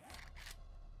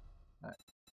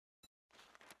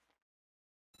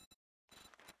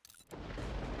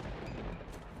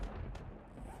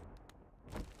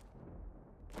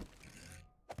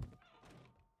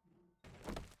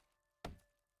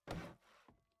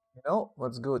 You know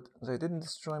what's good? They didn't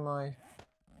destroy my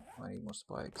more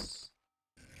spikes.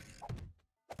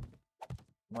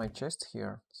 My chest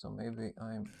here, so maybe if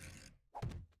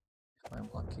I'm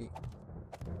lucky.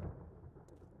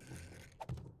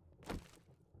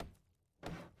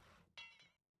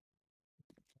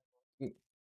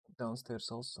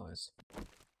 Downstairs also is.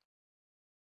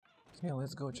 Yeah,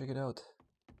 let's go check it out.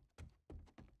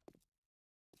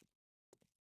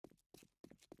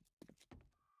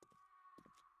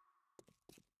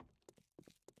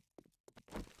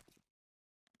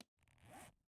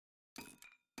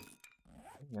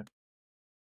 Here.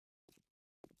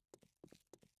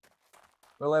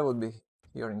 Well, I would be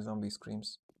hearing zombie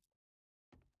screams.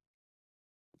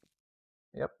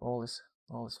 Yep, all is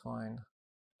fine.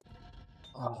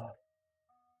 Oh.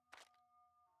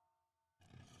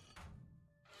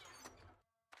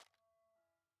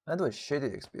 That was a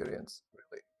shitty experience,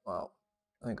 really. Wow,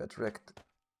 I got wrecked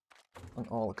on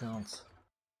all accounts.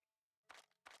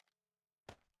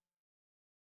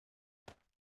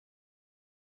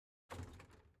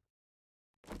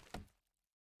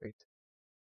 Wait.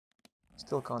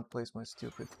 Still can't place my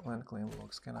stupid land claim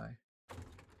blocks, can I?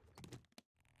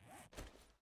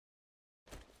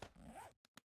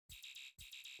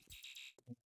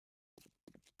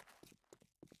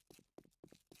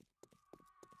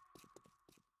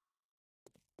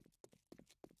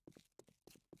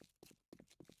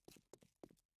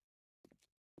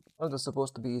 That was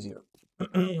supposed to be easier.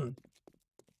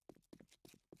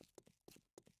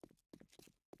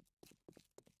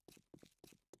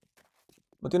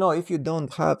 But you know, if you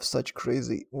don't have such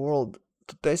crazy world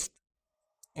to test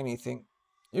anything,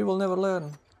 you will never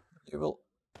learn. You will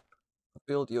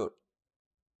build your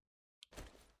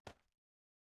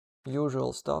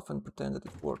usual stuff and pretend that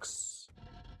it works,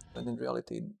 when in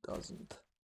reality it doesn't.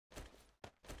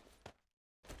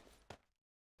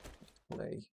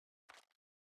 Play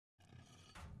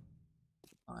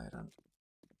iron.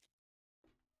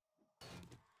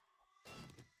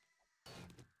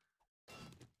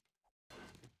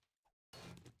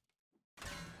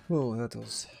 Oh, that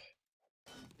was...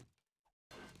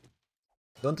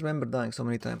 Don't remember dying so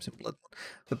many times in Blood Moon.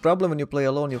 The problem when you play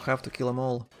alone, you have to kill them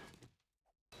all.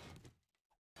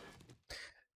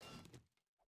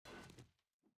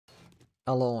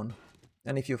 Alone.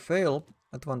 And if you fail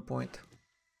at one point,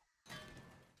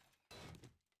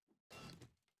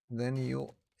 then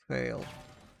you fail.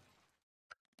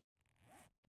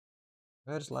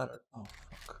 Where's ladder? Oh,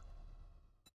 fuck.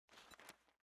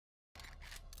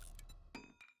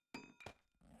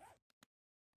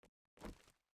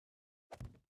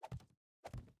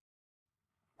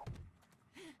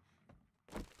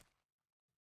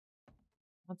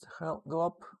 What the hell? Go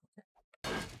up.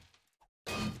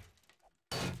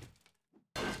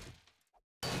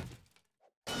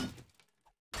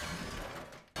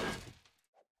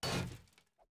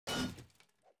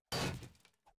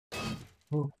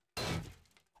 Ooh.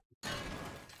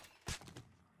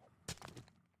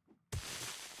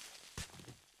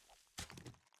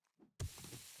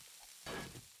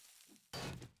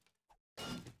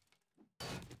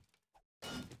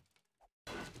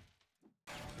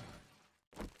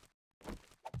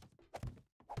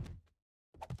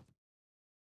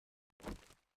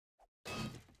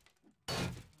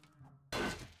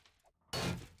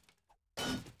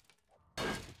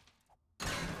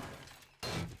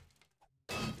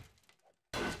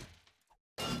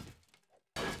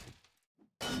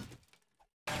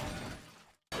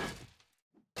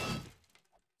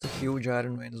 huge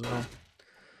iron vein as well.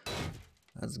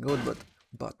 That's good,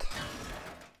 but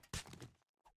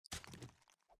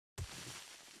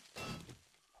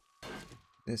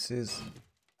this is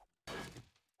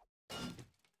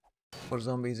for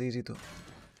zombies easy to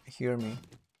hear me.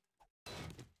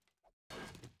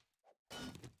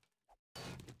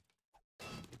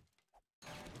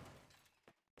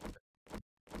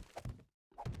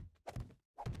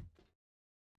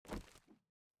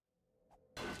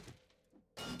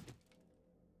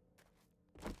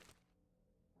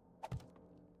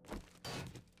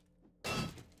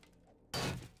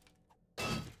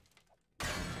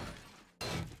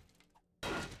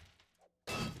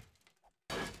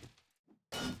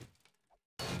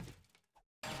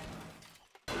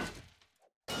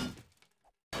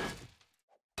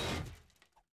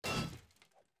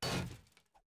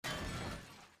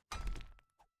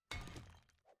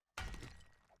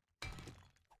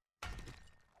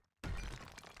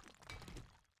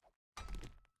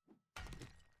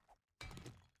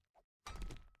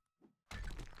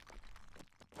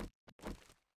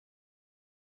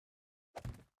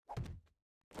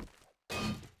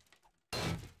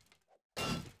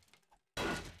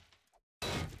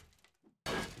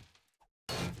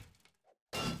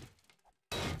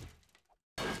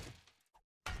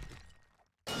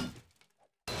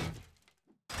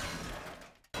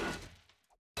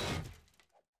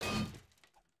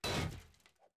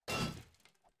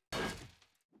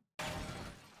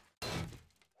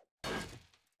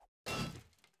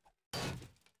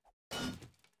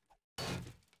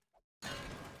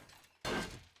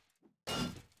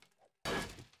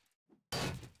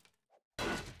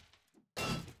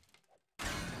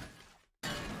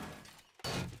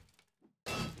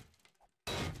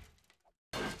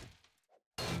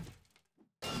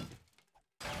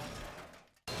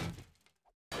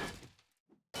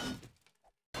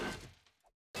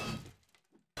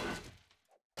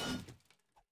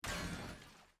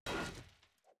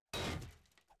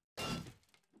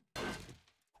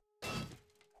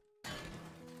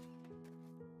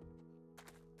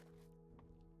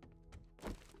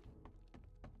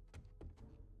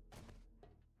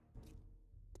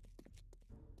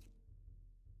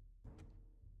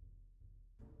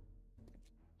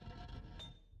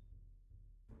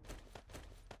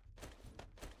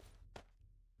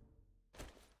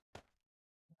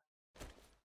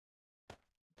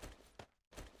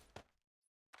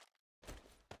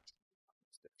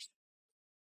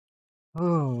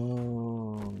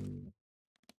 Oh,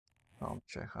 how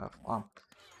much I have?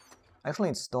 Actually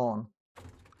need stone.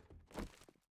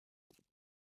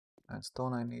 And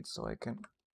stone I need so I can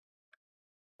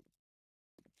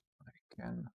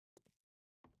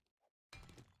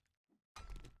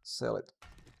sell it.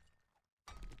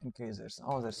 In case there's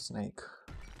there's a snake.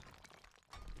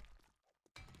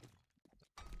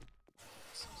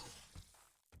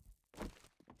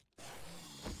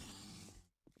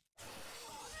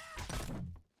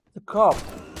 The cop!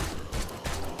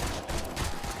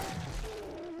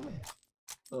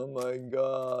 Oh my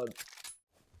god.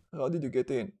 How did you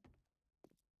get in?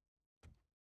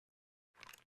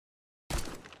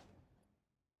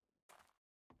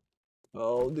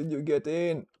 How did you get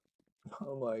in?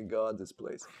 Oh my god, this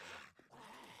place.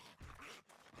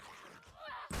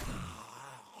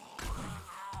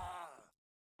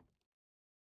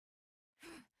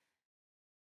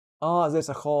 Ah, there's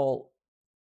a hole.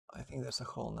 I think there's a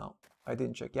hole now. I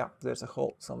didn't check. Yeah, there's a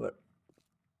hole somewhere.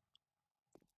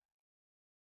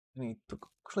 I need to...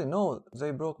 Actually, no,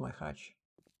 they broke my hatch.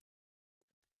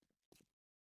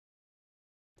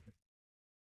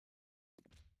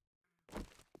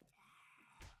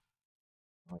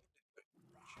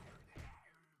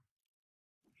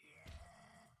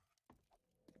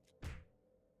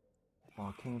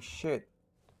 Fucking shit.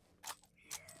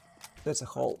 There's a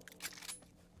hole.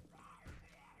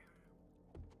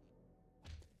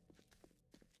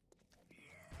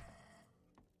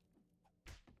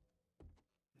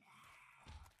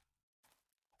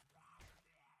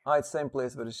 Ah, it's the same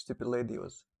place where the stupid lady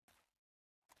was.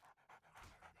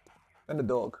 And the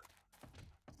dog.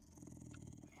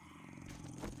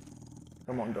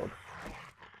 Come on, dog.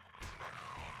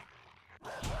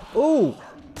 Oh!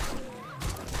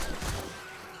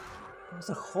 There's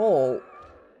a hole.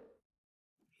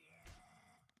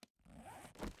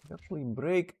 You actually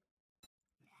break.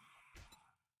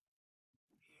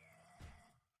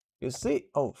 You see?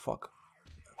 Oh, fuck.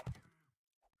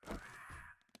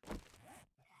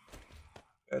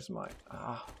 There's my...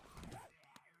 Ah.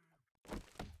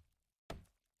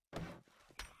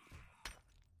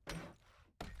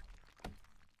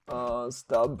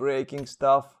 Stop breaking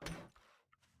stuff.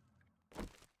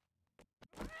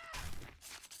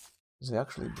 They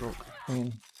actually broke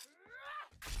in.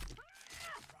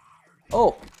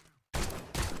 Oh!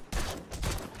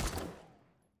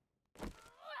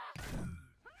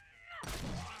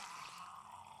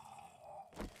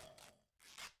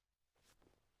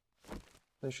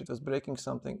 This shit was breaking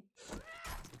something.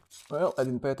 Well, I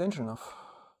didn't pay attention enough.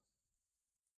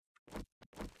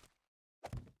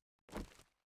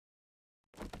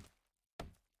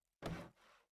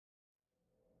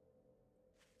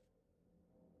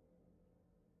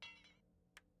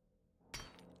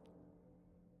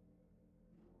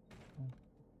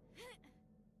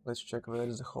 Let's check where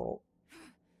is the hole.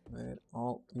 Where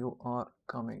all you are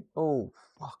coming. Oh,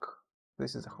 fuck.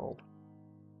 This is the hole.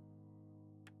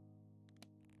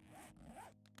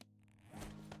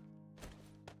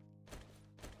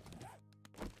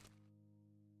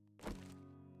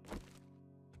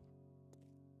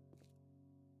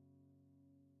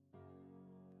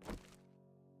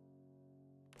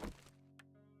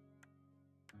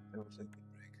 There was a big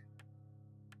break.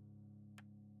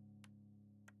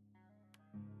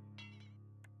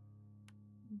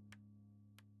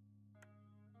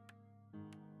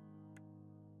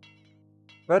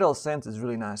 Feral Sense is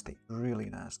really nasty. Really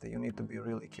nasty. You need to be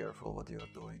really careful what you're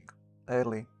doing.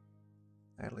 Early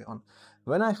on.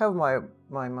 When I have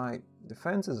my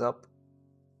defenses up,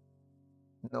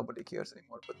 nobody cares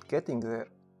anymore. But getting there,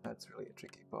 that's really a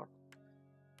tricky part.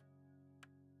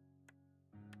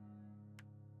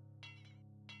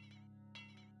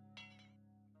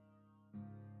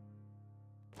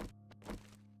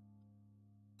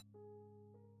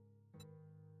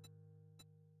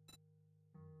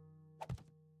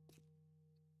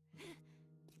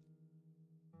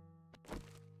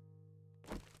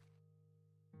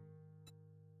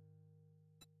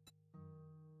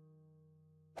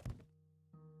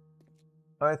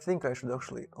 I think I should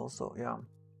actually also, yeah,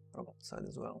 from outside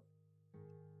as well.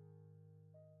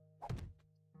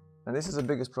 And this is the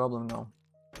biggest problem now.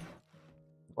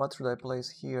 What should I place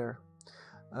here?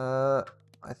 I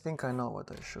think I know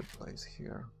what I should place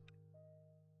here.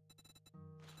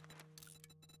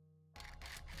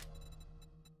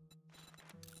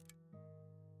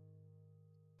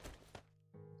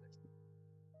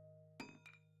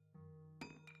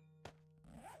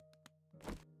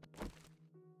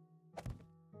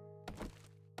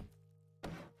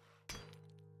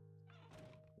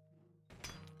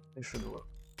 It should work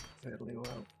fairly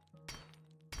well.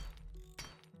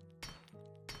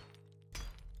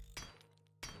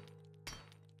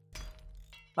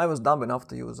 I was dumb enough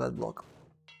to use that block.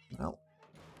 Well.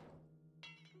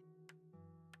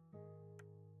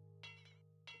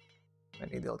 I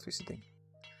need electricity.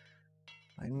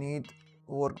 I need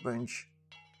workbench.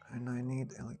 And I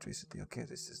need electricity. Okay,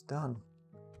 this is done.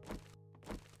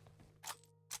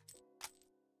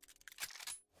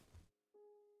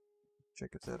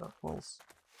 Check if there are holes.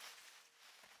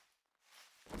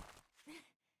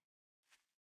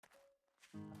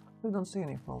 We don't see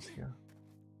any holes here.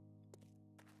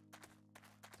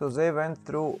 So they went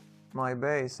through my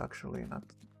base actually,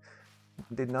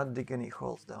 did not dig any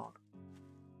holes down.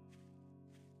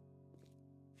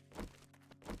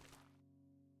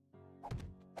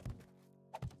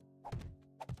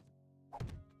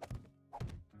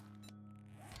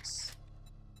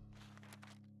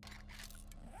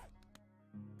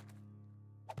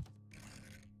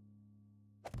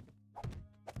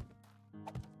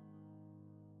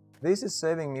 This is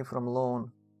saving me from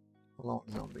lone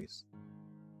zombies.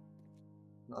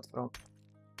 Not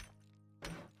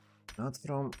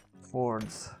from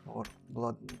hordes or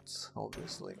blood moons,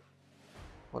 obviously.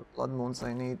 For blood moons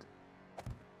I need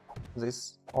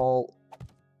this all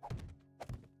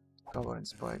covered in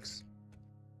spikes.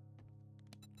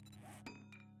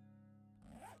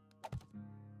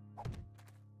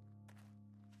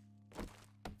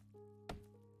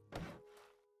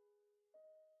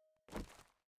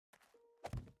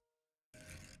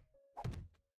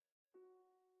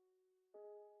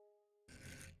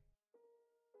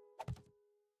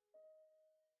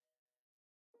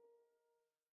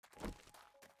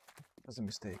 It was a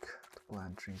mistake to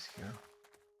plant trees here.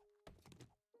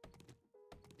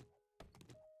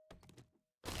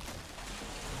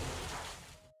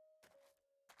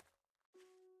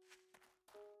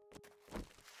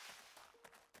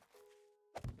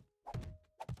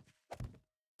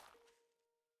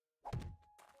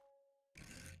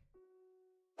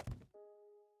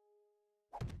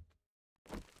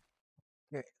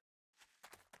 Okay.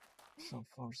 So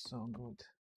far so good.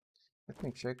 Let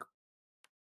me check.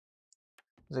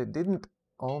 They didn't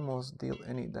almost deal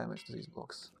any damage to these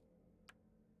blocks.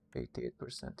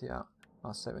 88%, yeah.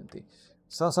 70.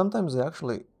 So sometimes they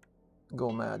actually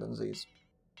go mad on these.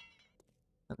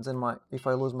 And then if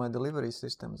I lose my delivery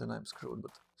system, then I'm screwed,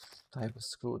 but I was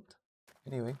screwed.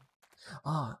 Anyway.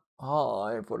 Oh,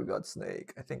 I forgot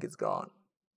snake. I think it's gone.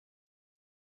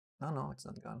 No, it's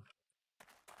not gone.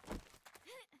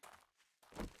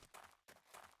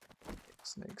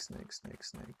 Snake.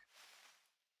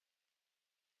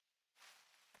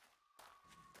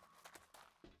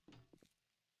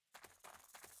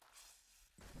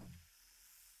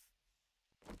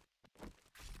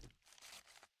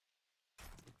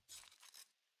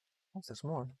 Oh, there's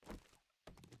more.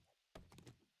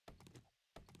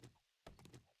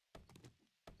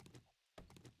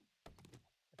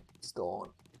 Stone,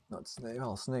 not snake.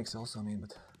 Well, snakes also, I mean,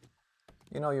 but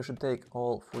you know, you should take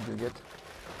all food you get.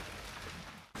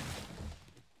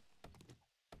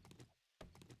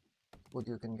 What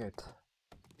you can get.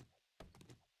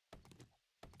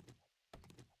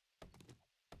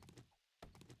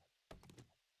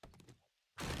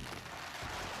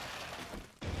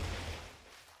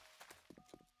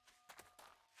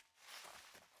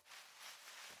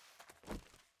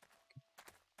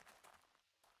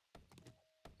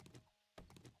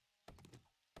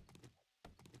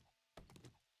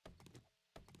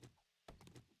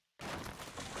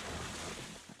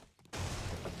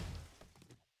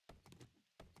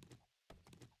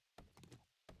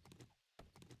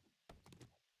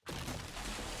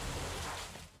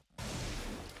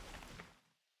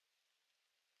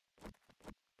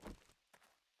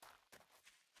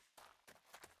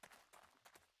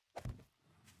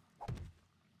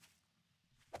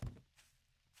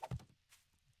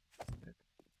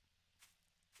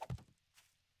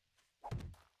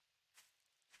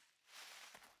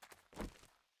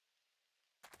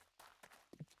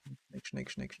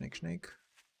 Snake.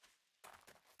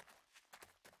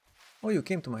 Oh, you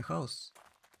came to my house.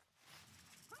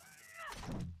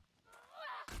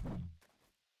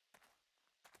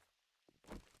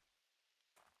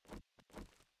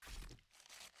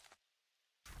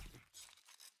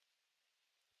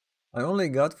 I only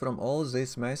got from all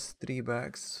this mess 3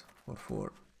 bags or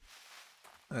 4.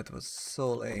 That was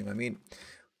so lame. I mean,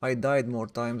 I died more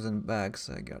times than bags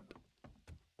I got.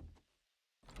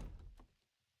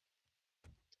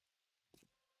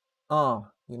 Oh,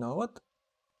 you know what?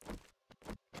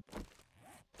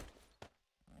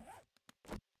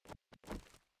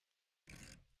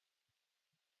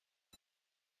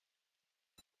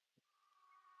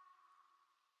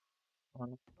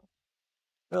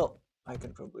 Well, I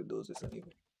can probably do this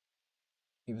anyway.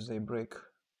 If they break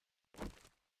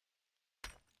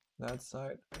that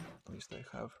side, at least I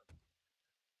have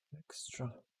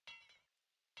extra.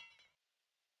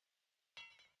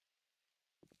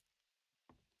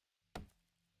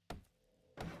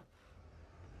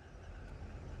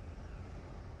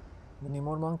 Any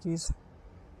more monkeys?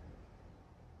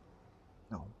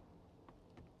 No.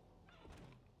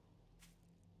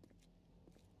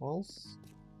 Walls?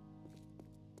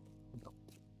 No.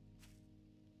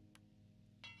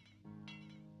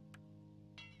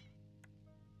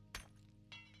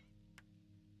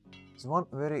 There's one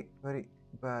very, very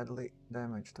badly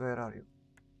damaged. Where are you?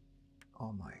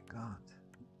 Oh my god.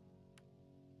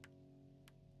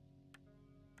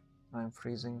 I'm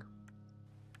freezing.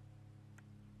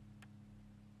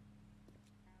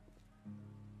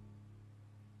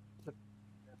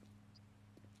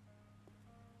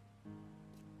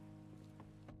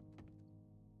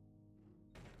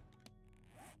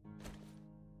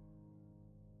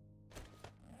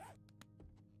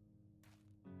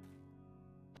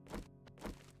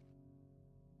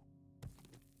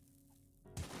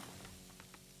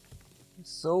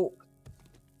 So,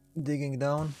 digging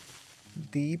down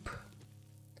deep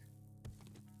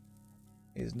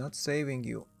is not saving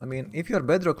you. I mean, if you're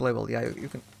bedrock level, yeah, you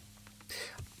can...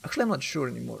 Actually, I'm not sure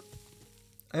anymore.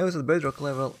 I was at bedrock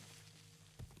level,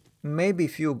 maybe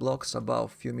few blocks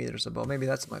above, few meters above. Maybe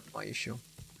that's my issue.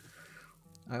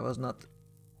 I was not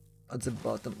at the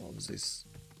bottom of this.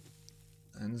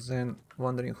 And then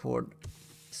Wandering Horde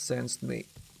sensed me.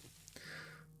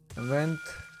 I went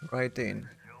right in.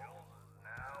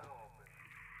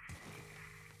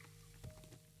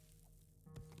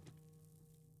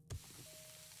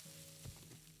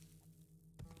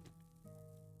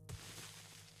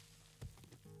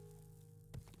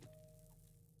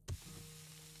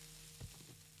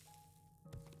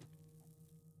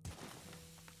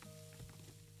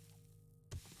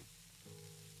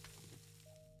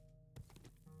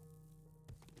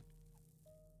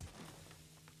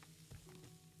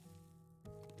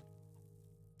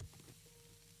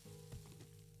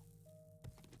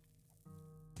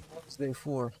 It's day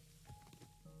 4.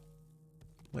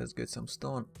 Let's get some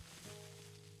stone.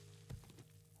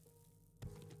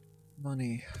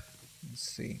 Money. Let's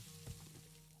see.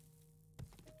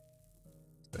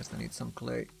 First I need some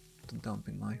clay to dump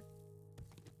in my...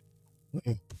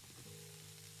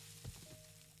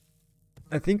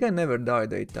 I think I never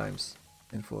died 8 times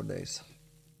in 4 days.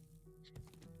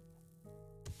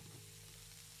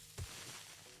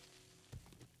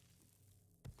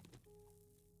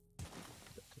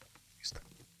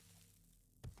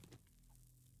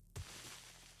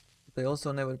 They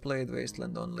also never played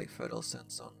Wasteland, only Feral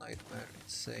Sense on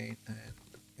Nightmare.Insane and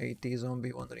a20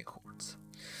 zombie wandering hordes.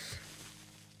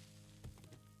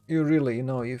 You really, you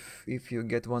know, if you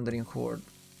get wandering horde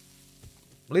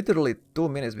literally 2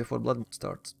 minutes before Blood Moon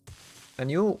starts, and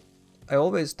I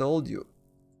always told you,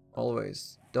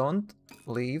 always, don't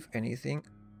leave anything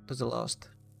to the last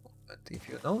moment. If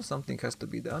you know something has to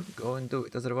be done, go and do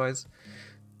it. Otherwise,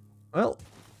 well,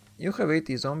 you have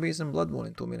 80 zombies and Blood Moon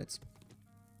in 2 minutes.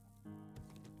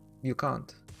 You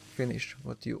can't finish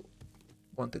what you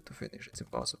wanted to finish. It's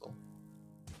impossible.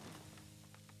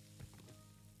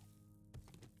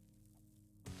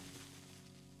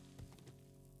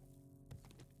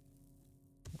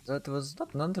 That was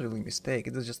not really a mistake,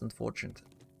 it was just unfortunate.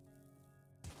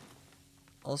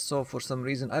 Also, for some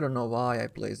reason, I don't know why I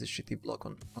placed this shitty block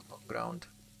on ground.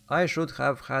 I should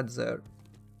have had their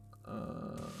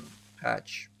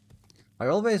hatch. I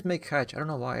always make hatch, I don't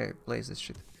know why I place this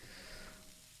shit.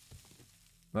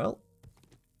 Well,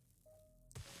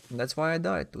 that's why I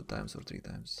died 2 times or 3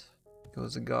 times.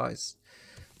 Because the guys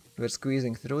were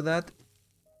squeezing through that.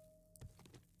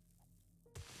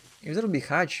 If there would be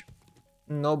hatch,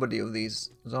 nobody of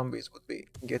these zombies would be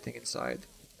getting inside.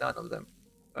 None of them.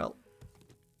 Well.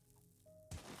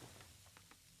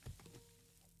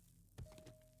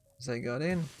 They got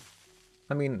in.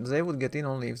 I mean, they would get in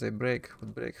only if they would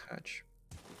break hatch.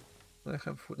 Do I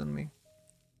have food on me?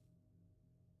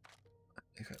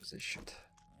 I have this shit.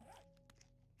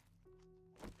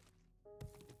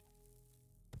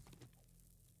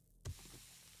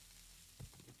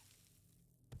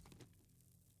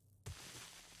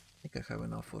 I think I have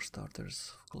enough for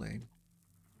starters of clay.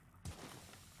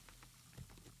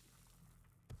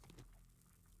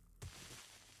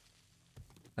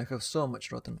 I have so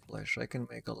much rotten flesh, I can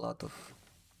make a lot of...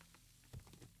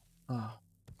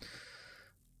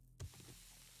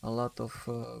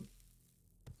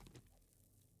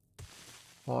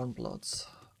 warm bloods.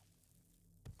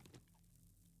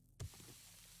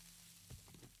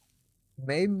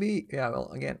 Maybe, yeah,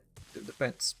 well, again, it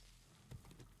depends.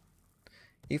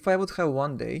 If I would have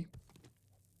 1 day,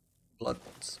 blood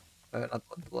moons, not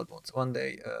blood moons, 1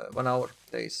 day, 1 hour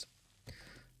days,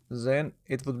 then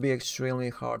it would be extremely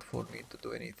hard for me to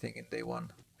do anything in day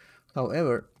 1.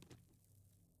 However,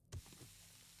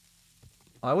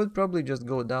 I would probably just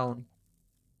go down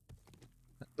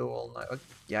and do all night.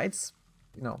 Yeah, it's,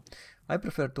 you know, I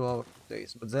prefer 2-hour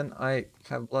days, but then I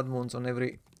have blood moons on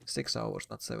every 6 hours,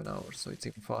 not 7 hours, so it's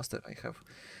even faster. I have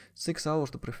 6 hours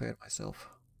to prepare myself.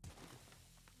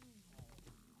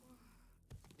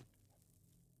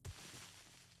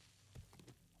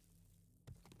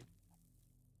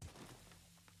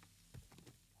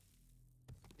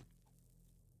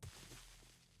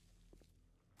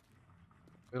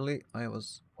 Really? I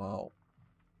was... wow.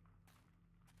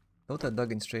 Thought I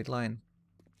dug in straight line.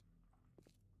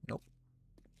 Nope.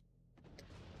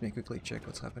 Let me quickly check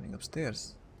what's happening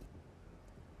upstairs.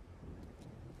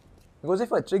 Because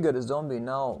if I trigger a zombie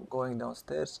now going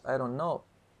downstairs, I don't know.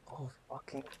 Oh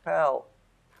fucking hell.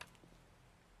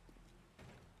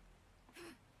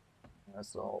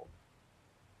 That's all.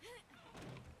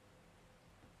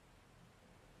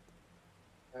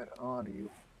 Where are you?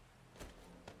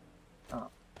 Ah.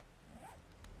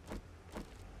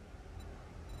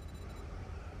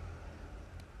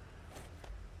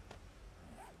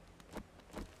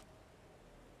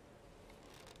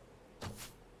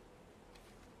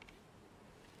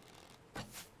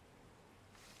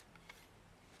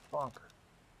 Fuck.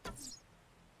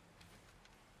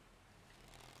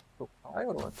 So high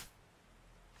or what?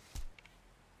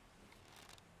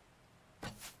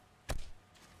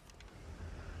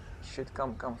 Shit,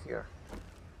 come here.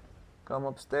 Come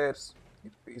upstairs,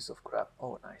 you piece of crap.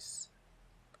 Oh, nice.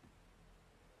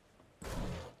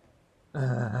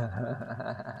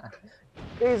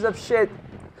 Piece of shit.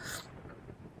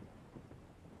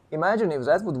 Imagine if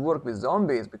that would work with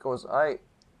zombies, because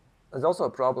there's also a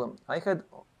problem. I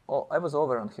was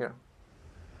over on here.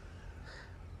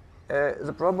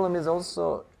 The problem is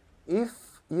also,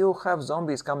 if you have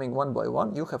zombies coming 1 by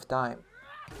 1, you have time.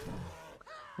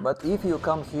 But if you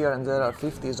come here and there are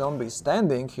 50 zombies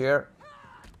standing here,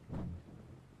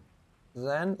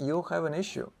 then you have an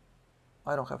issue.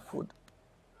 I don't have food.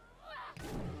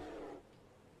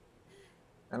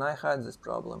 And I had this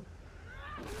problem.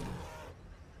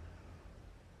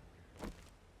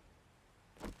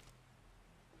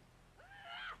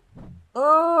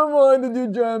 Oh, why did you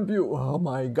jump you? Oh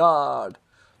my god.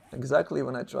 Exactly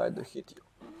when I tried to hit you.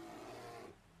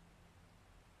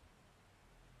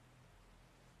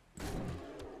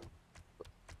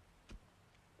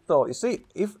 So you see,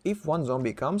 if one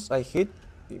zombie comes, I hit,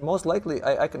 most likely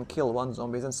I can kill one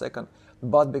zombie in second.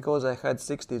 But because I had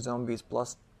 60 zombies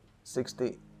plus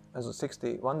 60, as a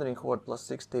 60 Wandering Horde plus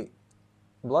 60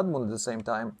 Blood Moon at the same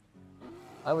time,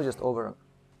 I was just over.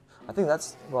 I think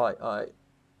that's why I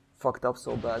fucked up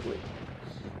so badly.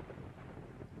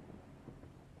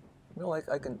 You know, like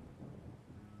I can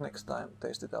next time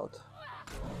taste it out.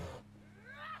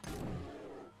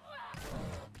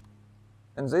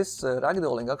 And this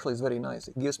ragdolling actually is very nice.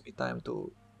 It gives me time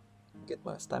to get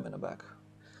my stamina back.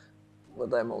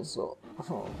 But I'm also...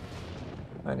 Oh,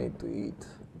 I need to eat.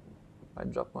 I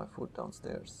dropped my food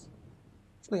downstairs.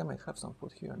 Actually, I might have some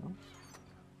food here, no?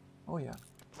 Oh yeah.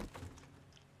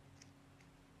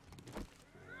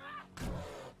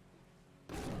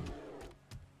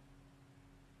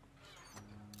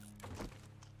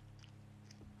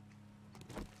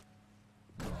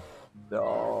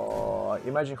 Oh,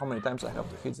 imagine how many times I have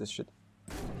to hit this shit.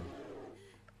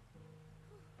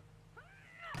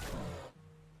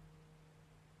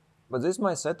 But this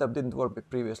my setup didn't work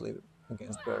previously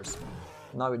against bears.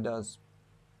 Now it does.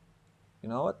 You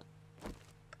know what?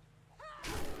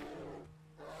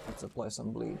 Let's apply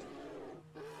some bleed.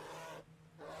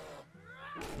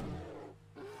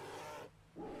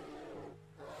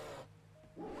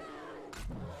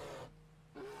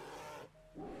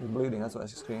 He's bleeding, that's why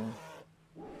she's screaming.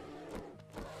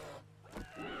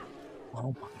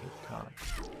 Oh my god.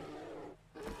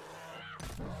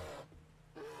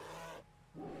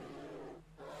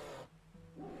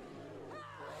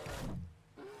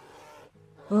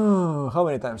 Oh, how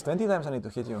many times? 20 times I need to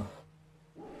hit you.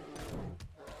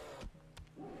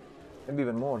 Maybe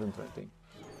even more than 20.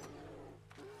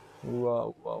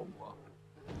 Wow, wow, wow.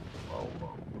 Wow,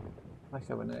 wow. I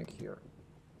have an egg here.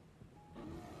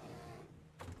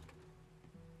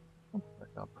 Oh, back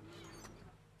up.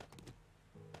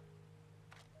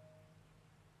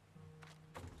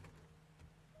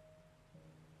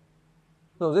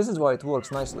 So this is why it works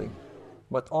nicely.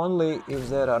 But only if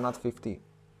there are not 50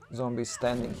 zombies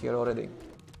standing here already.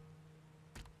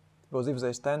 Because if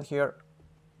they stand here,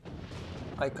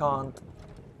 I can't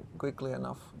quickly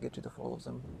enough get rid of all of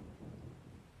them.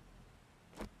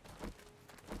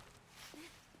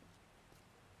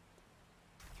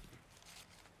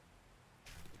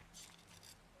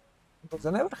 Because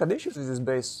I never had issues with this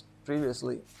base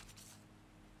previously.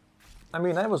 I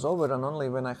mean, I was overrun only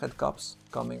when I had cops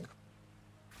coming.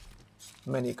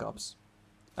 Many cops.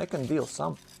 I can deal with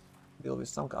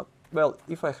some cops. Well,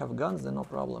 if I have guns, then no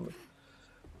problem.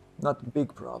 Not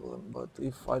big problem, but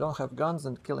if I don't have guns,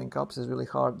 then killing cops is really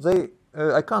hard.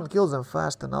 I can't kill them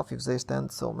fast enough if they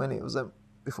stand so many of them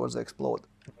before they explode.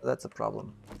 That's a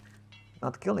problem.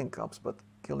 Not killing cops, but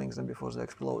killing them before they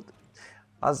explode.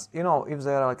 As you know, if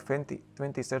there are like 20,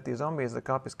 30 zombies, the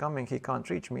cop is coming, he can't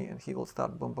reach me, and he will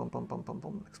start boom, boom, boom, boom, boom,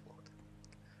 boom, and explode.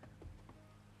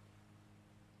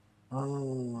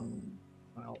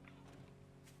 Well.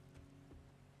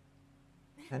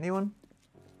 Anyone?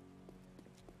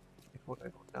 Before I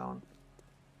go down.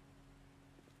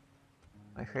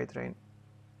 I hate rain.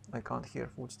 I can't hear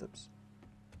footsteps.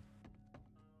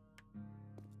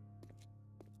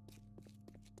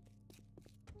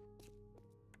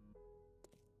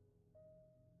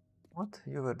 What?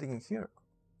 You were digging here?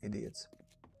 Idiots.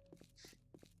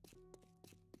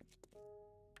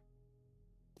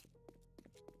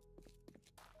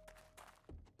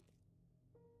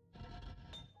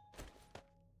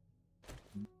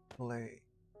 Play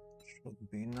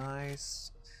should be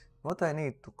nice. What I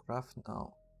need to craft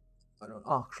now? I don't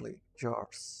actually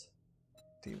jars.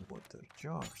 Deep water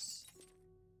jars.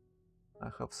 I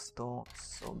have stone,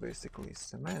 so basically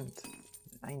cement.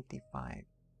 95.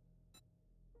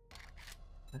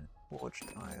 And forged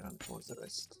iron for the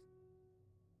rest.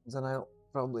 Then I'll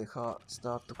probably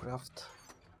start to craft.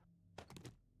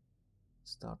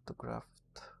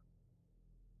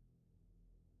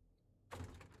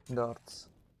 Darts.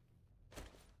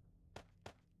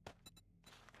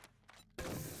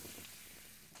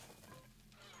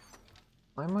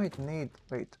 I might need...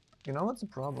 Wait, you know what the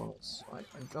problem is? I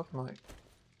dropped my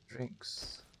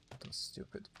drinks. That's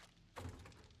stupid.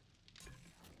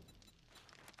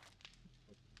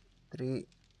 3...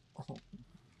 Oh.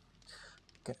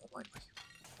 Get out of my way.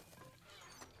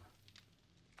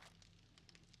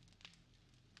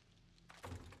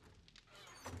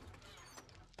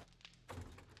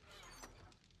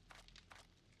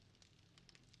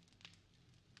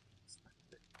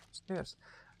 Stairs.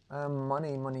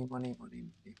 Money, money, money, money,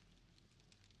 money.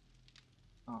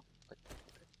 Oh,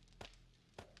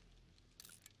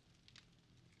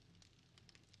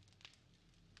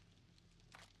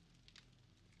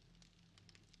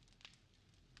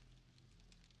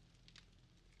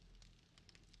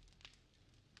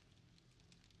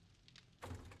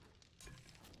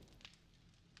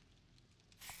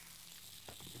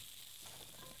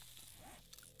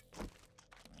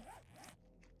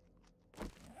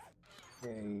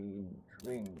 a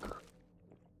drink.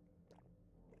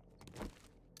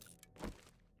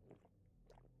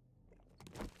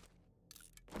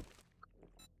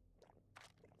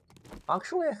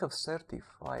 Actually, I have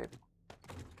 35.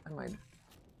 I might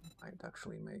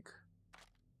actually make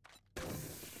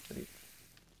 3.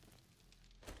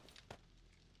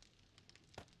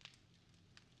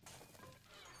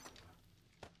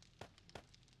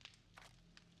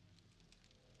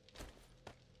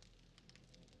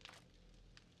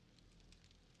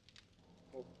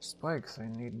 Spikes, I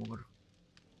need more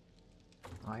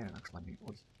iron actually.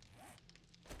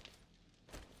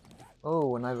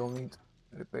 Oh, and I will need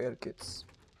repair kits.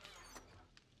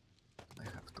 I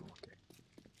have to, okay.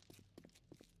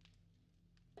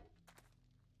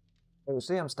 You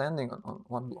see, I'm standing on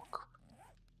one block.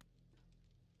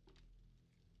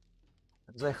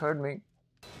 As they heard me,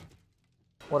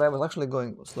 what I was actually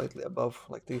going was slightly above,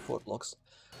 like 3-4 blocks.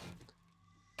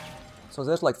 So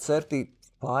there's like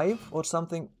 35 or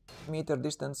something meter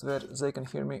distance where they can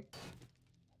hear me.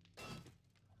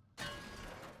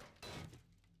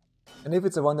 And if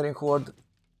it's a wandering horde,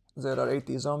 there are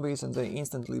 80 zombies and they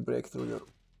instantly break through your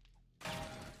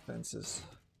fences.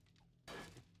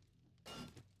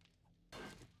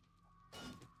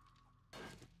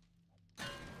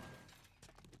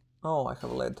 Oh, I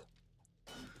have lead.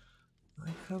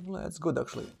 I have lead. It's good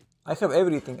actually. I have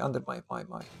everything under my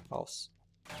house.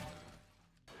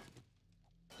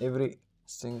 Every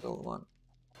single one.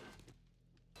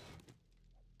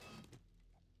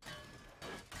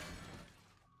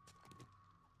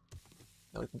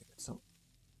 Let me get some.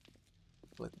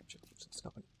 Let me check what's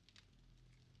happening.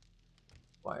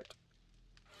 Quiet.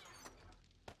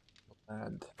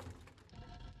 Add.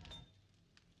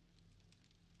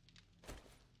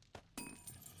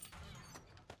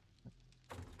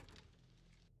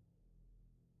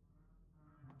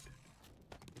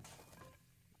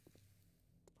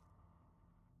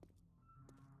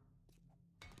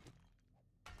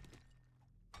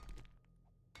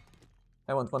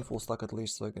 I want one full stack at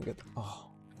least so I can get. Oh,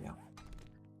 yeah.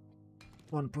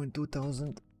 1.2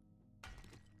 thousand.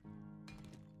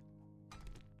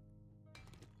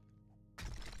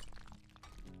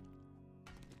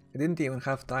 I didn't even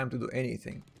have time to do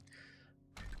anything.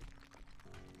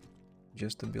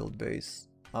 Just to build base,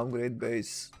 upgrade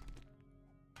base,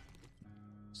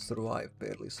 survive,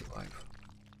 barely survive.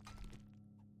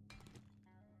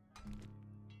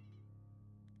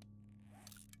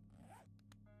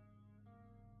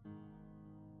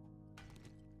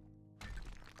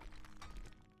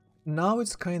 Now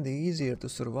it's kinda easier to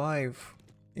survive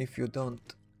if you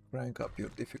don't crank up your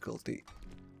difficulty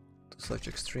to such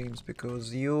extremes,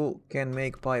 because you can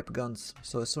make pipe guns,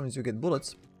 so as soon as you get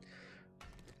bullets.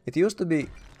 It used to be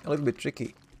a little bit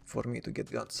tricky for me to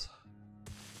get guns.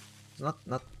 It's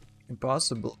not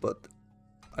impossible, but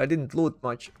I didn't loot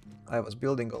much. I was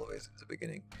building always in the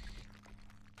beginning.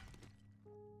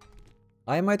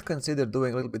 I might consider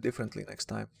doing a little bit differently next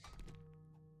time.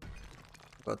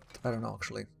 But I don't know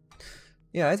actually.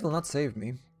 Yeah, it will not save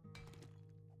me.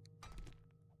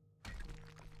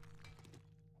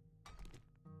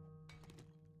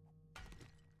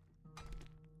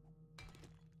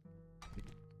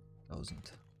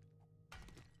 Thousand.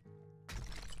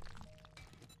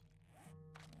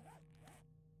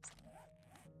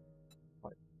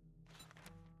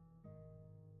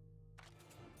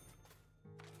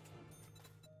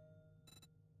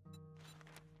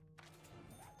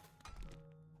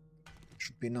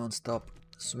 Should be non-stop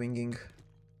swinging.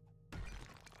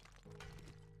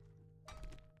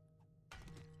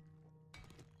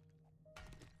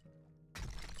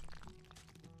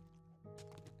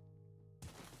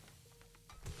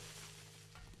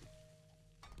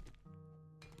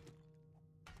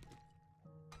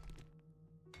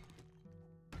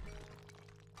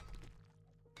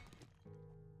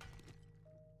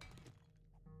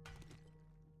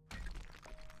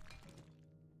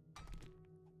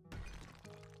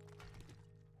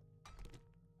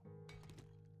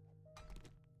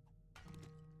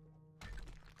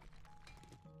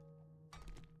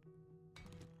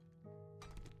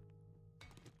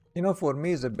 You know, for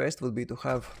me the best would be to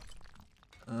have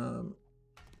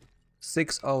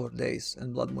 6-hour days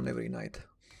and Blood Moon every night.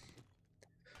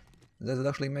 That would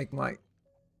actually make my...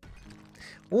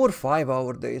 Or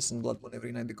 5-hour days and Blood Moon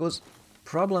every night, because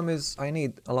problem is I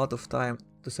need a lot of time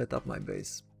to set up my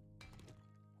base.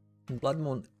 Blood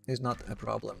Moon is not a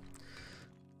problem,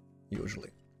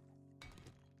 usually.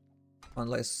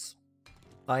 Unless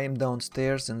I am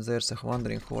downstairs and there's a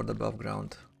wandering horde above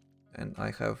ground and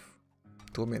I have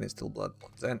 2 minutes till Blood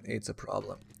Moon, then it's a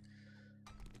problem.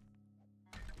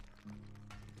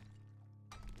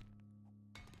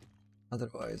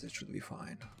 Otherwise it should be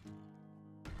fine.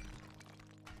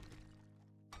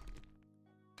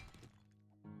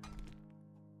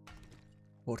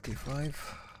 $45.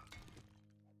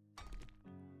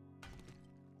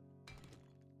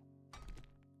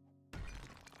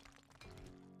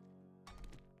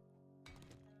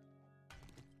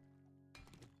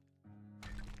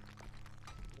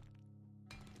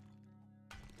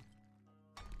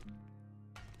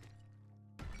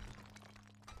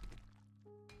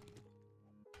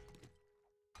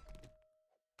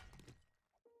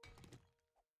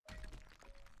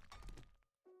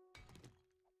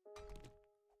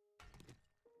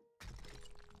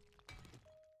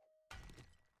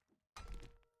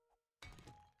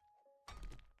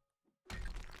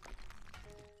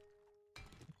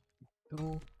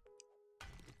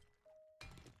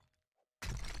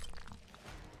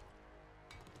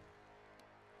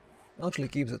 Actually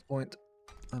keeps that point.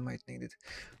 I might need it.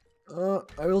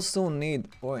 I will soon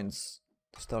need points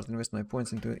to start invest my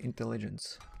points into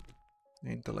intellect,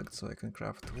 so I can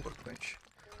craft workbench.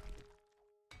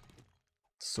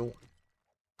 So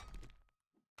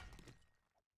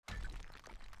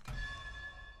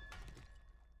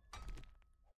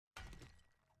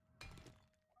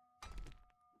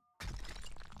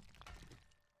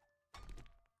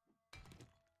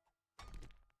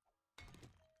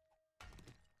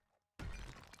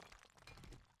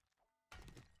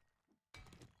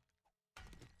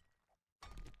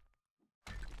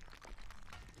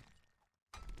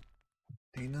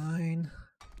T9.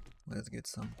 Let's get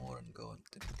some more and go and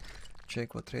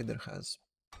check what trader has.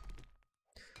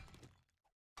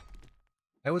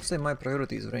 I would say my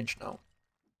priority is range now.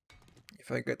 If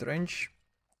I get range,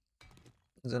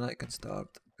 then I can start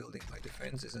building my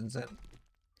defenses, and then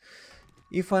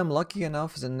if I'm lucky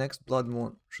enough, the next Blood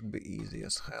Moon should be easy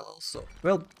as hell also.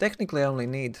 Well, technically I only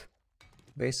need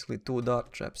basically 2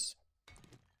 dart traps.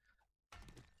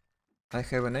 I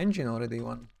have an engine already,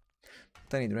 one.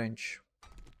 I need range.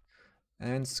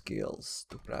 And skills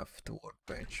to craft a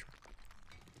workbench.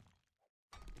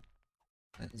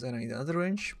 And then I need another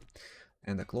range.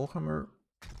 And a clawhammer.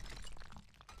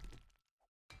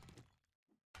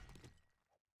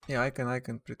 Yeah, I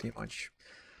can pretty much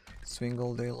swing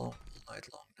all day long, all night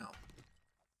long now.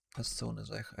 As soon as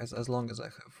as long as I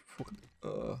have food.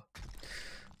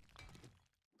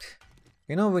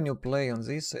 You know, when you play on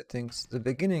these settings, the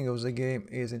beginning of the game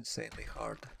is insanely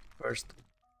hard.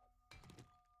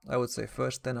 I would say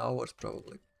first 10 hours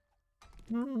probably.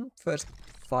 First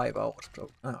 5 hours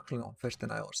probably. Actually no, first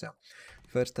 10 hours, yeah.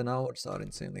 First 10 hours are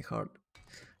insanely hard.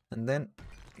 And then,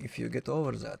 if you get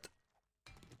over that,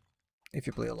 if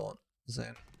you play alone,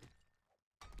 then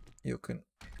you can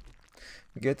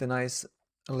get a nice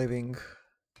living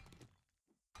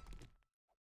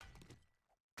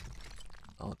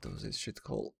out of this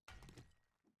shithole.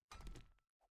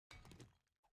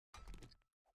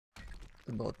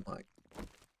 About my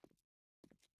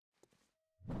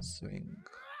swing.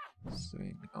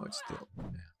 Now it's still.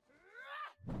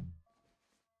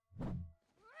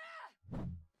 Yeah.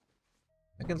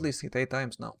 I can at least hit 8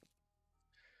 times now.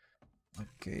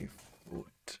 Okay,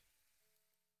 food.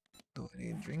 Do I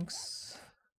need drinks?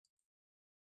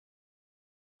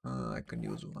 I can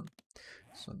use one.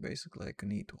 So basically I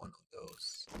can eat one of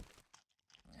those.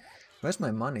 Where's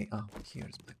my money? Ah,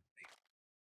 here's my money.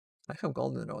 I have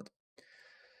goldenrod.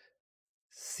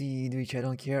 Seed, which I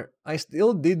don't care. I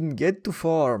still didn't get to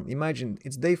farm. Imagine,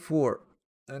 it's day 4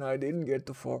 and I didn't get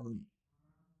to farm.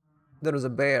 There was a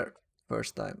bear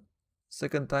first time.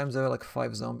 Second time there were like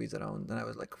 5 zombies around and I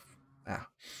was like,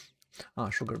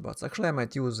 sugar butts. Actually I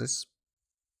might use this.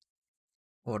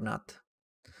 Or not.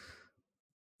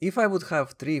 If I would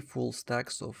have 3 full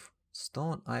stacks of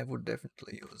stone, I would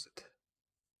definitely use it.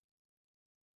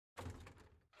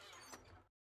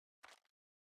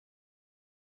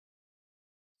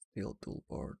 Steel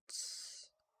toolboards.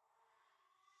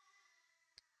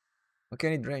 Okay,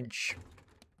 I need range.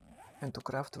 And to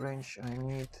craft range I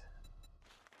need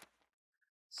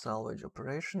salvage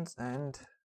operations and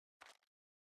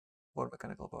 4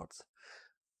 mechanical parts.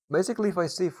 Basically, if I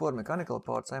see 4 mechanical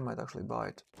parts, I might actually buy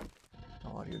it.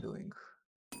 How are you doing?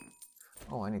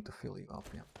 Oh, I need to fill you up,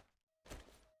 yeah.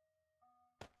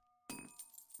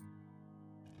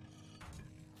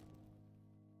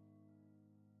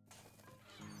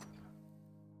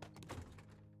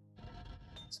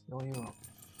 Let's fill you up.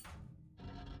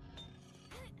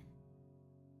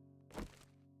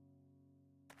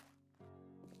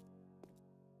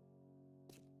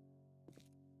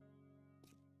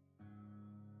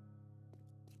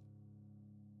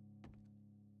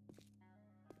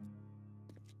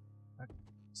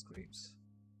 Screams.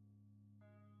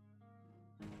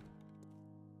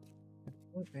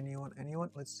 Anyone?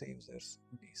 Let's see if there's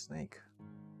a snake.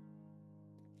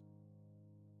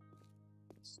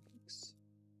 Snakes.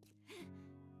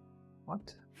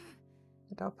 What?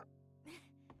 Get up.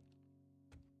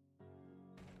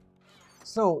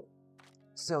 So,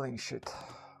 selling shit.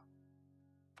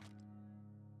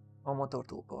 Oh, motor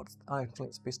tool parts. Actually,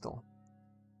 it's pistol.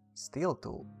 Steel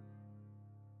tool.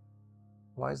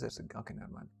 Why is there a... Okay,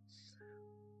 never mind.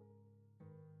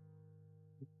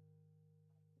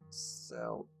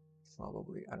 Sell,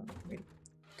 probably, I don't know, I mean,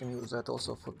 you can use that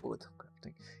also for bullet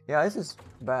crafting. Yeah, this is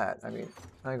bad. I mean,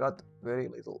 I got very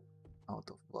little out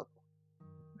of blood.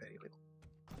 Very little.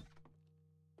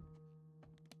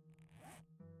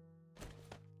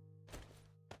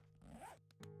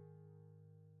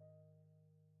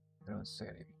 I don't say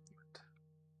anything.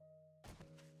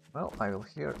 Well, I will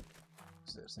hear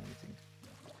if there's anything.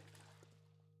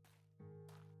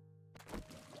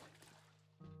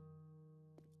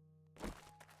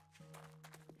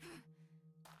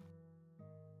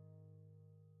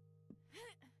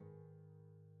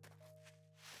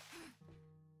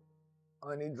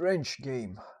 I need wrench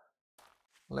game.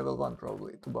 Level 1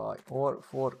 probably to buy. Or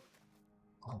for...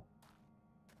 Oh.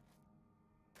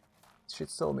 Shit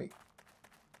saw me.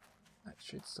 That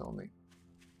shit saw me.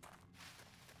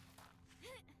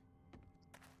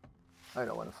 I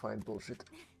don't want to fight bullshit.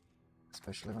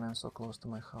 Especially when I'm so close to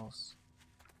my house.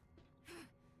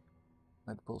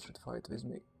 That bullshit fight with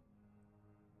me.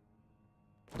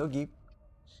 Doggy.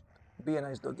 Be a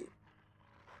nice doggy.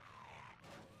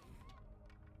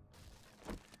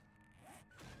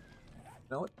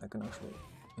 You know what? I can actually,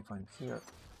 if I'm here,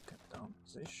 cut down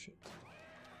this shit.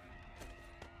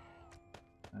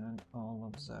 And all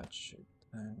of that shit.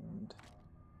 And...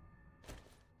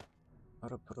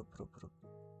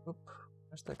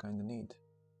 Rest I kinda need.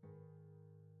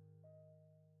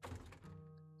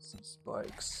 Some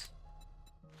spikes.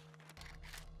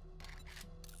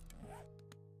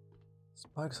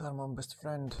 Spikes are my best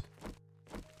friend.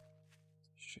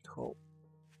 Shithole.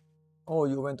 Oh,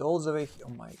 you went all the way here. Oh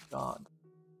my god.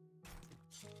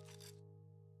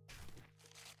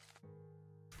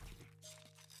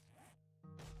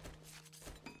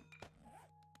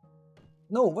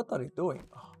 No, what are you doing?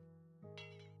 Oh.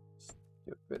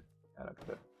 Stupid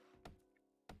character.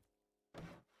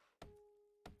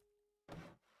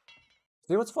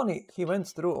 See what's funny? He went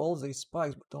through all these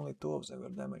spikes, but only 2 of them were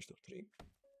damaged of 3.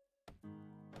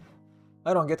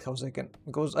 I don't get how they can,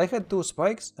 because I had 2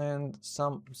 spikes and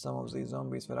some of these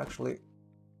zombies were actually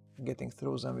getting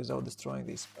through them without destroying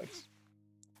these spikes.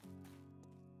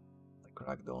 Like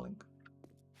ragdolling.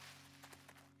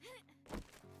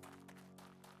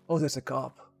 Oh, there's a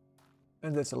cop.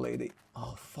 And there's a lady.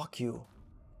 Oh, fuck you.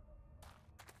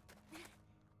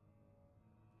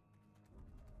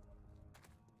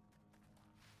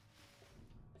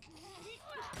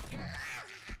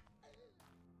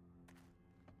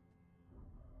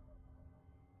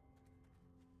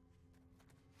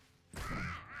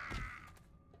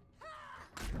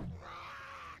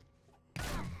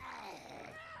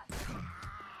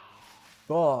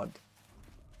 God.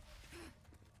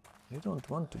 They don't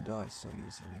want to die so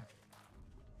easily.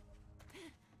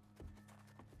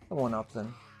 Come on up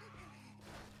then.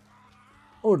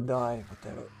 Or die,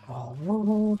 whatever.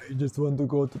 Oh, I just want to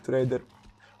go to Trader.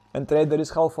 And Trader is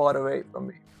how far away from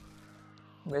me?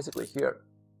 Basically here.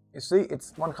 You see,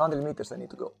 it's 100 meters I need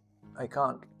to go. I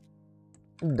can't.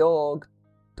 Dog.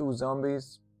 2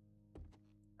 zombies.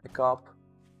 A cop.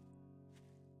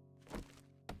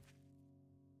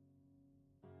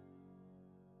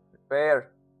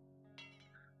 Repair.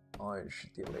 Oh,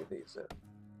 shitty lady is there.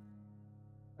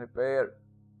 Repair.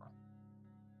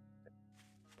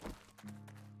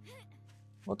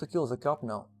 Want to kill the cop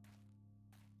now.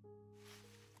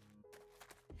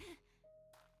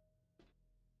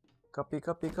 Copy,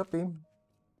 copy, copy.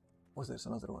 Oh, there's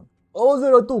another one. Oh,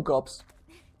 there are 2 cops.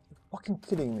 You're fucking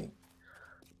kidding me.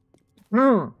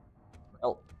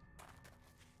 Well.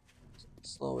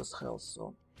 Slow as hell,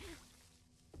 so.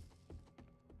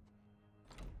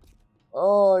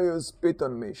 Oh, you spit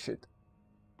on me, shit.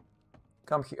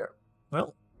 Come here.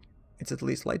 Well, it's at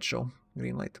least light show.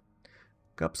 Green light.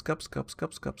 Cups, cups, cups,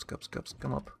 cups, cups, cups, cups.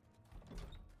 Come up.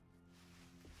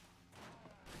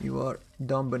 You are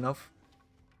dumb enough.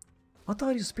 What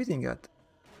are you spitting at?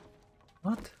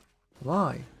 What?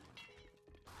 Why?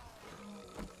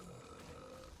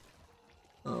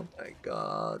 Oh my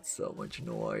god, so much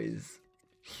noise.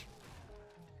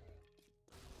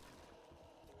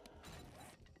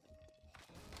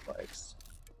 Pipes.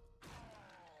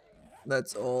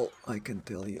 That's all I can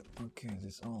tell you. Okay,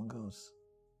 this all goes.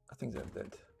 I think they're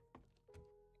dead.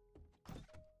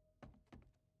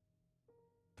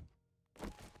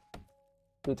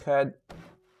 Pithead.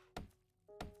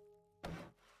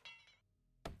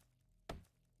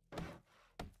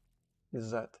 Is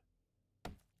that?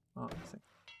 Oh, I think.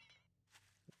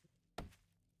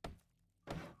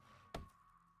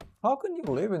 How can you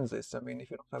live in this? I mean, if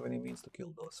you don't have any means to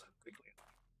kill those quickly.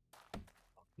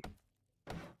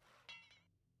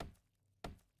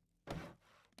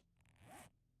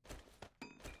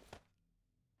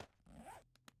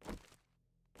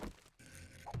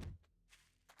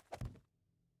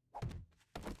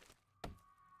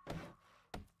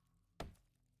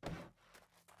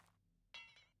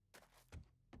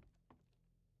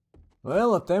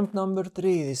 Well, attempt number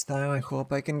 3 this time. I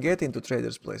hope I can get into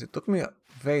Trader's Place. It took me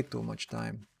way too much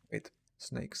time. Wait,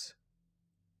 snakes.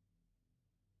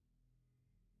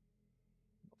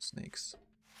 Snakes.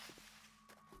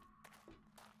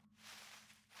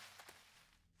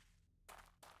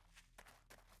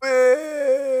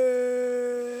 Where?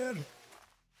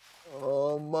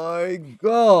 Oh my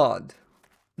god.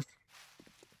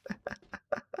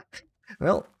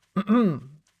 Well,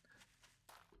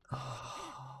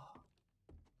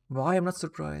 why I'm not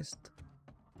surprised?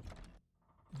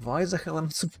 Why the hell I'm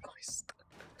not surprised?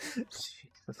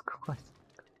 Jesus Christ.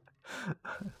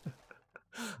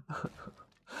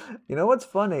 You know what's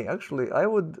funny? Actually, I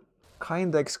would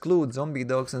kinda exclude zombie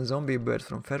dogs and zombie birds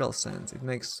from Feral Sense. It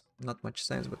makes not much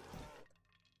sense, but...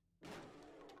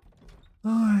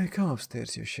 Oh, come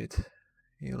upstairs, you shit.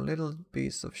 You little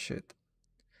piece of shit.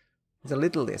 The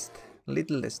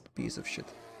littlest piece of shit.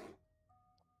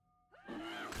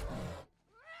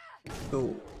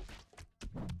 Oh.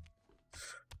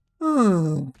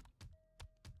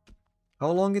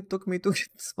 How long it took me to get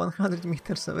 100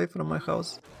 meters away from my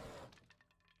house?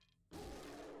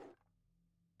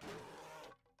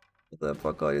 What the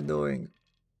fuck are you doing?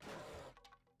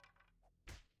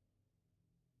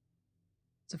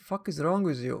 What the fuck is wrong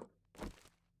with you?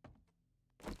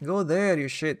 Go there, you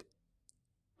shit.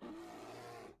 I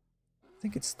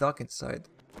think it's stuck inside.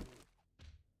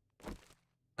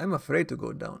 I'm afraid to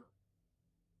go down.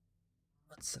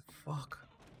 What the fuck?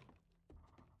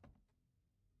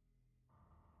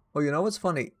 Oh, you know what's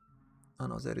funny? Oh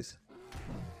no, there is.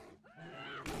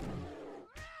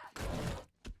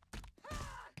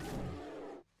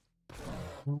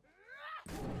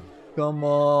 Come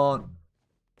on.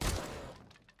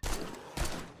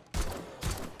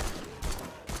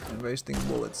 I'm wasting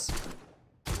bullets.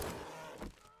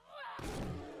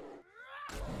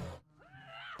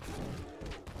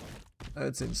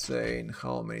 That's insane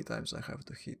how many times I have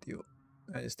to hit you.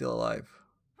 And you're still alive.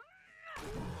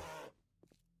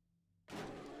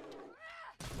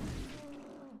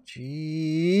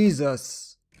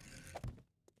 Jesus!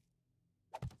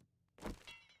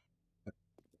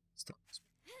 Stop.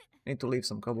 I need to leave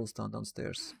some cobblestone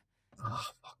downstairs.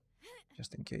 Ah, fuck.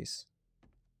 Just in case.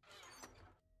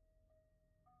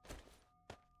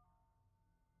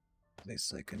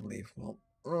 This I can leave. Well,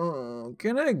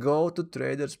 can I go to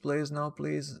Trader's Place now,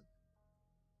 please?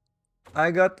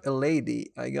 I got a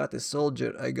lady, I got a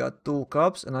soldier, I got 2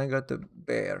 cops, and I got a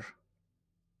bear.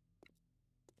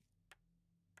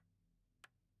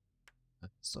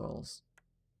 Souls.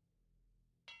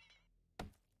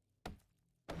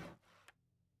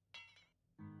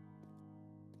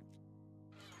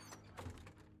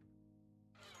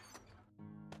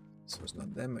 This was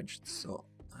not damaged, so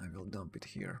I will dump it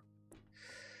here.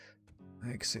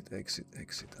 Exit, exit,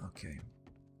 exit, okay.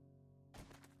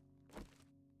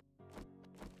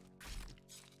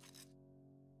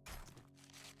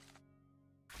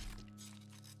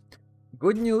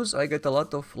 Good news, I get a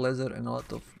lot of leather and a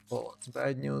lot of bullets.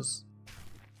 Bad news,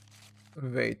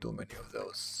 way too many of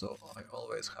those, so I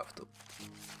always have to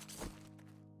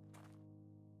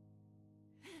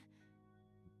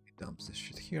dump this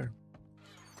shit here.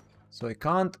 So I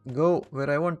can't go where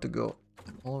I want to go.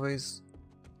 I always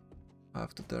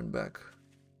have to turn back.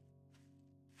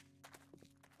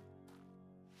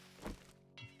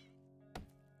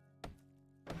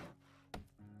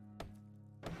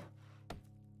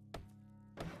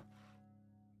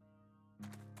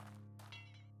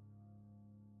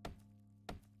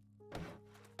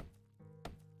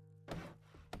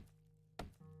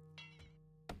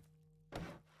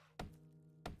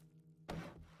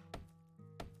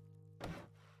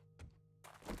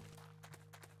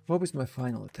 What is my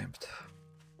final attempt?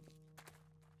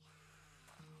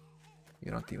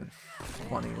 You're not even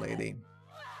funny, lady.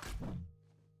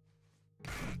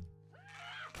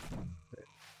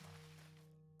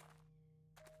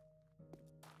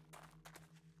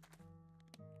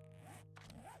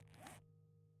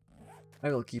 I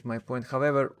will keep my point,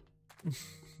 however,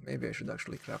 maybe I should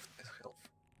actually craft myself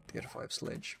tier 5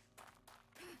 sledge.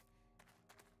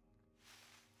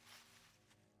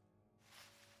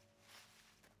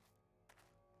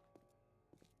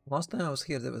 Last time I was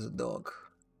here there was a dog.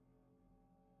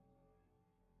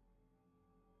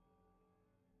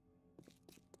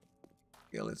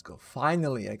 Okay, let's go.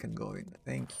 Finally I can go in.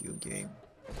 Thank you, game.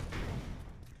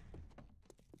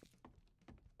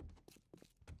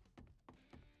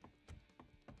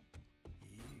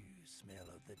 You smell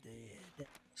of the dead.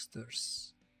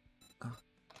 Monsters. Ah,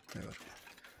 whatever.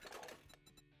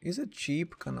 Is it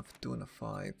cheap? Kind of 2 and a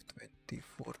 5, 20,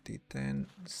 40, 10,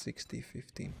 60,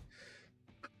 15.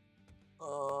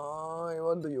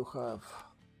 What do you have?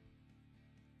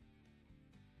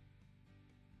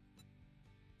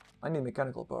 I need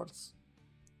mechanical parts.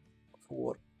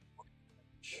 4.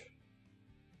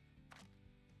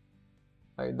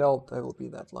 I doubt I will be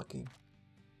that lucky.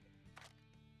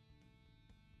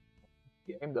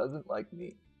 Game doesn't like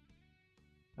me.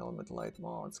 Helmet light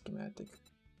mod schematic.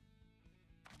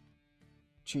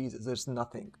 Jesus, there's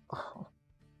nothing.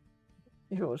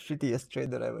 You're shittiest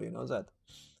trader ever, you know that.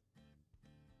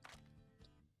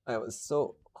 I was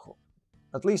so...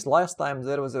 At least last time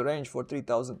there was a range for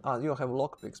 3000. Ah, you have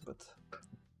lockpicks, but...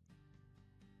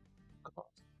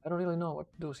 I don't really know what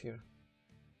to do here.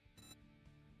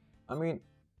 I mean,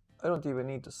 I don't even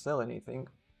need to sell anything,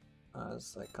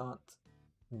 as I can't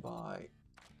buy.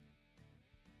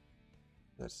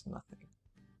 There's nothing.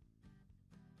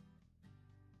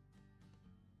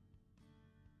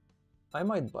 I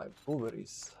might buy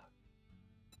blueberries.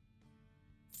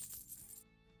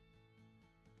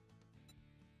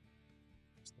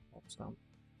 Some.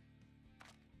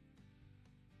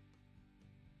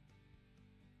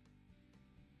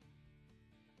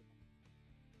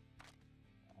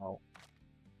 Oh.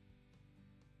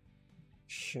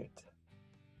 Shit.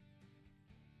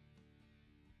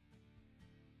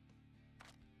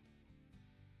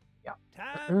 Yeah.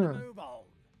 Time to move on.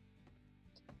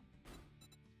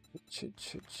 Shit.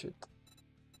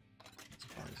 Let's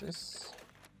buy this.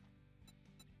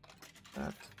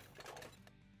 That.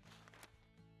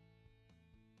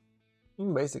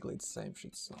 Basically it's the same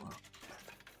shit, so...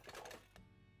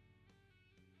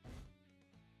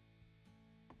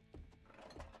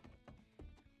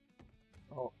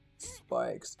 Oh,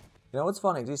 spikes. You know what's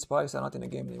funny? These spikes are not in the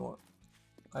game anymore.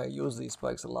 I use these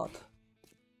spikes a lot.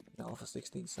 In Alpha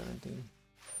 16, 17.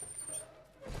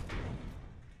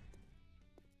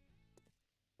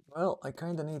 Well, I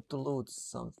kinda need to loot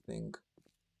something.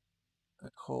 I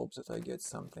hope that I get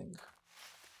something.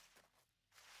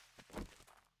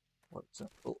 For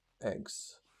example,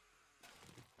 eggs.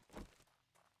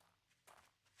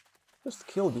 Just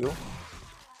killed you.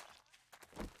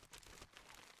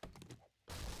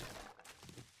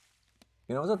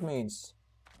 You know what that means?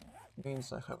 It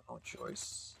means I have no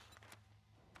choice.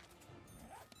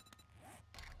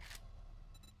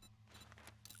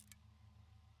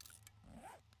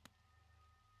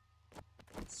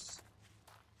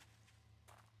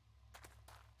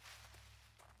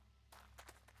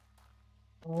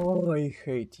 Oh, I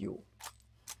hate you.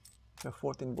 I have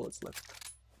 14 bullets left.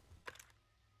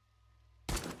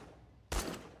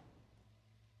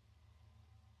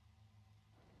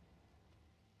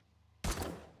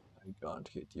 I can't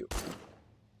hit you.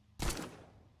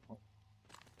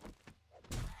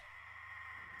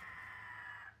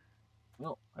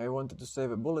 No, I wanted to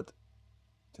save a bullet.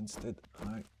 Instead,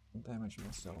 I damaged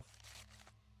myself.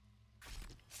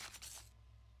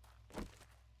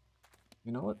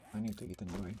 You know what? I need to eat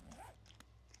anyway.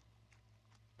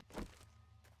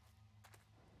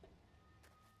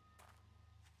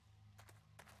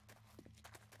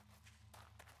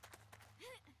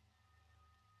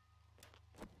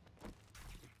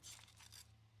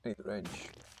 I need range.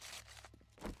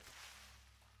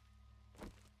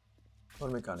 Or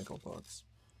mechanical parts.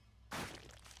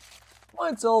 Why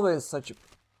it's always such a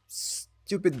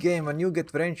stupid game when you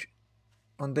get range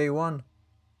on day 1?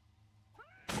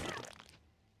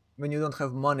 When you don't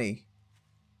have money.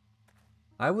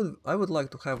 I would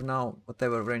like to have now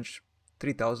whatever range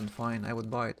 3000, fine, I would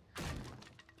buy it.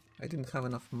 I didn't have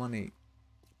enough money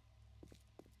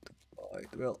to buy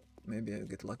it. Well, maybe I'll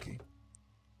get lucky.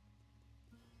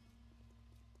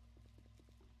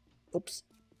 Oops.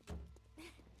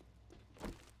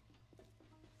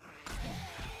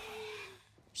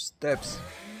 Steps.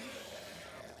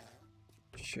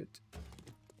 shit.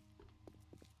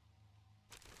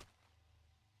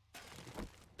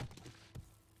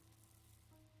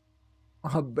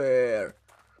 A bear.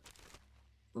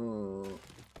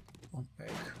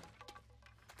 Okay.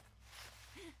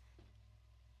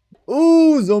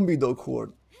 Ooh, zombie dog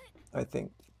horde. I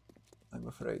think. I'm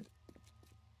afraid.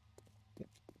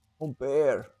 Oh,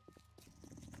 bear.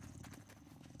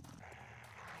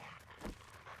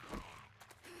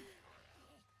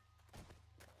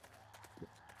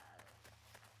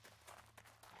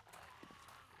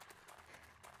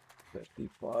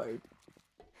 $35.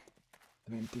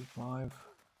 25.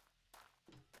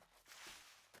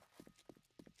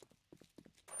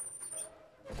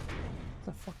 What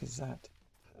the fuck is that?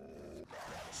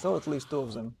 So at least 2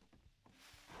 of them.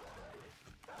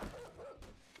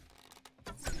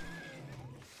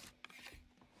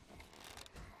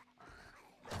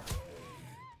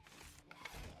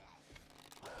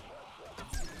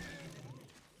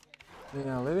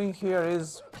 Yeah, living here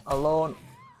is alone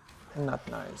not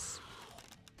nice.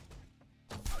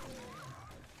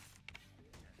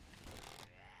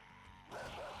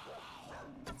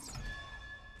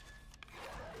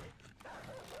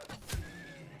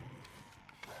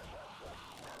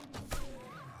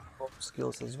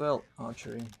 Skills as well,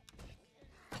 archery.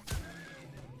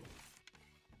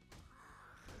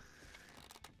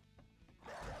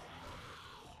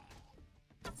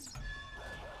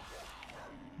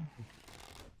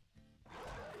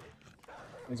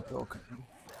 It's broken.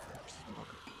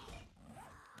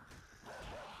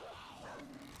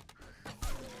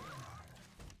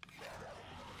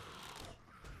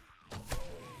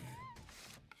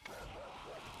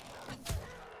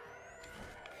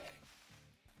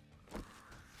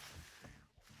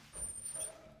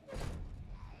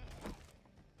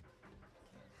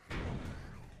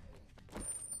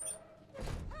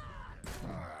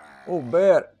 Oh,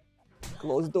 bear!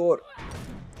 Close door.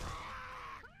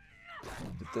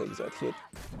 To take that hit.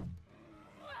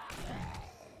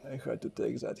 I had to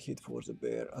take that hit for the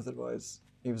bear, otherwise,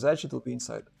 if that shit will be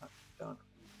inside, I'm done.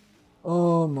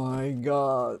 Oh my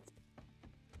god.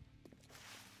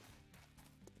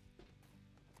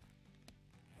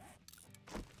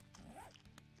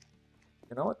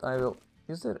 You know what? I will.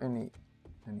 Is there any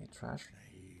trash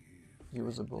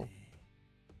usable?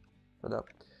 Shut up.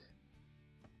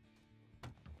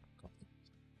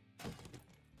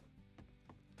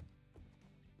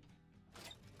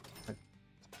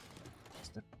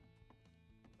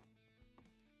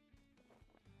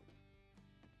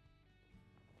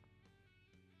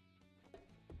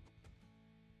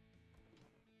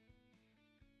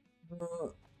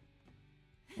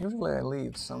 Usually I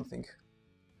leave something.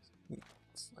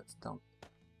 Let's dump.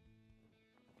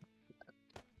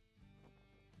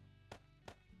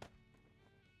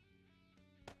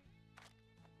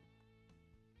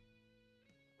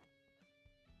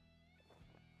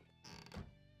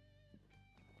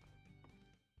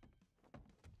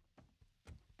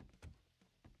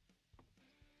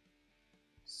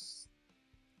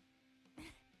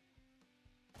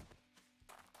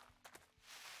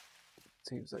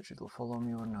 See if that shit will follow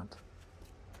me or not.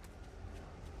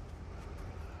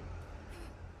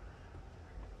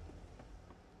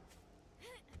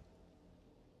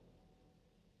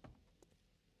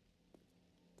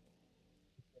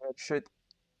 That shit.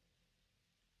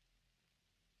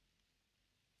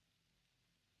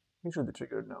 He should be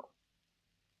triggered now.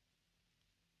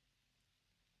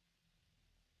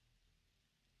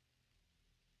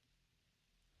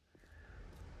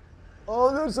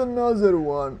 Oh, there's another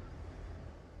one.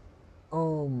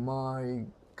 Oh my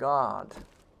god.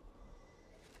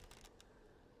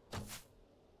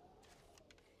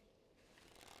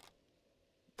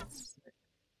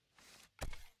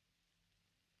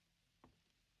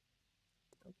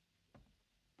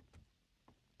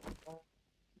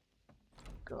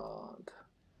 God.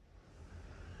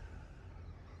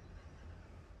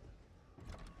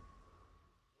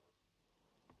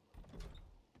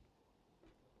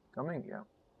 Coming, yeah.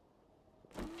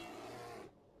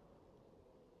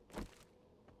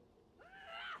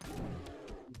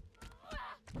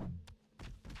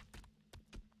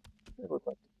 Hey, look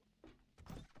like.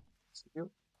 See you.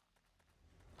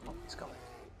 Oh, it's coming.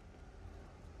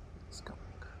 It's coming.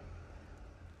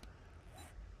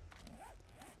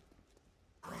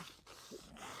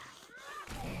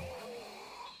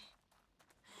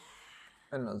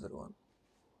 Another one.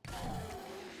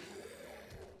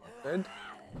 Dead?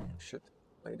 Shit,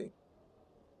 lady.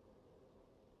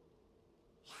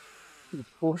 He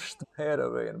pushed the hair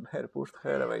away and hair pushed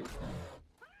hair away.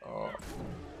 Oh.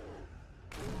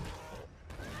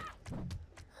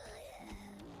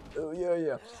 Oh, yeah,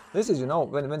 yeah. This is, you know,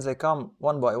 when they come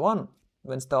one by one,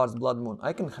 when starts Blood Moon,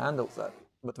 I can handle that.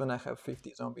 But when I have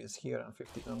 50 zombies here and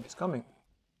 50 zombies coming...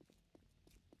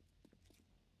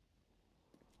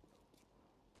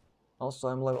 Also,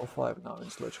 I'm level 5 now in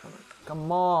Sledgehammer.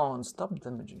 Come on, stop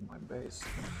damaging my base.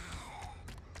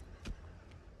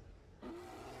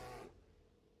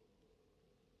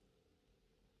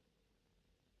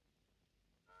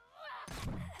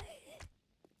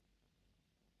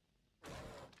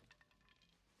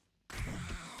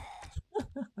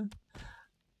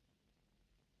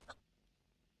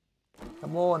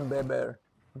 Come on, Beber.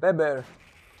 Beber!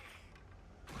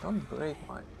 Don't break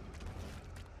my...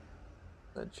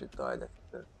 That shit died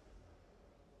after.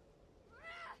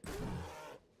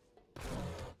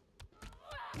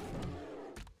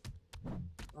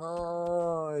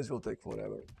 Oh, this will take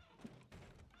forever.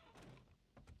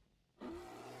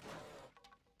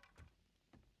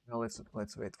 Now let's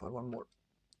wait for one more.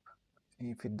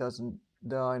 If it doesn't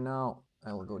die now,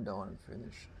 I'll go down and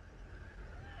finish.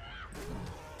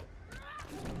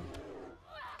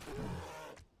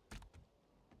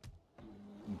 I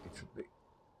think it should be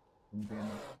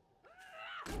enough.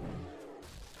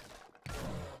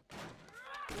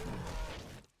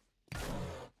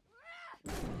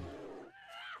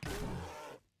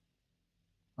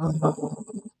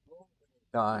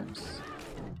 Times.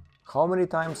 How many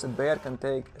times a bear can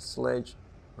take a sledge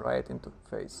right into the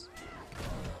face?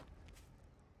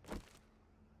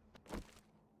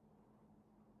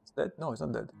 It's dead? No, it's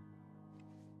not dead.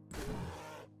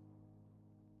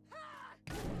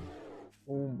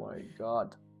 Oh my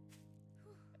god.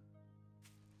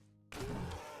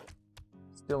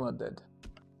 Still not dead.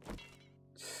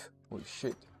 Holy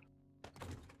shit.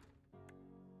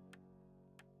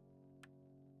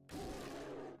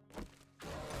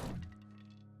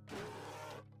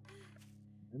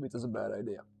 Maybe it was a bad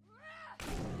idea.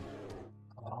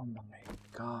 Oh my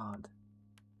god.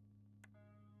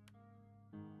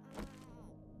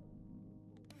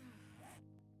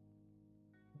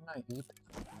 I hate it.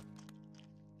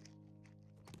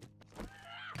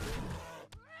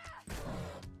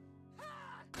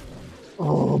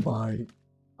 Oh my.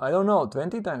 I don't know,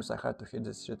 20 times I had to hit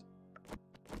this shit.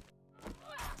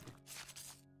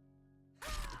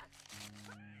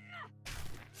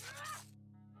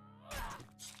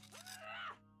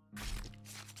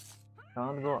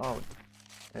 Can't go out.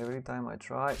 Every time I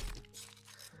try.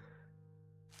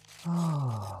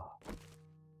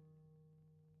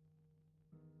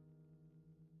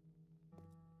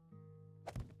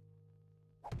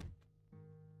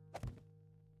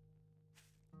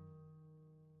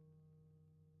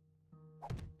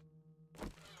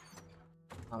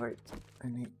 Alright,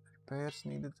 any repairs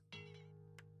needed?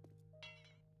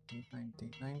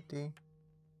 90.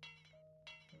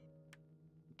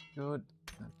 Good.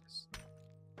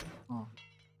 Oh.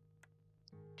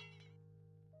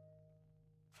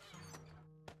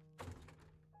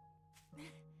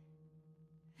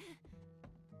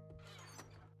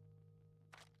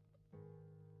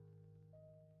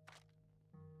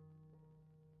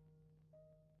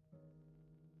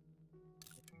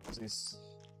 This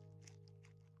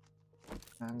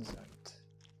and that.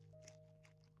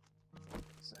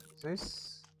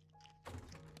 This.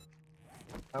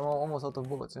 I'm almost out of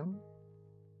bullets, yeah?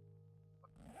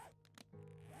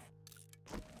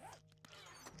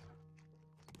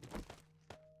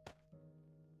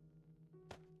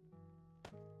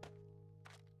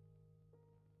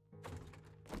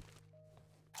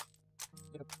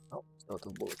 Yep. Oh, it's out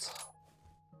of bullets.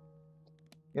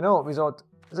 You know, without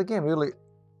the game really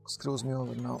screws me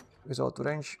over now. Without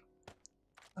range,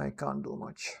 I can't do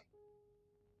much.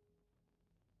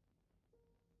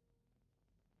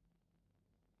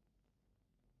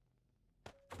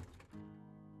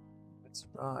 Let's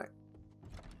try.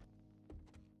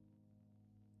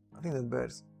 I think that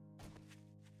bears.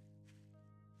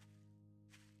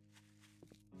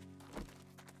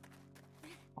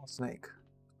 Oh, snake.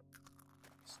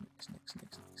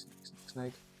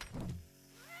 Snake.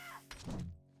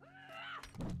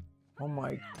 Oh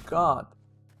my god.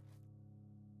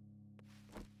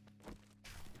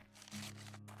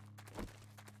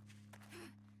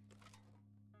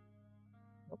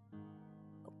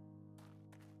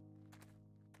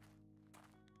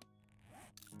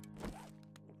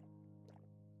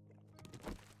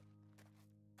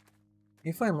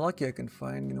 If I'm lucky, I can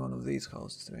find in one of these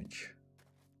houses range.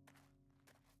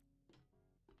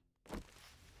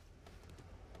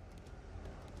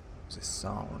 This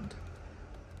sound.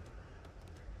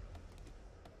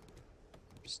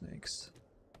 Snakes.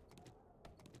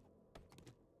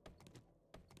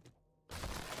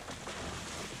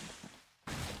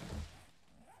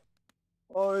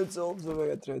 it's all the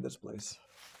way at Trader's Place.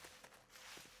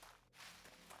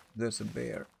 There's a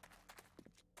bear.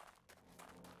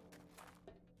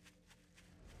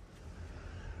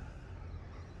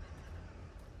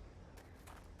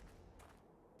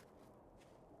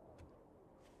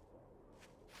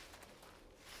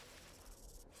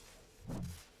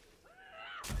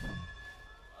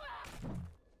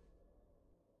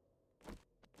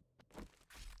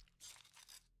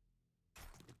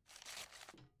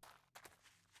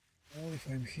 Well, if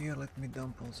I'm here, let me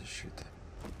dump all this shit.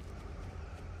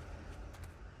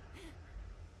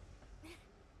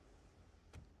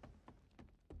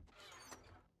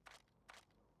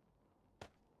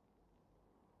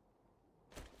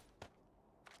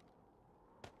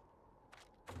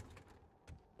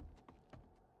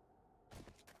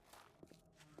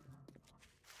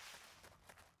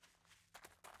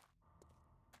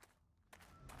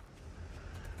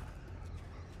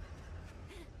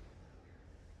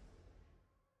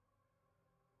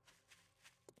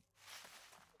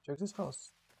 Check this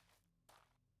house.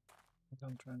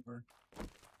 Don't remember.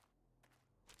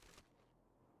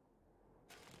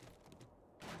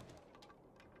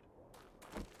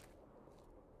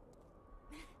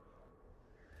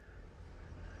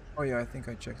 Oh yeah, I think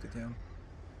I checked it, yeah.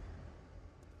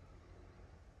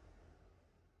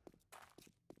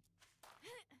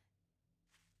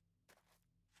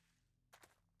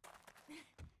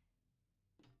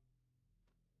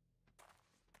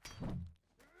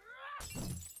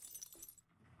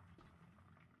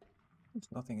 There's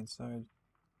nothing inside.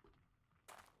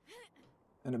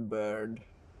 And a bird.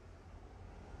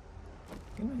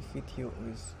 Can I hit you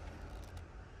with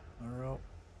arrow?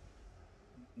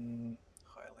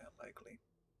 Highly unlikely.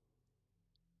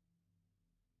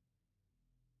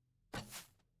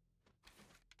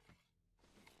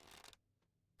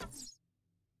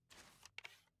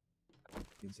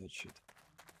 It's that shit.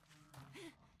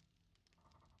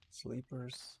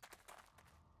 Sleepers.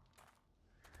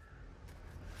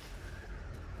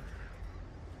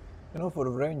 You know, for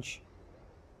range,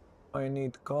 I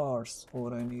need cars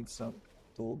or I need some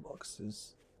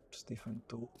toolboxes. Just different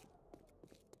tool.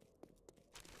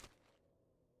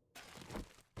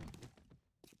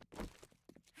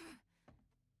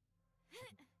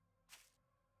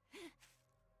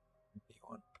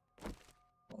 One.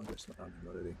 Oh, there's nothing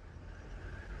already.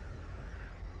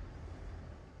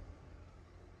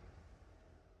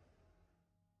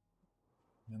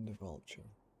 And the vulture.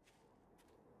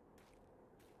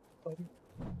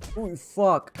 Oh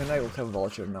fuck! And I will have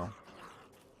vulture now.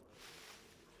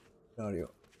 Where are you?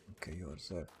 Okay, you are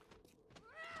safe.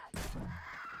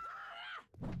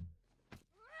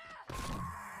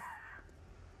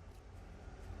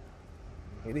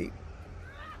 Ready?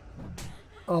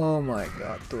 Oh my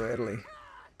god, too early.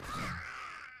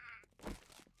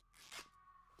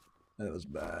 That was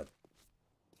bad.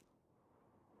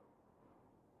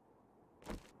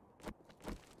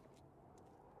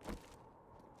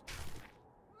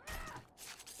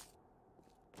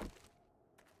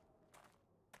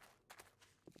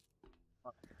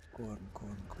 Corn.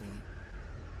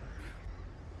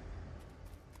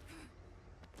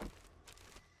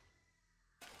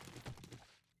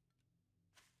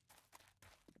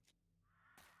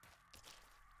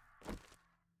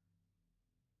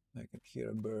 I can hear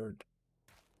a bird.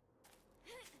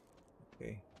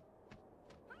 Okay.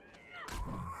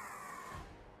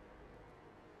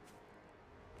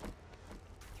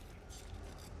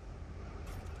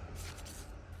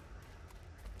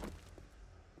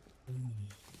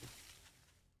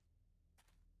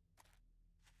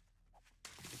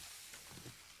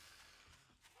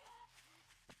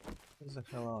 Where the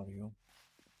hell are you,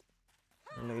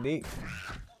 lady?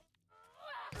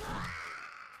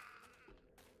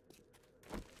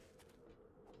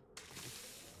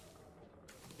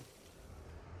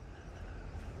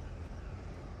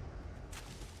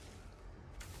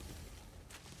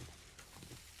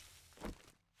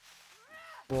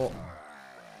 Well,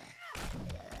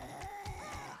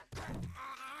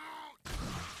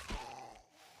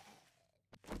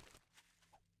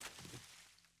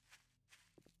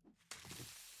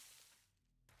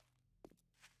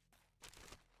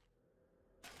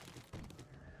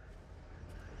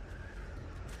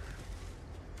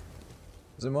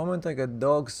 the moment I get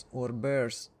dogs or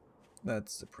bears,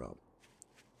 that's the problem.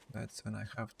 That's when I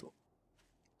have to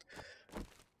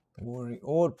worry.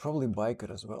 Or probably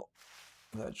biker as well.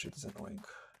 That shit is annoying.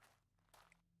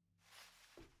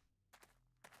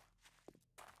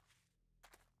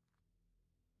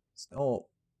 Oh,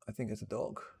 I think it's a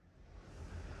dog.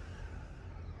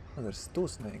 Oh, there's two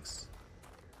snakes.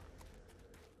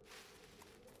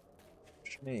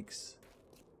 Snakes.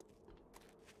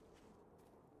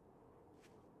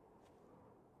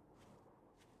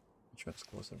 Which one's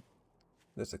closer?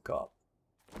 There's a cop.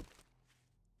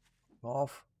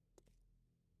 Off.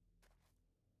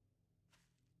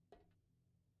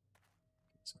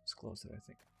 This one's closer, I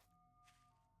think.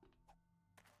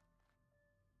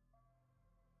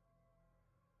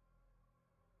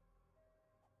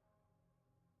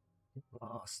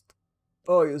 Lost.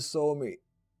 Oh, you saw me.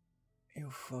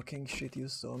 You fucking shit, you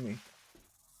saw me.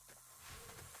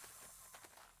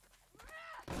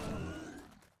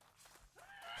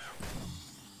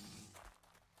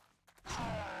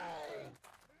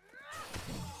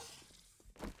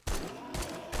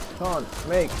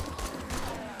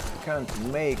 Can't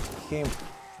make him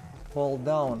fall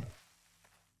down.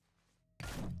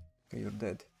 Okay, you're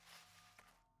dead.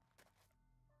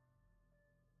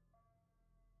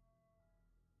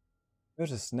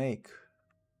 Where's a snake?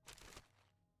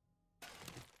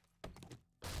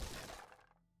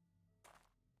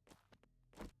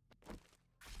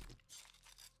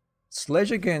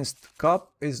 Sledge against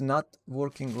cop is not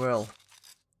working well.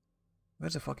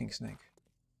 Where's the fucking snake?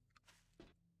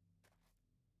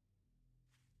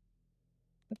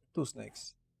 Two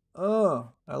snakes. Oh,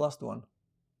 I lost one.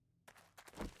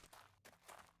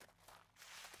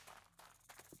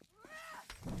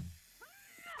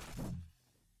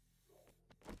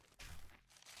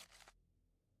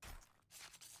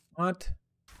 What?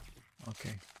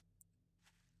 Okay.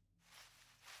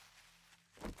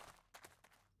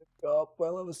 Up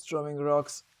while I was throwing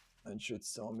rocks and shit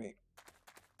saw me.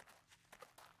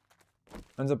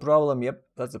 And the problem, yep,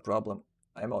 that's the problem.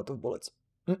 I'm out of bullets.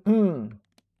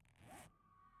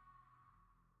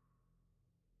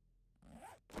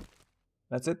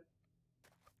 That's it.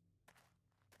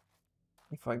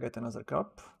 If I get another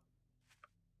cup.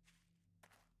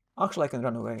 Actually, I can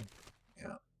run away.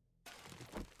 Yeah.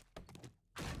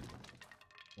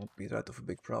 Won't be that of a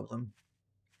big problem.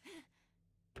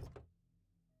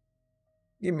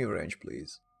 Give me range,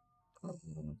 please.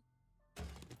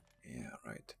 Yeah,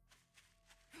 right.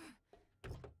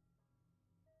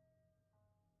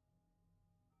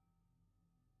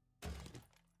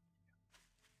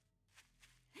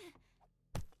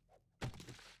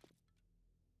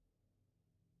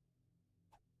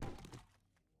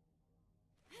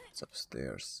 It's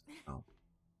upstairs. Oh.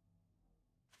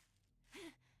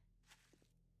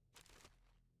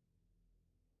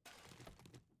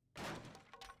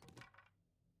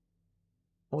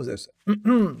 Oh, there's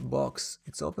box.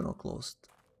 It's open or closed?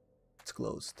 It's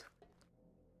closed.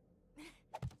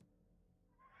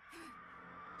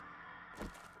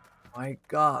 My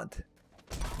god.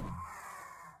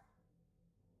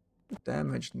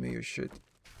 Damaged me, you shit.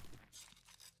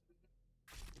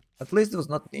 At least it was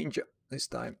not ninja this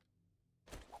time.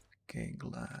 Okay,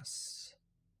 glass.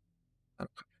 I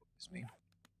don't know what this means.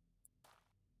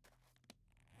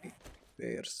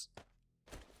 Bears.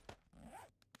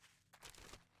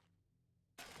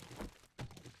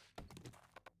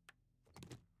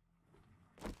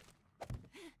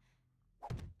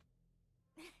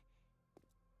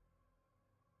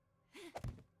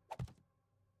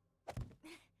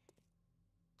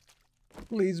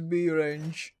 Please be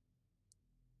range.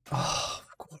 Oh,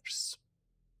 of course.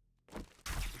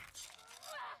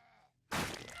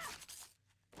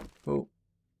 Oh.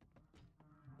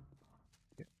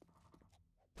 Yeah.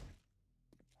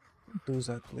 Do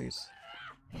that, please.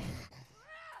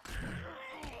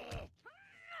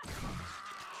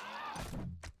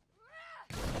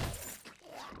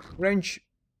 Range.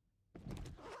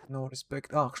 No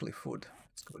respect. Oh, actually, food.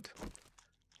 It's good.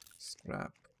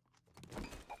 Scrap.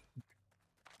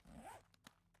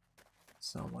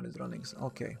 Someone is running.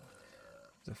 Okay.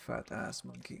 The fat ass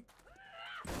monkey.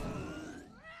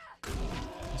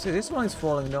 See, this one is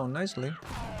falling down nicely.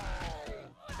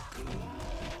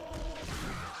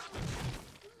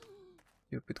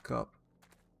 Stupid cop.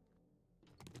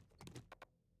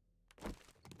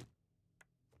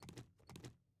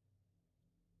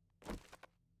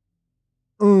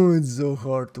 Oh, it's so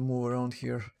hard to move around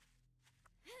here.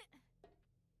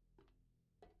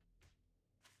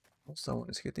 Oh, someone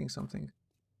is hitting something.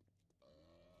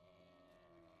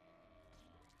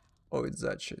 Oh, it's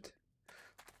that shit.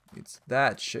 It's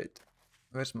that shit.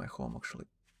 Where's my home, actually?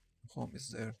 Home is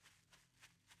there.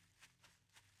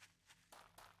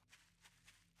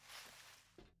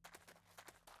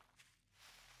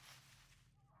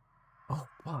 Oh,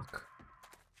 fuck.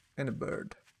 And a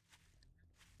bird.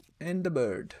 And a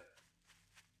bird.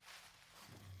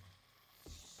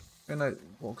 And I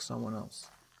woke someone else.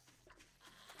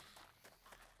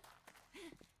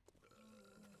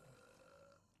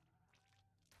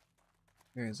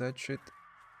 Okay, is that shit?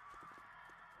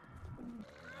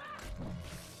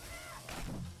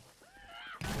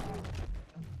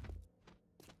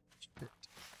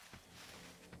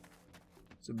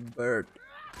 Bird.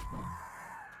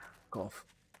 Cough.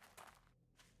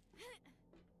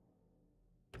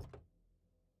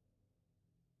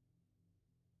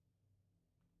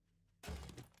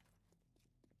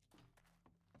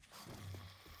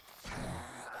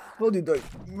 How did I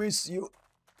miss you?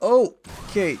 Oh,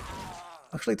 okay.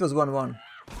 Actually, it was 1-1.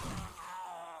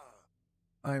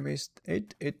 I missed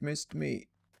it. It missed me.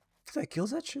 Did I kill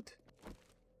that shit?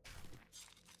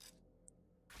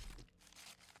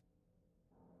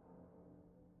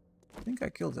 I think I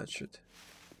killed that shit.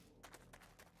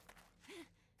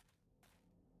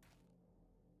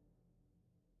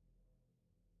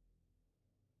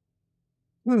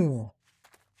 Ooh.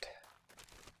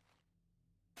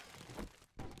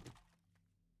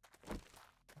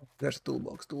 There's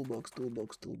toolbox, toolbox,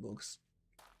 toolbox, toolbox.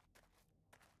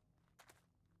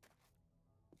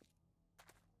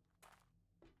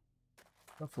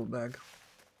 Duffel bag.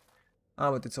 Ah,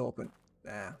 but it's open.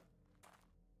 Ah.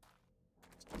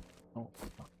 Oh,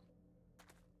 fuck.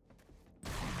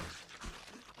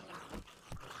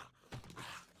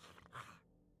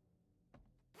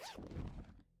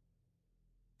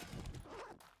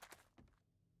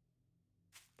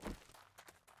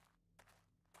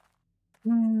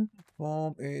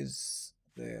 Bomb is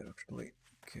there actually.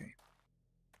 Okay.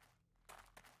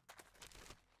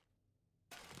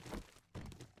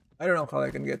 I don't know how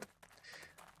I can get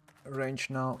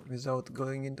range now without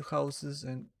going into houses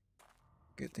and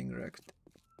getting wrecked.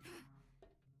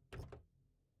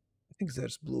 I think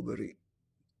there's blueberry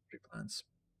plants.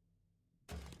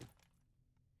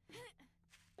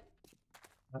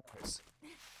 Nice.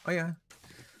 Oh yeah,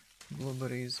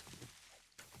 blueberries.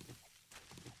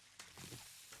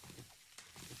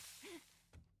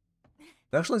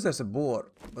 Actually, there's a boar,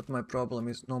 but my problem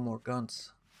is no more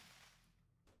guns.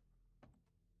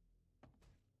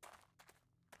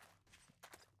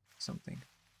 Something.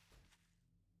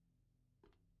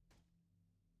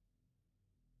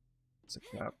 It's a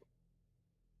crab.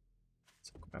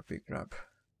 It's a crappy crab.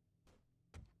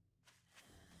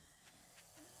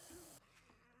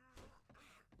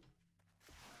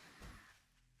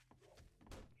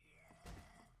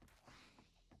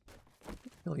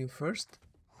 Kill you first.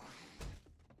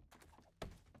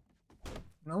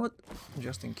 You know what?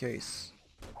 Just in case.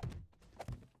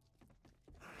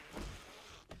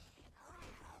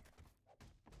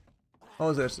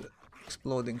 Oh, there's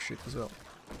exploding shit as well.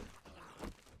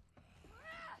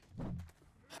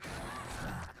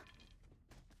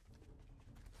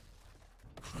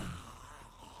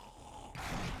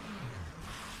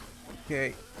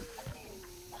 Okay.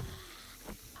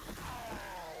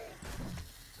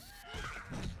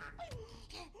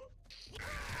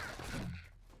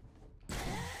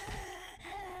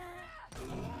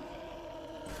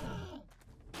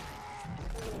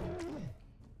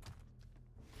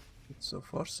 So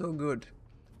far, so good.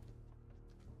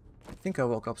 I think I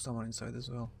woke up someone inside as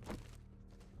well.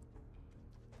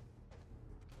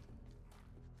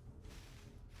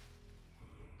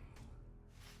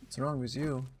 What's wrong with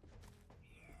you?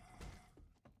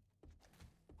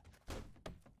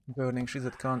 Burning shit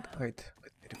that can't... Wait,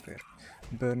 let me repair.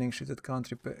 Burning shit that can't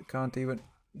repair, can't even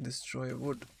destroy a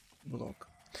wood block.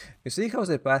 You see how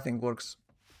their pathing works?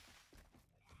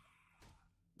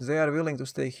 They are willing to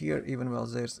stay here even while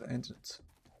there's entrance.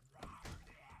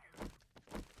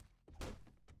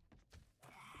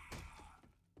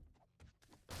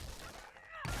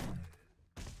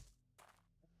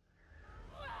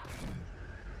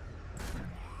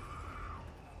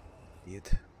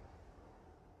 Idiot.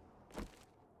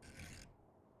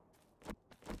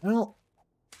 Well,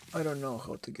 I don't know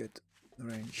how to get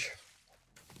range.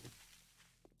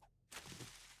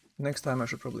 Next time I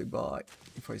should probably buy,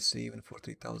 if I see even for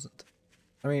 3000.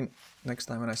 I mean, next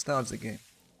time when I start the game.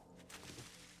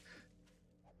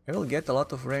 I will get a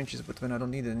lot of ranges, but when I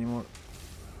don't need it anymore.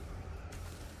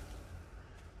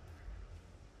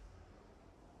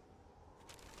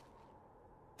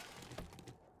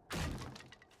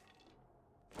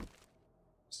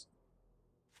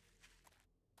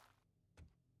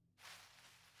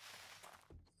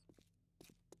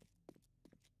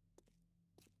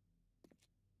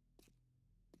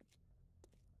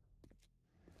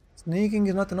 Sneaking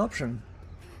is not an option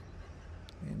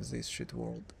in this shit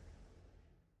world.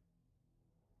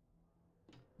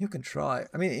 You can try.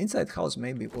 I mean, inside house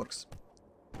maybe works.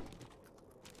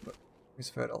 But with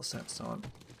feral sense on.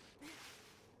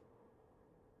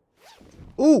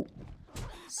 Ooh!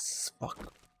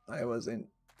 Fuck. I was in.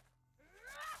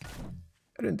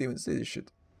 I didn't even see this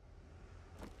shit.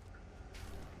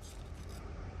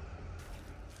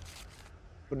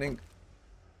 Putting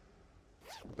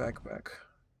backpack.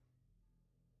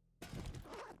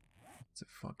 the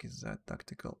fuck is that?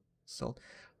 Tactical assault.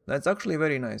 That's actually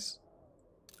very nice.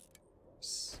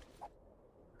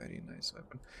 Very nice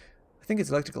weapon. I think it's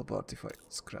electrical part if I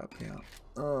scrap, yeah.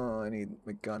 Oh, I need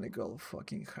mechanical,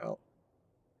 fucking hell.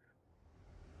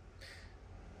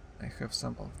 I have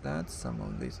some of that, some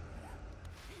of this.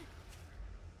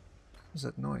 What's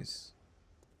that noise?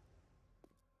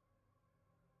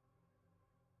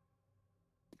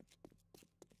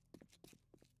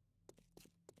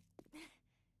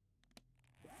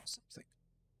 Something.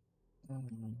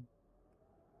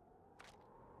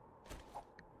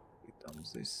 It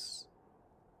dumps this.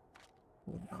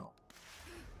 Oh no.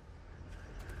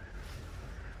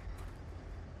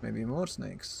 Maybe more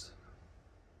snakes.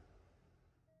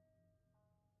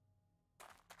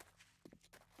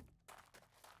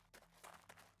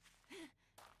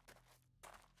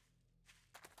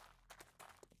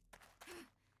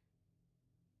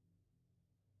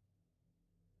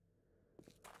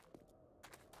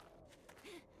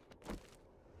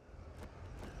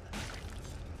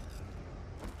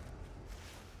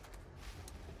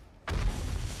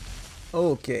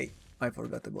 Okay, I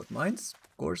forgot about mines,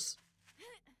 of course.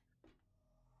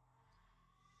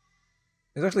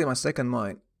 It's actually my second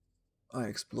mine. I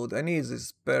explode. I need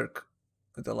this perk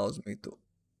that allows me to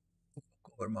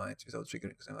cover mines without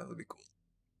triggering them. That would be cool.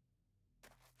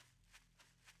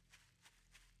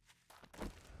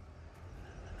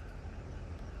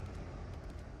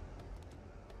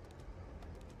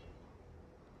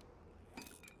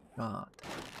 God.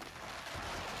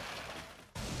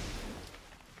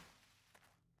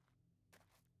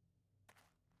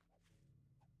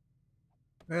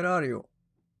 Where are you?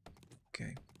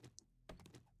 Okay.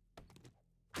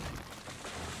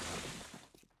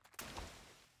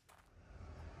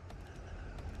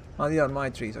 Oh, they are my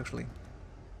trees, actually.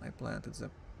 I planted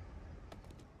them.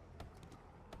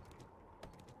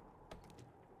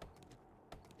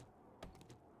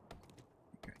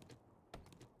 Okay.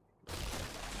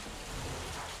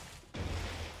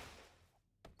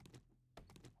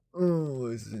 Oh,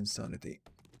 this is insanity.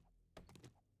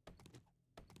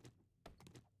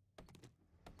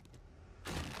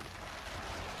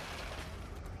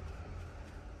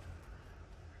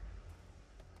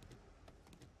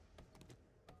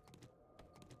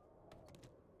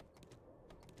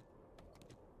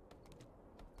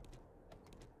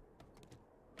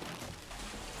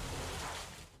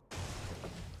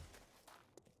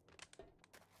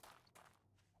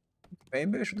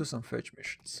 Maybe I should do some fetch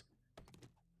missions.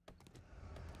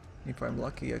 If I'm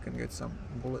lucky, I can get some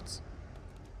bullets.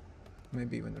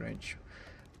 Maybe even range.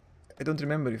 I don't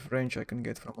remember if range I can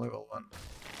get from level 1.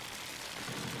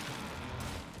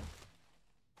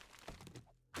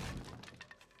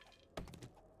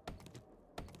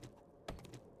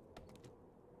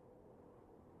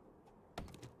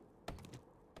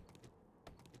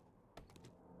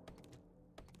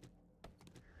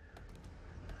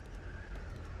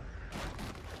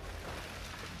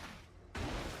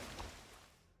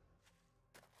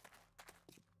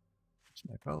 It's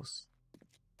my house.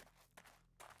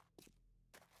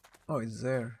 Oh, it's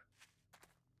there.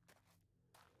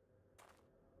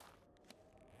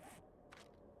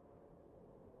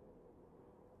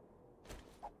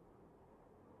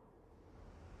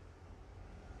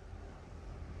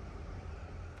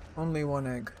 Only one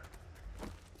egg.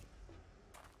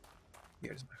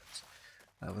 Here's my house.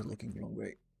 I was looking the wrong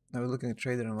way. I was looking at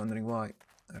trader and wondering why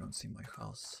I don't see my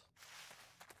house.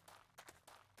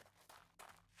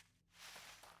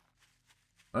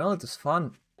 Well, it is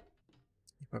fun.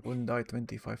 If I wouldn't die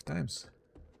 25 times,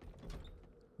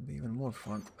 it'd be even more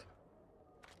fun.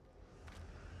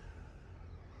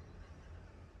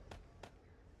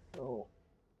 So,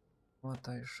 what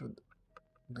I should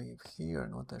leave here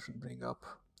and what I should bring up.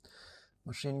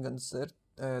 Machine gun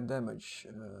damage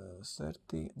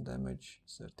 30, damage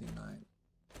 39.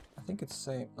 I think it's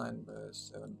same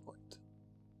 7 point.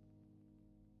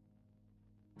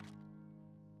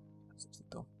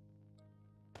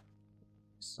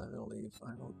 So I will leave.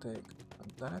 I will take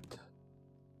that.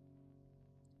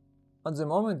 At the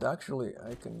moment, actually,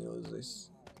 I can use this.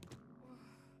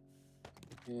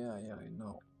 Yeah, I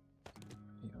know.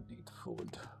 You need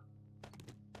food.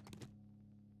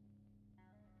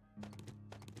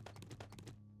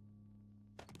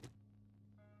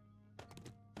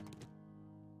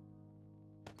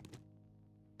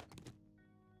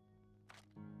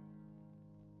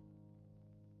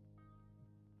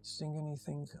 Sing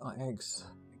anything? Ah, eggs.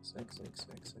 Eggs.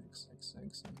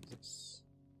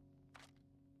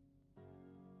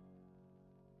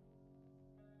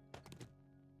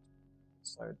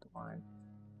 Side to mine.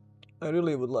 I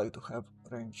really would like to have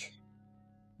range.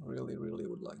 Really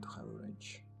would like to have a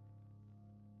range.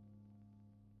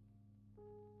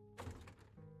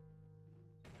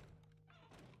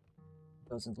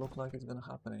 Doesn't look like it's gonna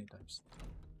happen anytime soon.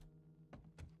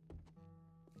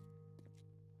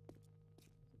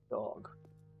 Dog.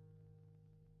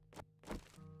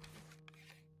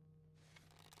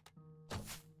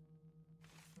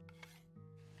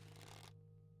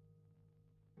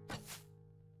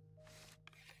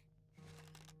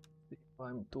 If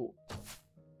I'm too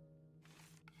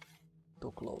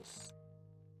close.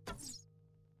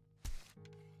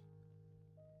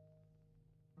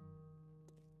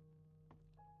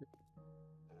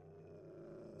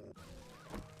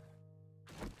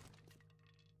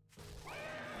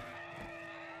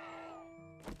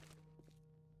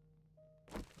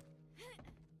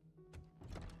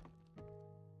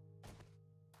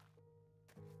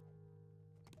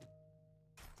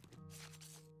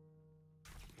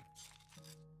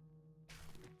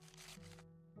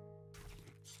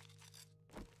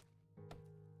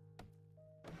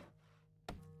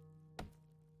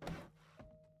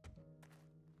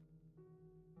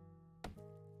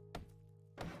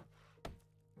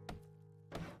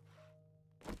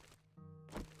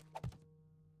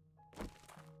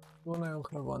 Soon I'll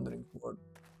have Wandering Horde.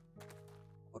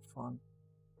 What fun.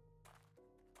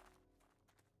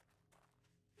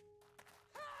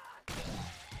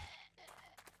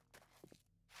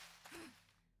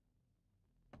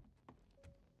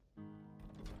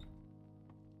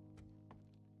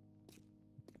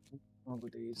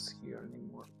 Nobody is here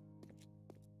anymore.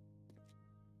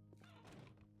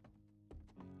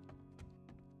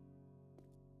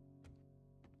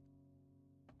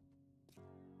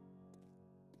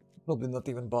 Probably not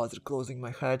even bother closing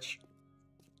my hatch.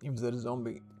 If there's a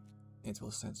zombie, it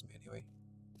will sense me anyway.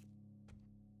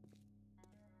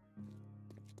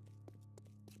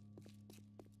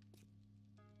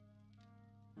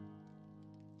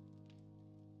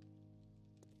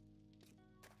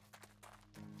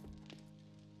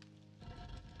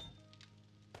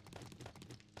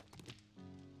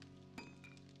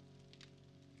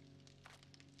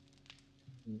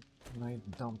 Night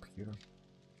dump here.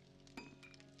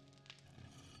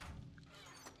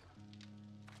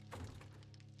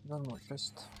 One more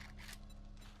chest.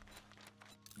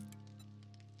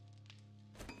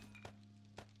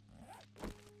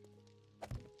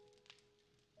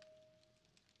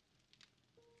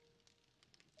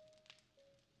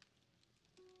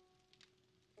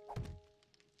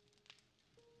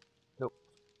 Nope.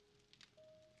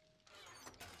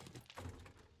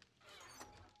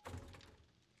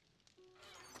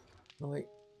 No way.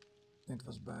 It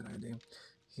was a bad idea.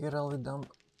 Here I'll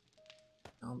dump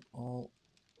all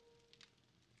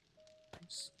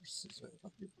resources I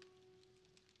love you.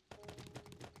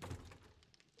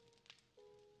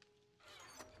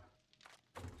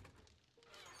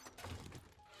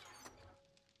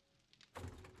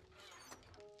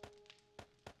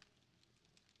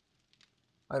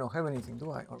 I don't have anything,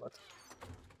 do I? Or what?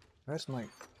 Where's my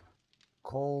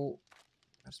coal?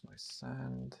 Where's my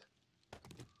sand?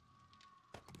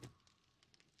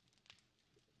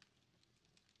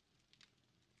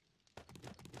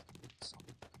 So.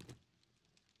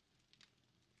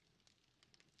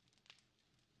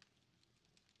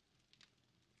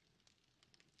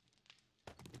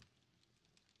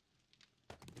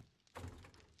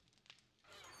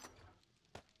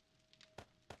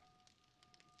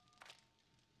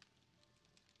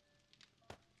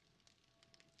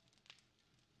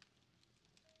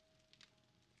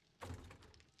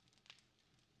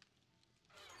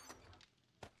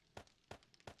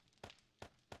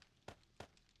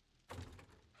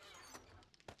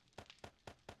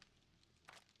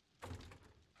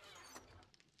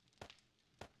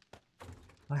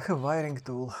 I have a wiring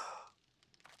tool.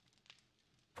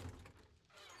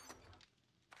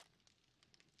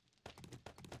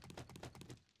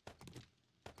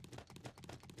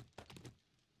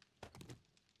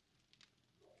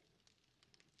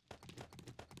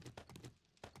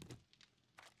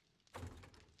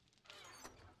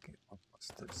 Okay,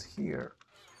 upstairs here,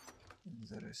 and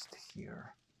the rest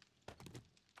here.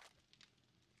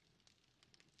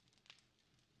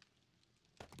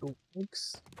 Two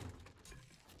pigs.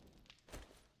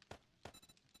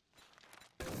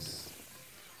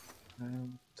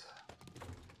 And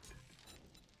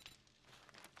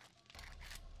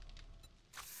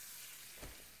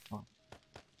oh.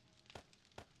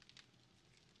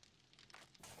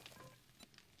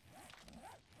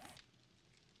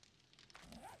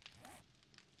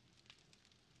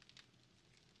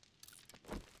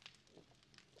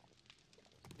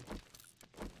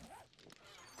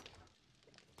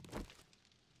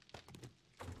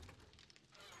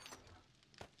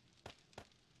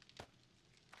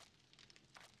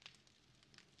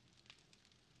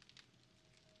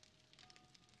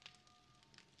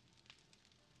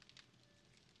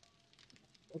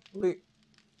 Hopefully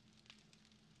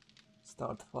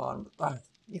start farm.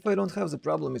 If I don't have the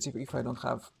problem, it's if I don't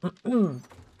have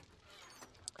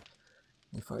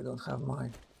if I don't have my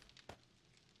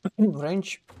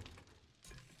range,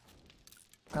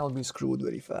 I'll be screwed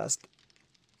very fast.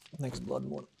 Next blood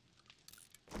moon.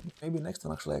 Maybe next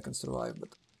one actually I can survive,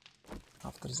 but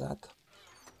after that.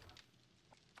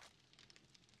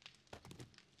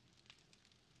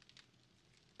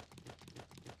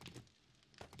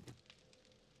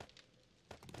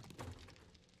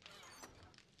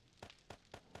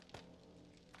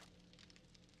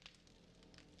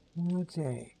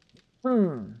 Okay.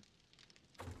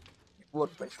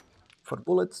 Workbench for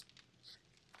bullets.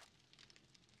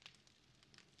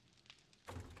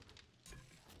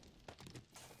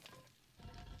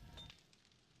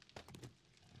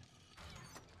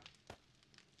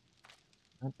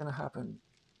 Not gonna happen.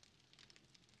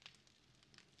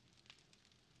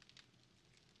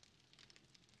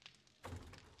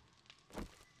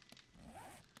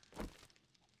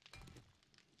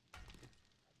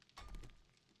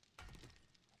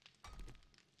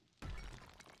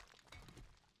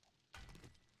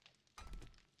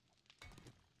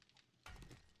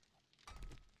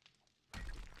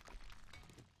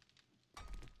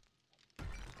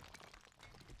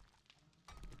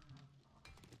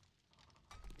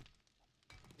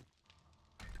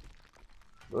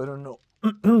 I don't know.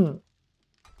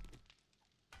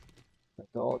 I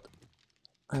thought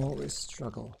I always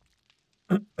struggle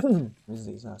with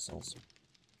these assholes.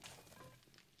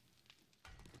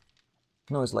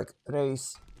 No, it's like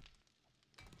race.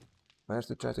 Where's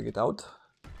to try to get out?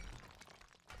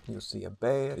 You see a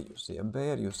bear, you see a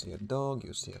bear, you see a dog,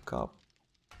 you see a cop.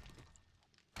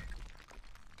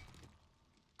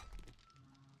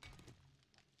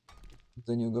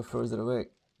 Then you go further away.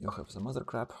 You have some other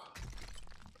crap.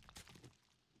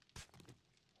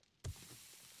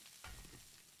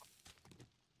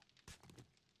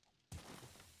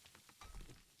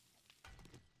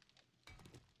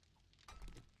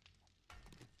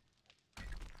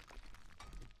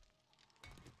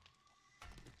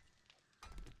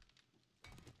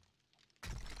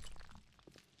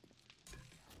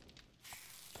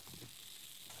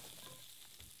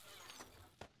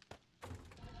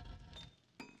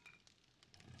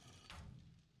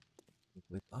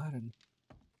 With iron.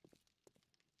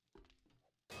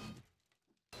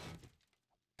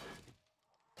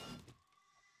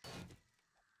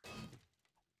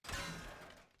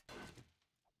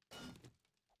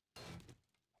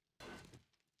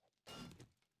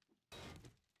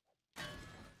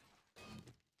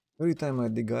 Every time I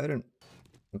dig iron,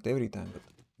 not every time, but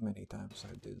many times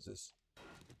I did this.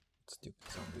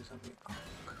 Stupid zombies on me. Oh,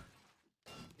 fuck.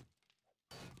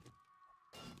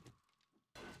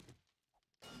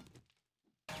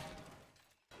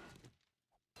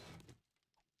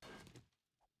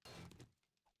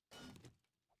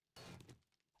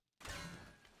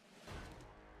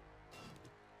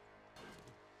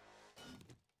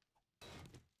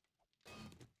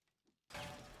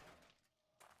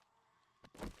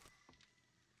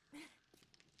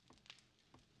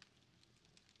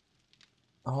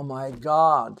 Oh my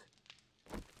god!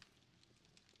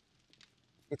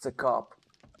 It's a cop.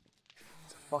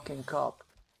 It's a fucking cop.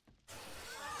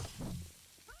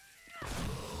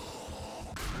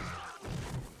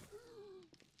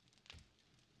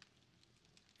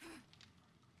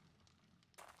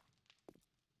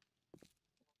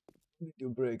 Need to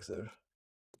break there.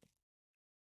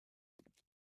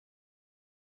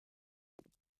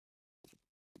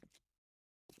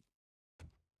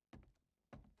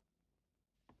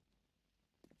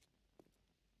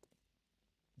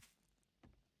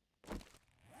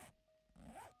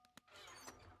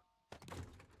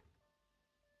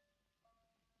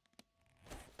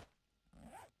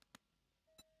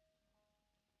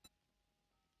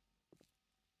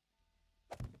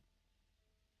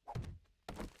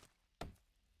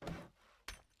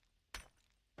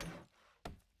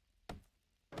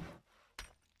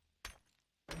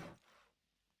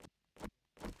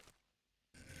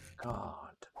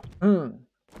 God.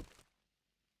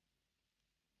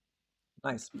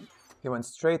 Nice. He went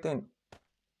straight in.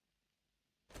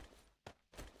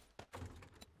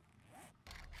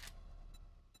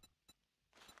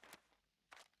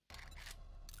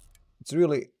 It's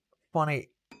really funny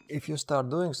if you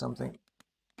start doing something.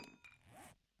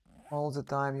 All the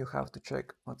time you have to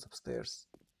check what's upstairs.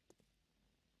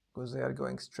 Because they are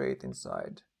going straight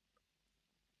inside.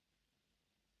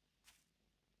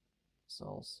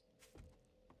 Souls.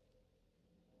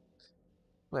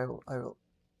 I will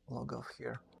log off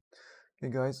here.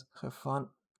 Okay guys, have fun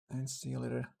and see you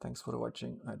later. Thanks for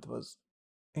watching. It was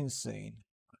insane.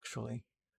 actually.